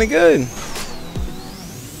 She's sounding good.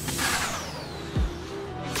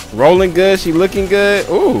 Rolling good. She looking good.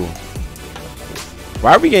 Ooh.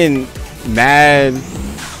 Why are we getting mad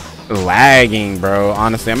lagging, bro?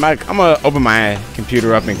 Honestly, I'm gonna open my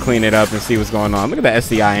computer up and clean it up and see what's going on. Look at the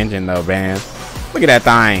SCI engine though, man. Look at that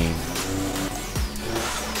thing.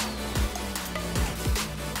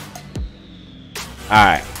 All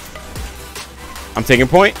right. I'm taking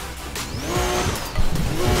point.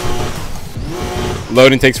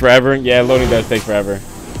 Loading takes forever. Yeah, loading does take forever.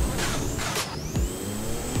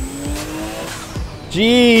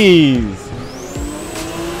 Jeez.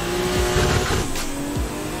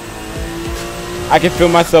 I can feel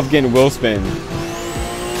myself getting wheel spin.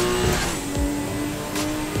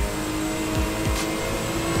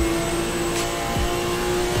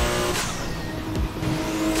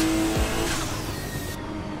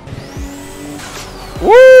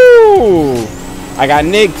 Woo! I got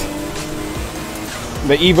nicked.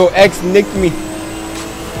 The Evo X nicked me.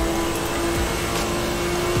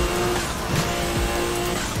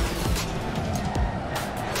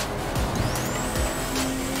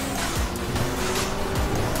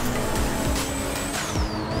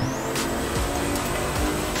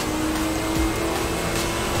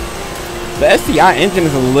 The SCI engine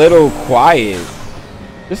is a little quiet.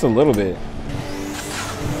 Just a little bit.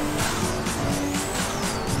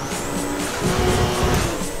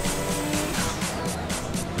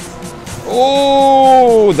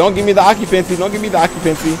 Oh, don't give me the occupancy. Don't give me the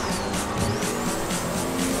occupancy.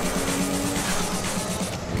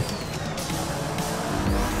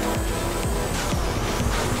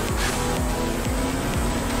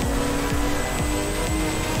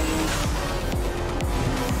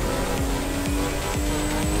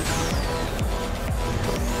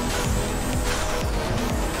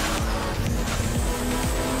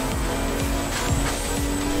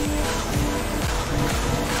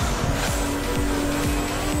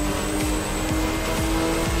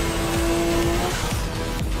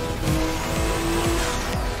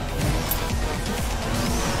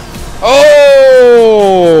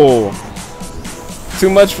 Oh! Too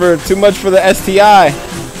much for the STI.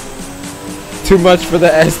 Too much for the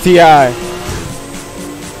STI.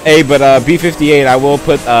 Hey, but B58, I will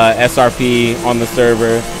put SRP on the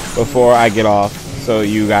server before I get off, so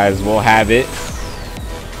you guys will have it.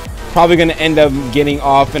 Probably gonna end up getting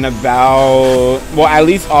off in about, well, at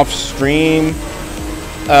least off stream.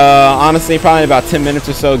 Honestly, probably about 10 minutes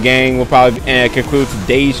or so, gang. We'll probably conclude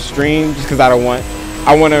today's stream, just because I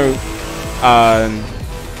want to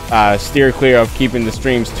steer clear of keeping the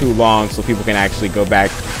streams too long so people can actually go back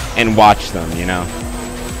and watch them, you know.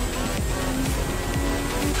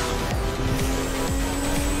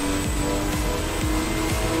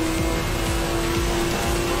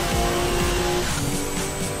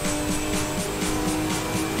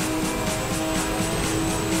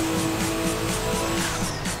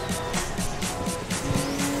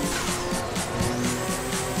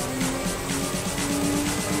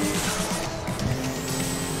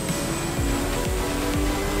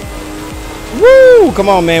 Woo! Come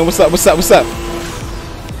on, man. What's up? What's up? What's up?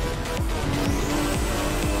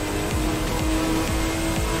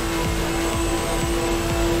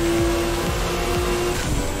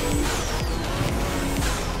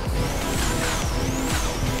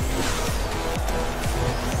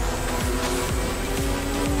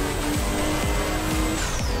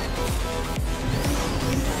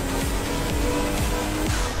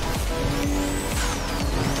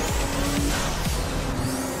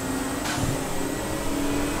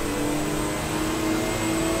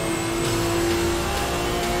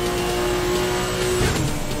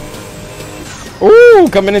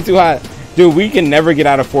 coming in too hot. Dude, we can never get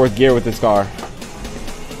out of 4th gear with this car.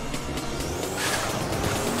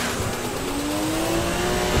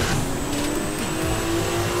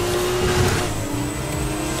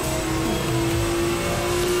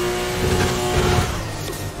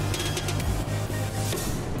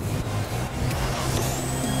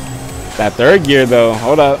 That 3rd gear though,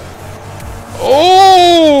 hold up.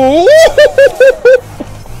 Oh,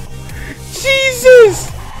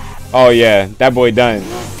 Jesus. Oh yeah, that boy done.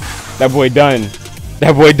 That boy done.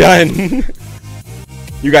 That boy done.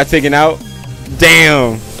 You got taken out?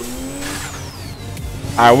 Damn.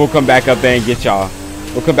 Alright, we'll come back up there and get y'all.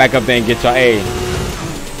 We'll come back up there and get y'all. Hey.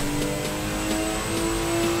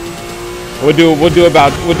 We'll do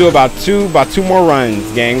about two more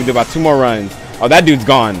runs, gang. We'll do about 2 more runs. Oh, that dude's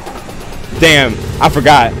gone. Damn, I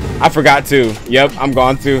forgot too. Yep, I'm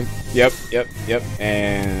gone too. Yep.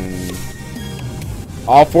 And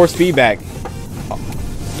all force feedback.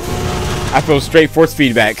 I feel straight force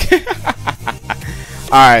feedback.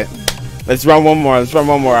 Alright, let's run one more. I'm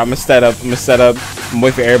gonna set up. I'm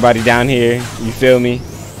waiting for everybody down here. You feel me?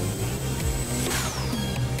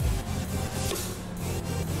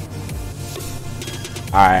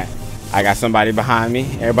 Alright, I got somebody behind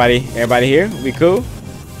me. Everybody here? We cool?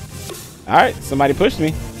 Alright, somebody pushed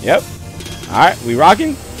me. Yep. Alright, we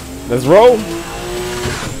rocking. Let's roll.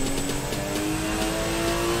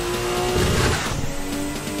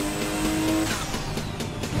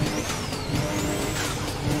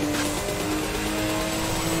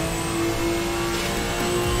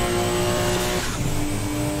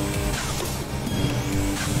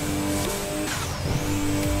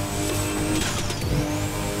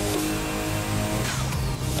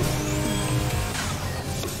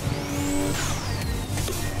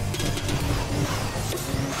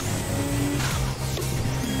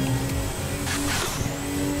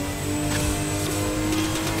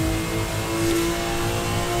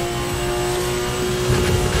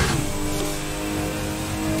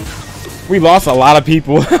 We lost a lot of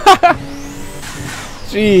people.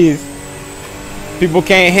 Jeez. People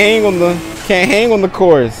can't hang on the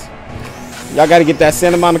course. Y'all gotta get that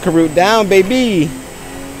Santa Monica route down, baby.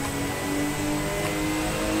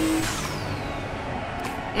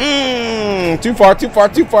 Too far.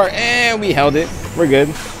 And we held it. We're good.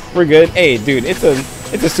 Hey, dude, it's a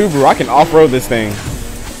Subaru. I can off-road this thing.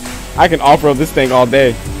 All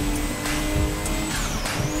day.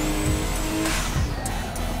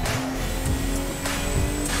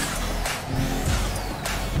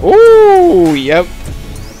 Ooh, yep.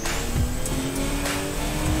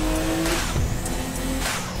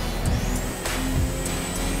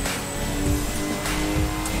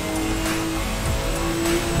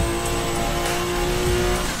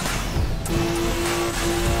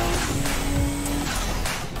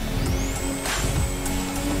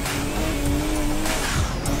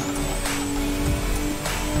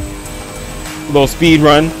 Little speed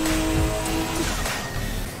run.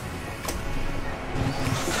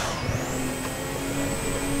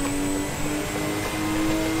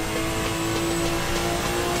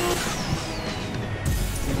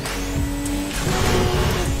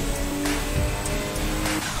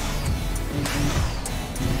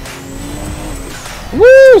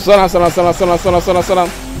 Woo! Slow down.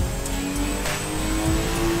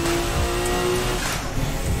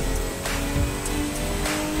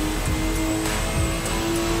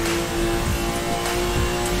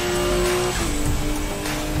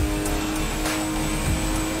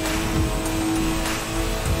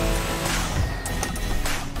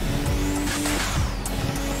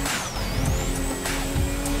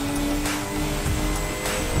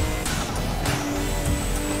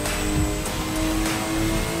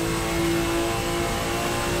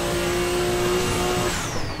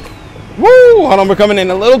 Woo! Hold on, we're coming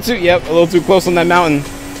in a little too close on that mountain.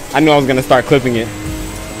 I knew I was gonna start clipping it.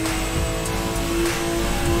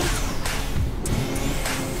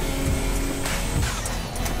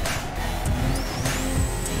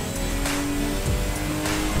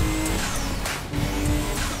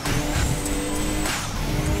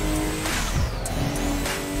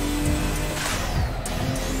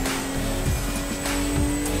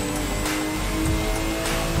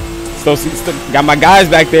 Still got my guys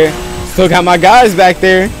back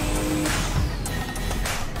there.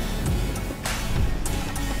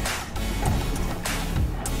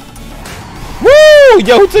 Woo!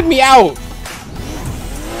 Yo, who took me out?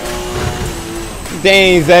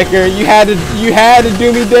 Dang, Zecker, you had to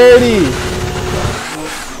do me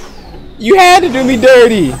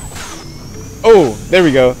dirty. Oh, there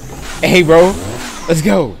we go. Hey, bro, let's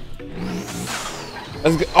go.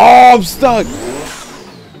 Oh, I'm stuck.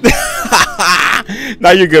 Nah,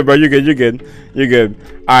 you're good, bro. You're good. You're good. You're good.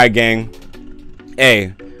 All right, gang. Hey,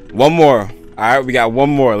 one more. All right, we got one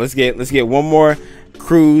more. Let's get one more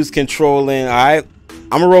cruise controlling. All right,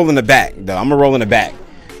 I'm gonna roll in the back though. I'm gonna roll in the back.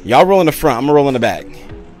 Y'all roll in the front. I'm gonna roll in the back.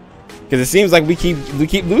 Cause it seems like we keep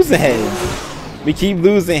losing heads. We keep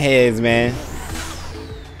losing heads, man.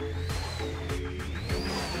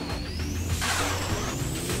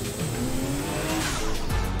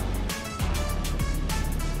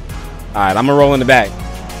 All right, I'm gonna roll in the back.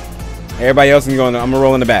 Everybody else can go in there. I'm gonna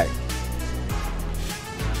roll in the back.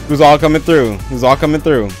 Who's all coming through? Who's all coming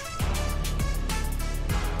through?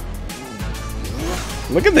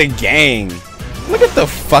 Look at the gang. Look at the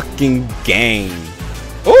fucking gang.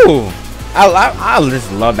 Ooh, I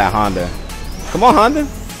just love that Honda. Come on, Honda.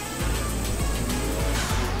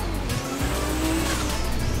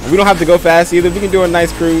 We don't have to go fast either. We can do a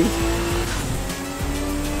nice cruise.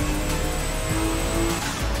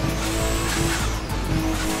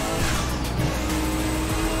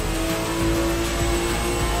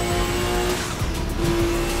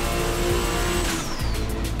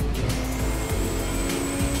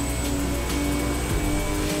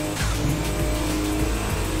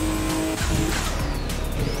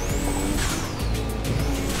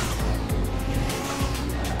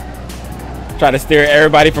 Try to steer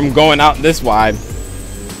everybody from going out this wide.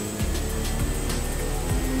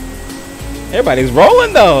 Everybody's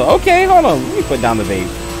rolling though. Okay, hold on. Let me put down the vape.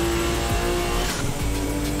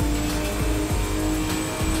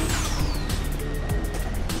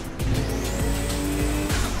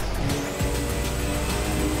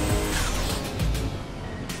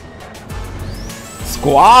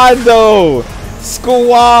 Squad though.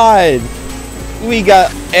 Squad. We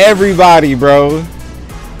got everybody, bro.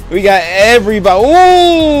 We got everybody.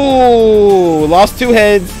 Ooh, lost 2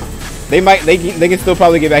 heads. They can still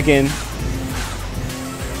probably get back in.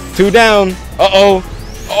 2 down. Uh-oh.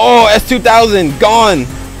 Oh, S2000 gone.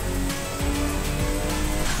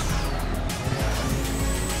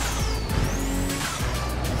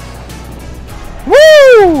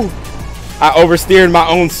 Woo! I oversteered my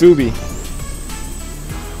own Subi.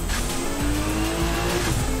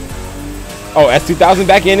 Oh, S2000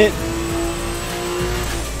 back in it.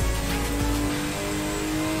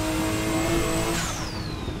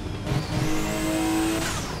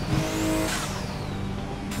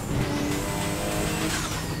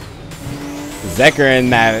 Zeker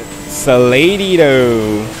and that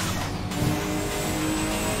Saladito.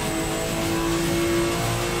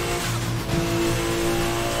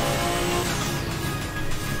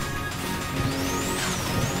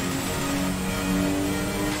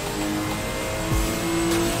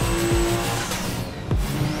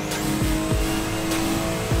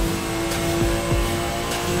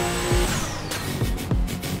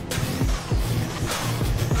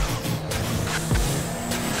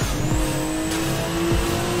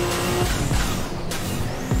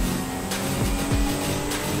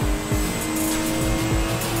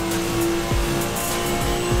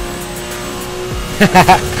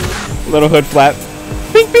 Little hood flap.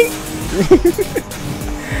 Bing, bing.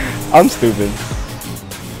 I'm stupid.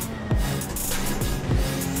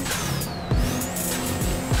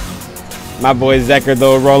 My boy Zeker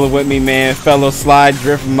though rolling with me, man. Fellow slide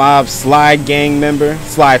drift mob, slide gang member,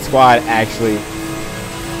 slide squad actually.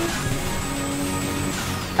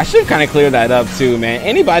 I should kind of clear that up too, man.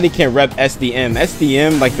 Anybody can rep SDM.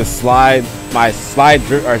 SDM, like the slide, my slide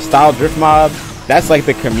drift or style drift mob. That's like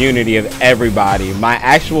the community of everybody. My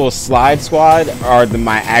actual slide squad are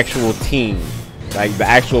my actual team. Like the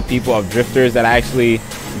actual people of drifters that I actually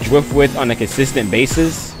drift with on a consistent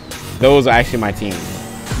basis. Those are actually my team.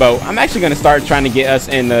 But I'm actually going to start trying to get us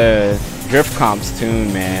in the drift comps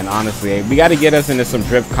soon, man. Honestly, we got to get us into some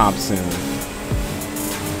drift comps soon.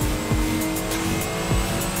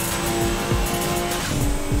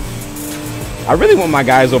 I really want my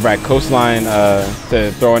guys over at Coastline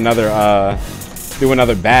to throw another do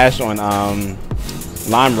another bash on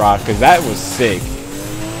Lime Rock, because that was sick.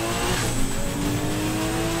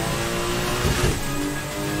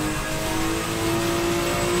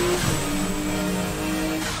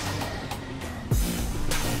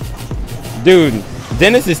 Dude,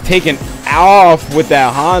 Dennis is taking off with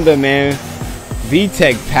that Honda, man.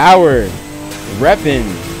 VTEC power,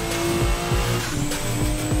 reppin'.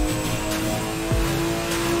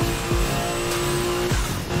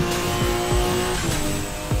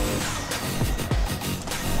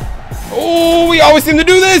 Oh, we always seem to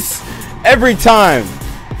do this every time.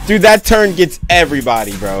 Dude, that turn gets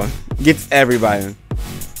everybody, bro. Gets everybody.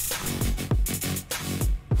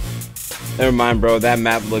 Never mind, bro. That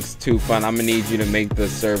map looks too fun. I'm gonna need you to make the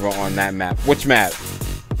server on that map. Which map?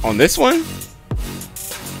 On this one?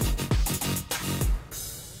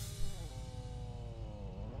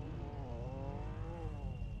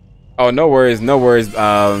 Oh, no worries, no worries,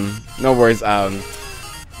 no worries,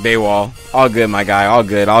 Baywall. All good, my guy, all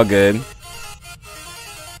good, all good.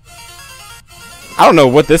 I don't know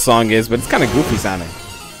what this song is, but it's kind of goofy sounding.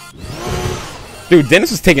 Dude, Dennis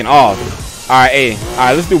was taking off. Alright, hey,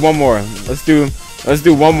 alright, let's do one more. Let's do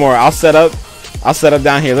one more. I'll set up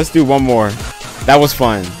down here. Let's do one more. That was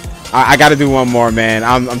fun. I gotta do one more, man.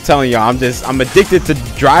 I'm telling y'all, I'm addicted to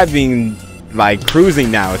driving, like cruising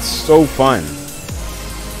now. It's so fun.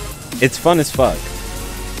 It's fun as fuck.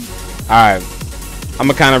 Alright. I'm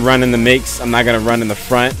gonna kind of run in the mix. I'm not gonna run in the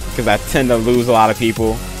front because I tend to lose a lot of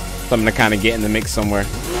people. So I'm gonna kind of get in the mix somewhere.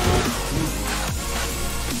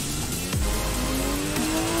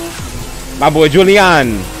 My boy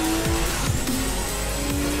Julian.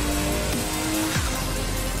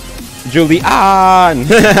 Julian.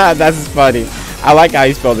 That's funny. I like how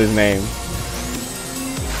he spelled his name.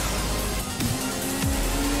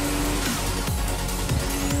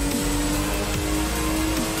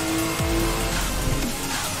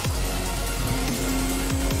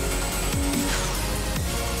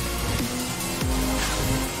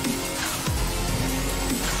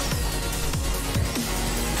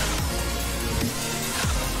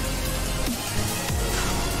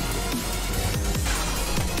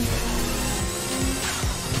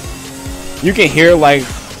 You can hear like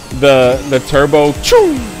the turbo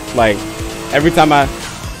choo, like every time I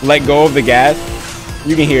let go of the gas,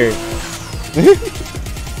 you can hear it.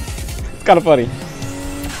 It's kind of funny.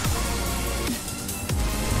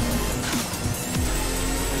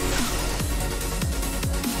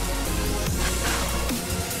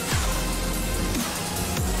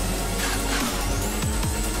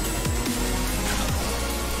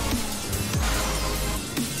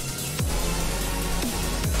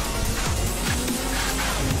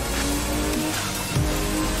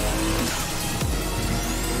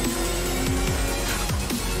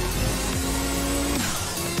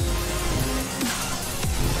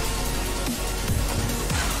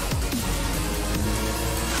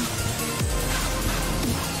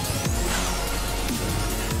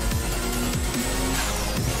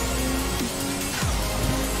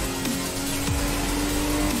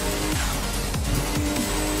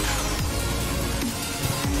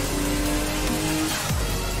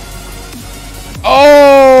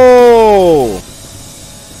 Oh!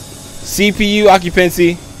 CPU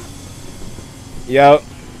occupancy. Yep.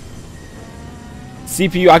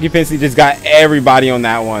 CPU occupancy just got everybody on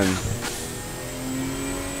that one.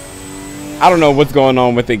 I don't know what's going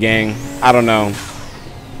on with the gang. I don't know.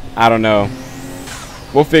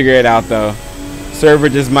 We'll figure it out though. Server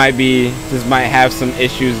just might have some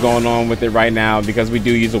issues going on with it right now because we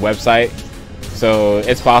do use a website. So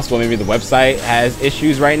it's possible maybe the website has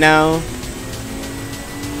issues right now.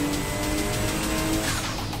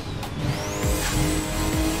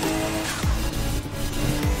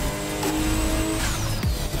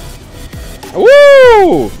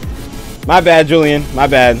 Woo! My bad, Julian. My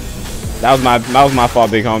bad. That was my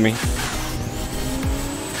fault, big homie.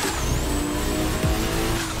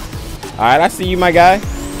 All right, I see you, my guy.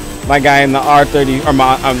 My guy in the R30 or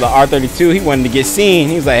the R32. He wanted to get seen.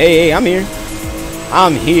 He was like, "Hey, I'm here.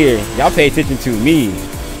 I'm here. Y'all pay attention to me."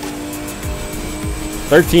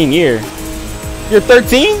 13 year. You're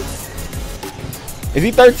 13? Is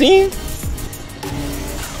he 13?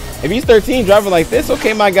 If he's 13, driving like this,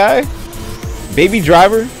 okay, my guy. Baby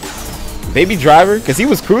driver, because he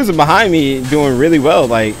was cruising behind me doing really well.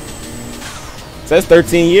 Like, says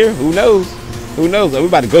 13 year. Who knows? Who knows? We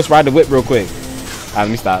about to ghost ride the whip real quick. All right, let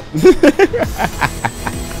me stop.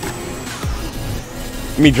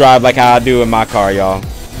 Let me drive like how I do in my car, y'all.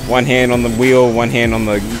 One hand on the wheel, one hand on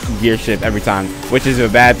the gear shift every time, which is a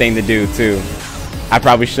bad thing to do too. I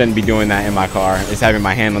probably shouldn't be doing that in my car. Is having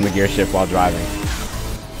my hand on the gear shift while driving.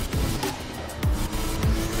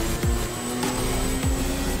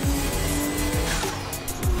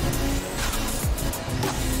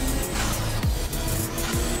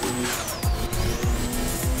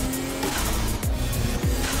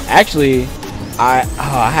 Actually, I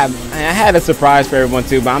had a surprise for everyone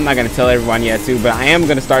too, but I'm not gonna tell everyone yet too. But I am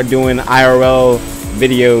gonna start doing IRL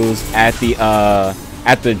videos at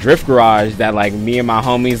the drift garage that like me and my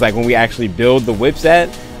homies, like when we actually build the whip set.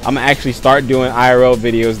 I'm gonna actually start doing IRL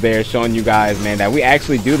videos there, showing you guys, man, that we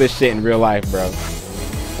actually do this shit in real life, bro.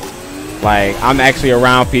 Like, I'm actually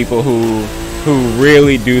around people who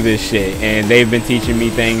really do this shit, and they've been teaching me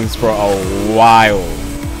things for a while.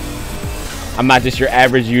 I'm not just your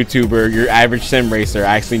average YouTuber, your average sim racer.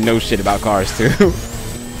 I actually know shit about cars too.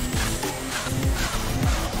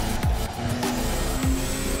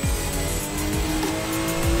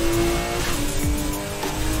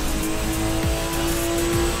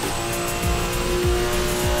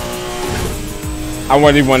 I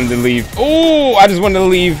really wanted to leave. Oh, I just wanted to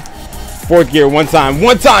leave fourth gear one time.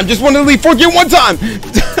 Just wanted to leave fourth gear one time.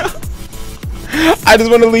 I just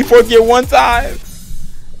want to leave fourth gear one time.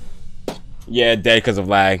 Yeah, dead because of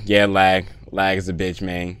lag. Yeah, lag. Lag is a bitch,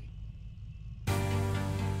 man.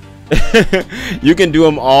 You can do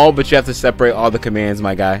them all, but you have to separate all the commands,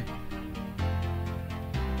 my guy.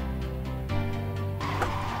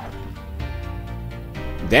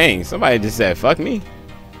 Dang, somebody just said, fuck me.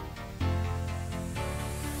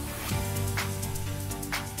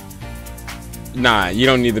 Nah, you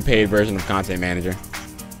don't need the paid version of Content Manager.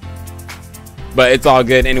 But it's all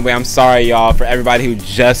good. Anyway, I'm sorry, y'all, for everybody who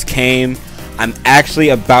just came. I'm actually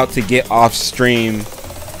about to get off stream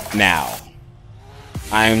now.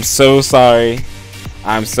 I am so sorry.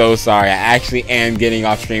 I'm so sorry. I actually am getting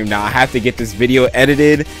off stream now. I have to get this video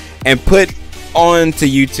edited and put onto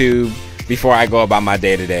YouTube before I go about my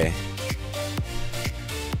day to day.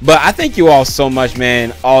 But I thank you all so much,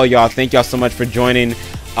 man. All y'all, thank y'all so much for joining.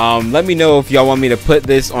 Let me know if y'all want me to put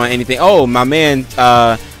this on anything. Oh, my man,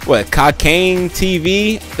 Cocaine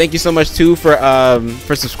TV, thank you so much too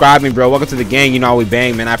for subscribing, bro. Welcome to the gang. You know how we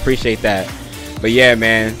bang, man. I appreciate that. But yeah,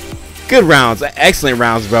 man, good rounds, excellent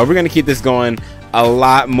rounds, bro. We're gonna keep this going a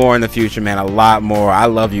lot more in the future, man. A lot more. I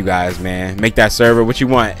love you guys, man. Make that server. What you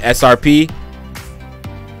want? SRP?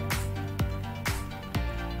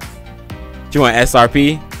 What you want?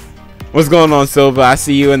 SRP? What's going on, Silva? I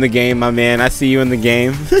see you in the game, my man. I see you in the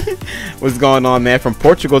game. What's going on, man? From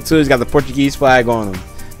Portugal too. He's got the Portuguese flag on him.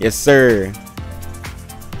 Yes, sir.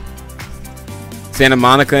 Santa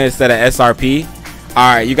Monica instead of SRP.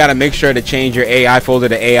 All right, you got to make sure to change your AI folder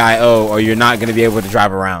to AIO, or you're not going to be able to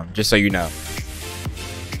drive around. Just so you know.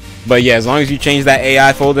 But yeah, as long as you change that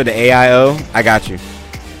AI folder to AIO, I got you.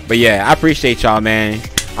 But yeah, I appreciate y'all, man.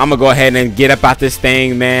 I'm gonna go ahead and get up out this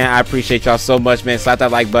thing, man. I appreciate y'all so much, man. Slap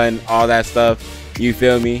that like button, all that stuff. You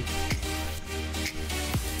feel me?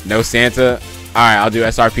 No Santa. All right, I'll do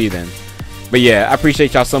SRP then. But yeah, I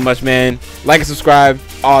appreciate y'all so much, man. Like and subscribe,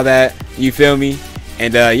 all that. You feel me?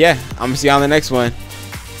 And yeah, I'm gonna see y'all on the next one.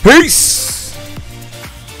 Peace.